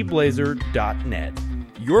 visit tblazer.net.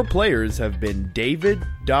 Your players have been David,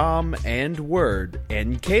 Dom, and Word,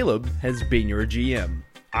 and Caleb has been your GM.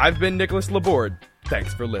 I've been Nicholas Laborde.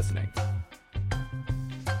 Thanks for listening.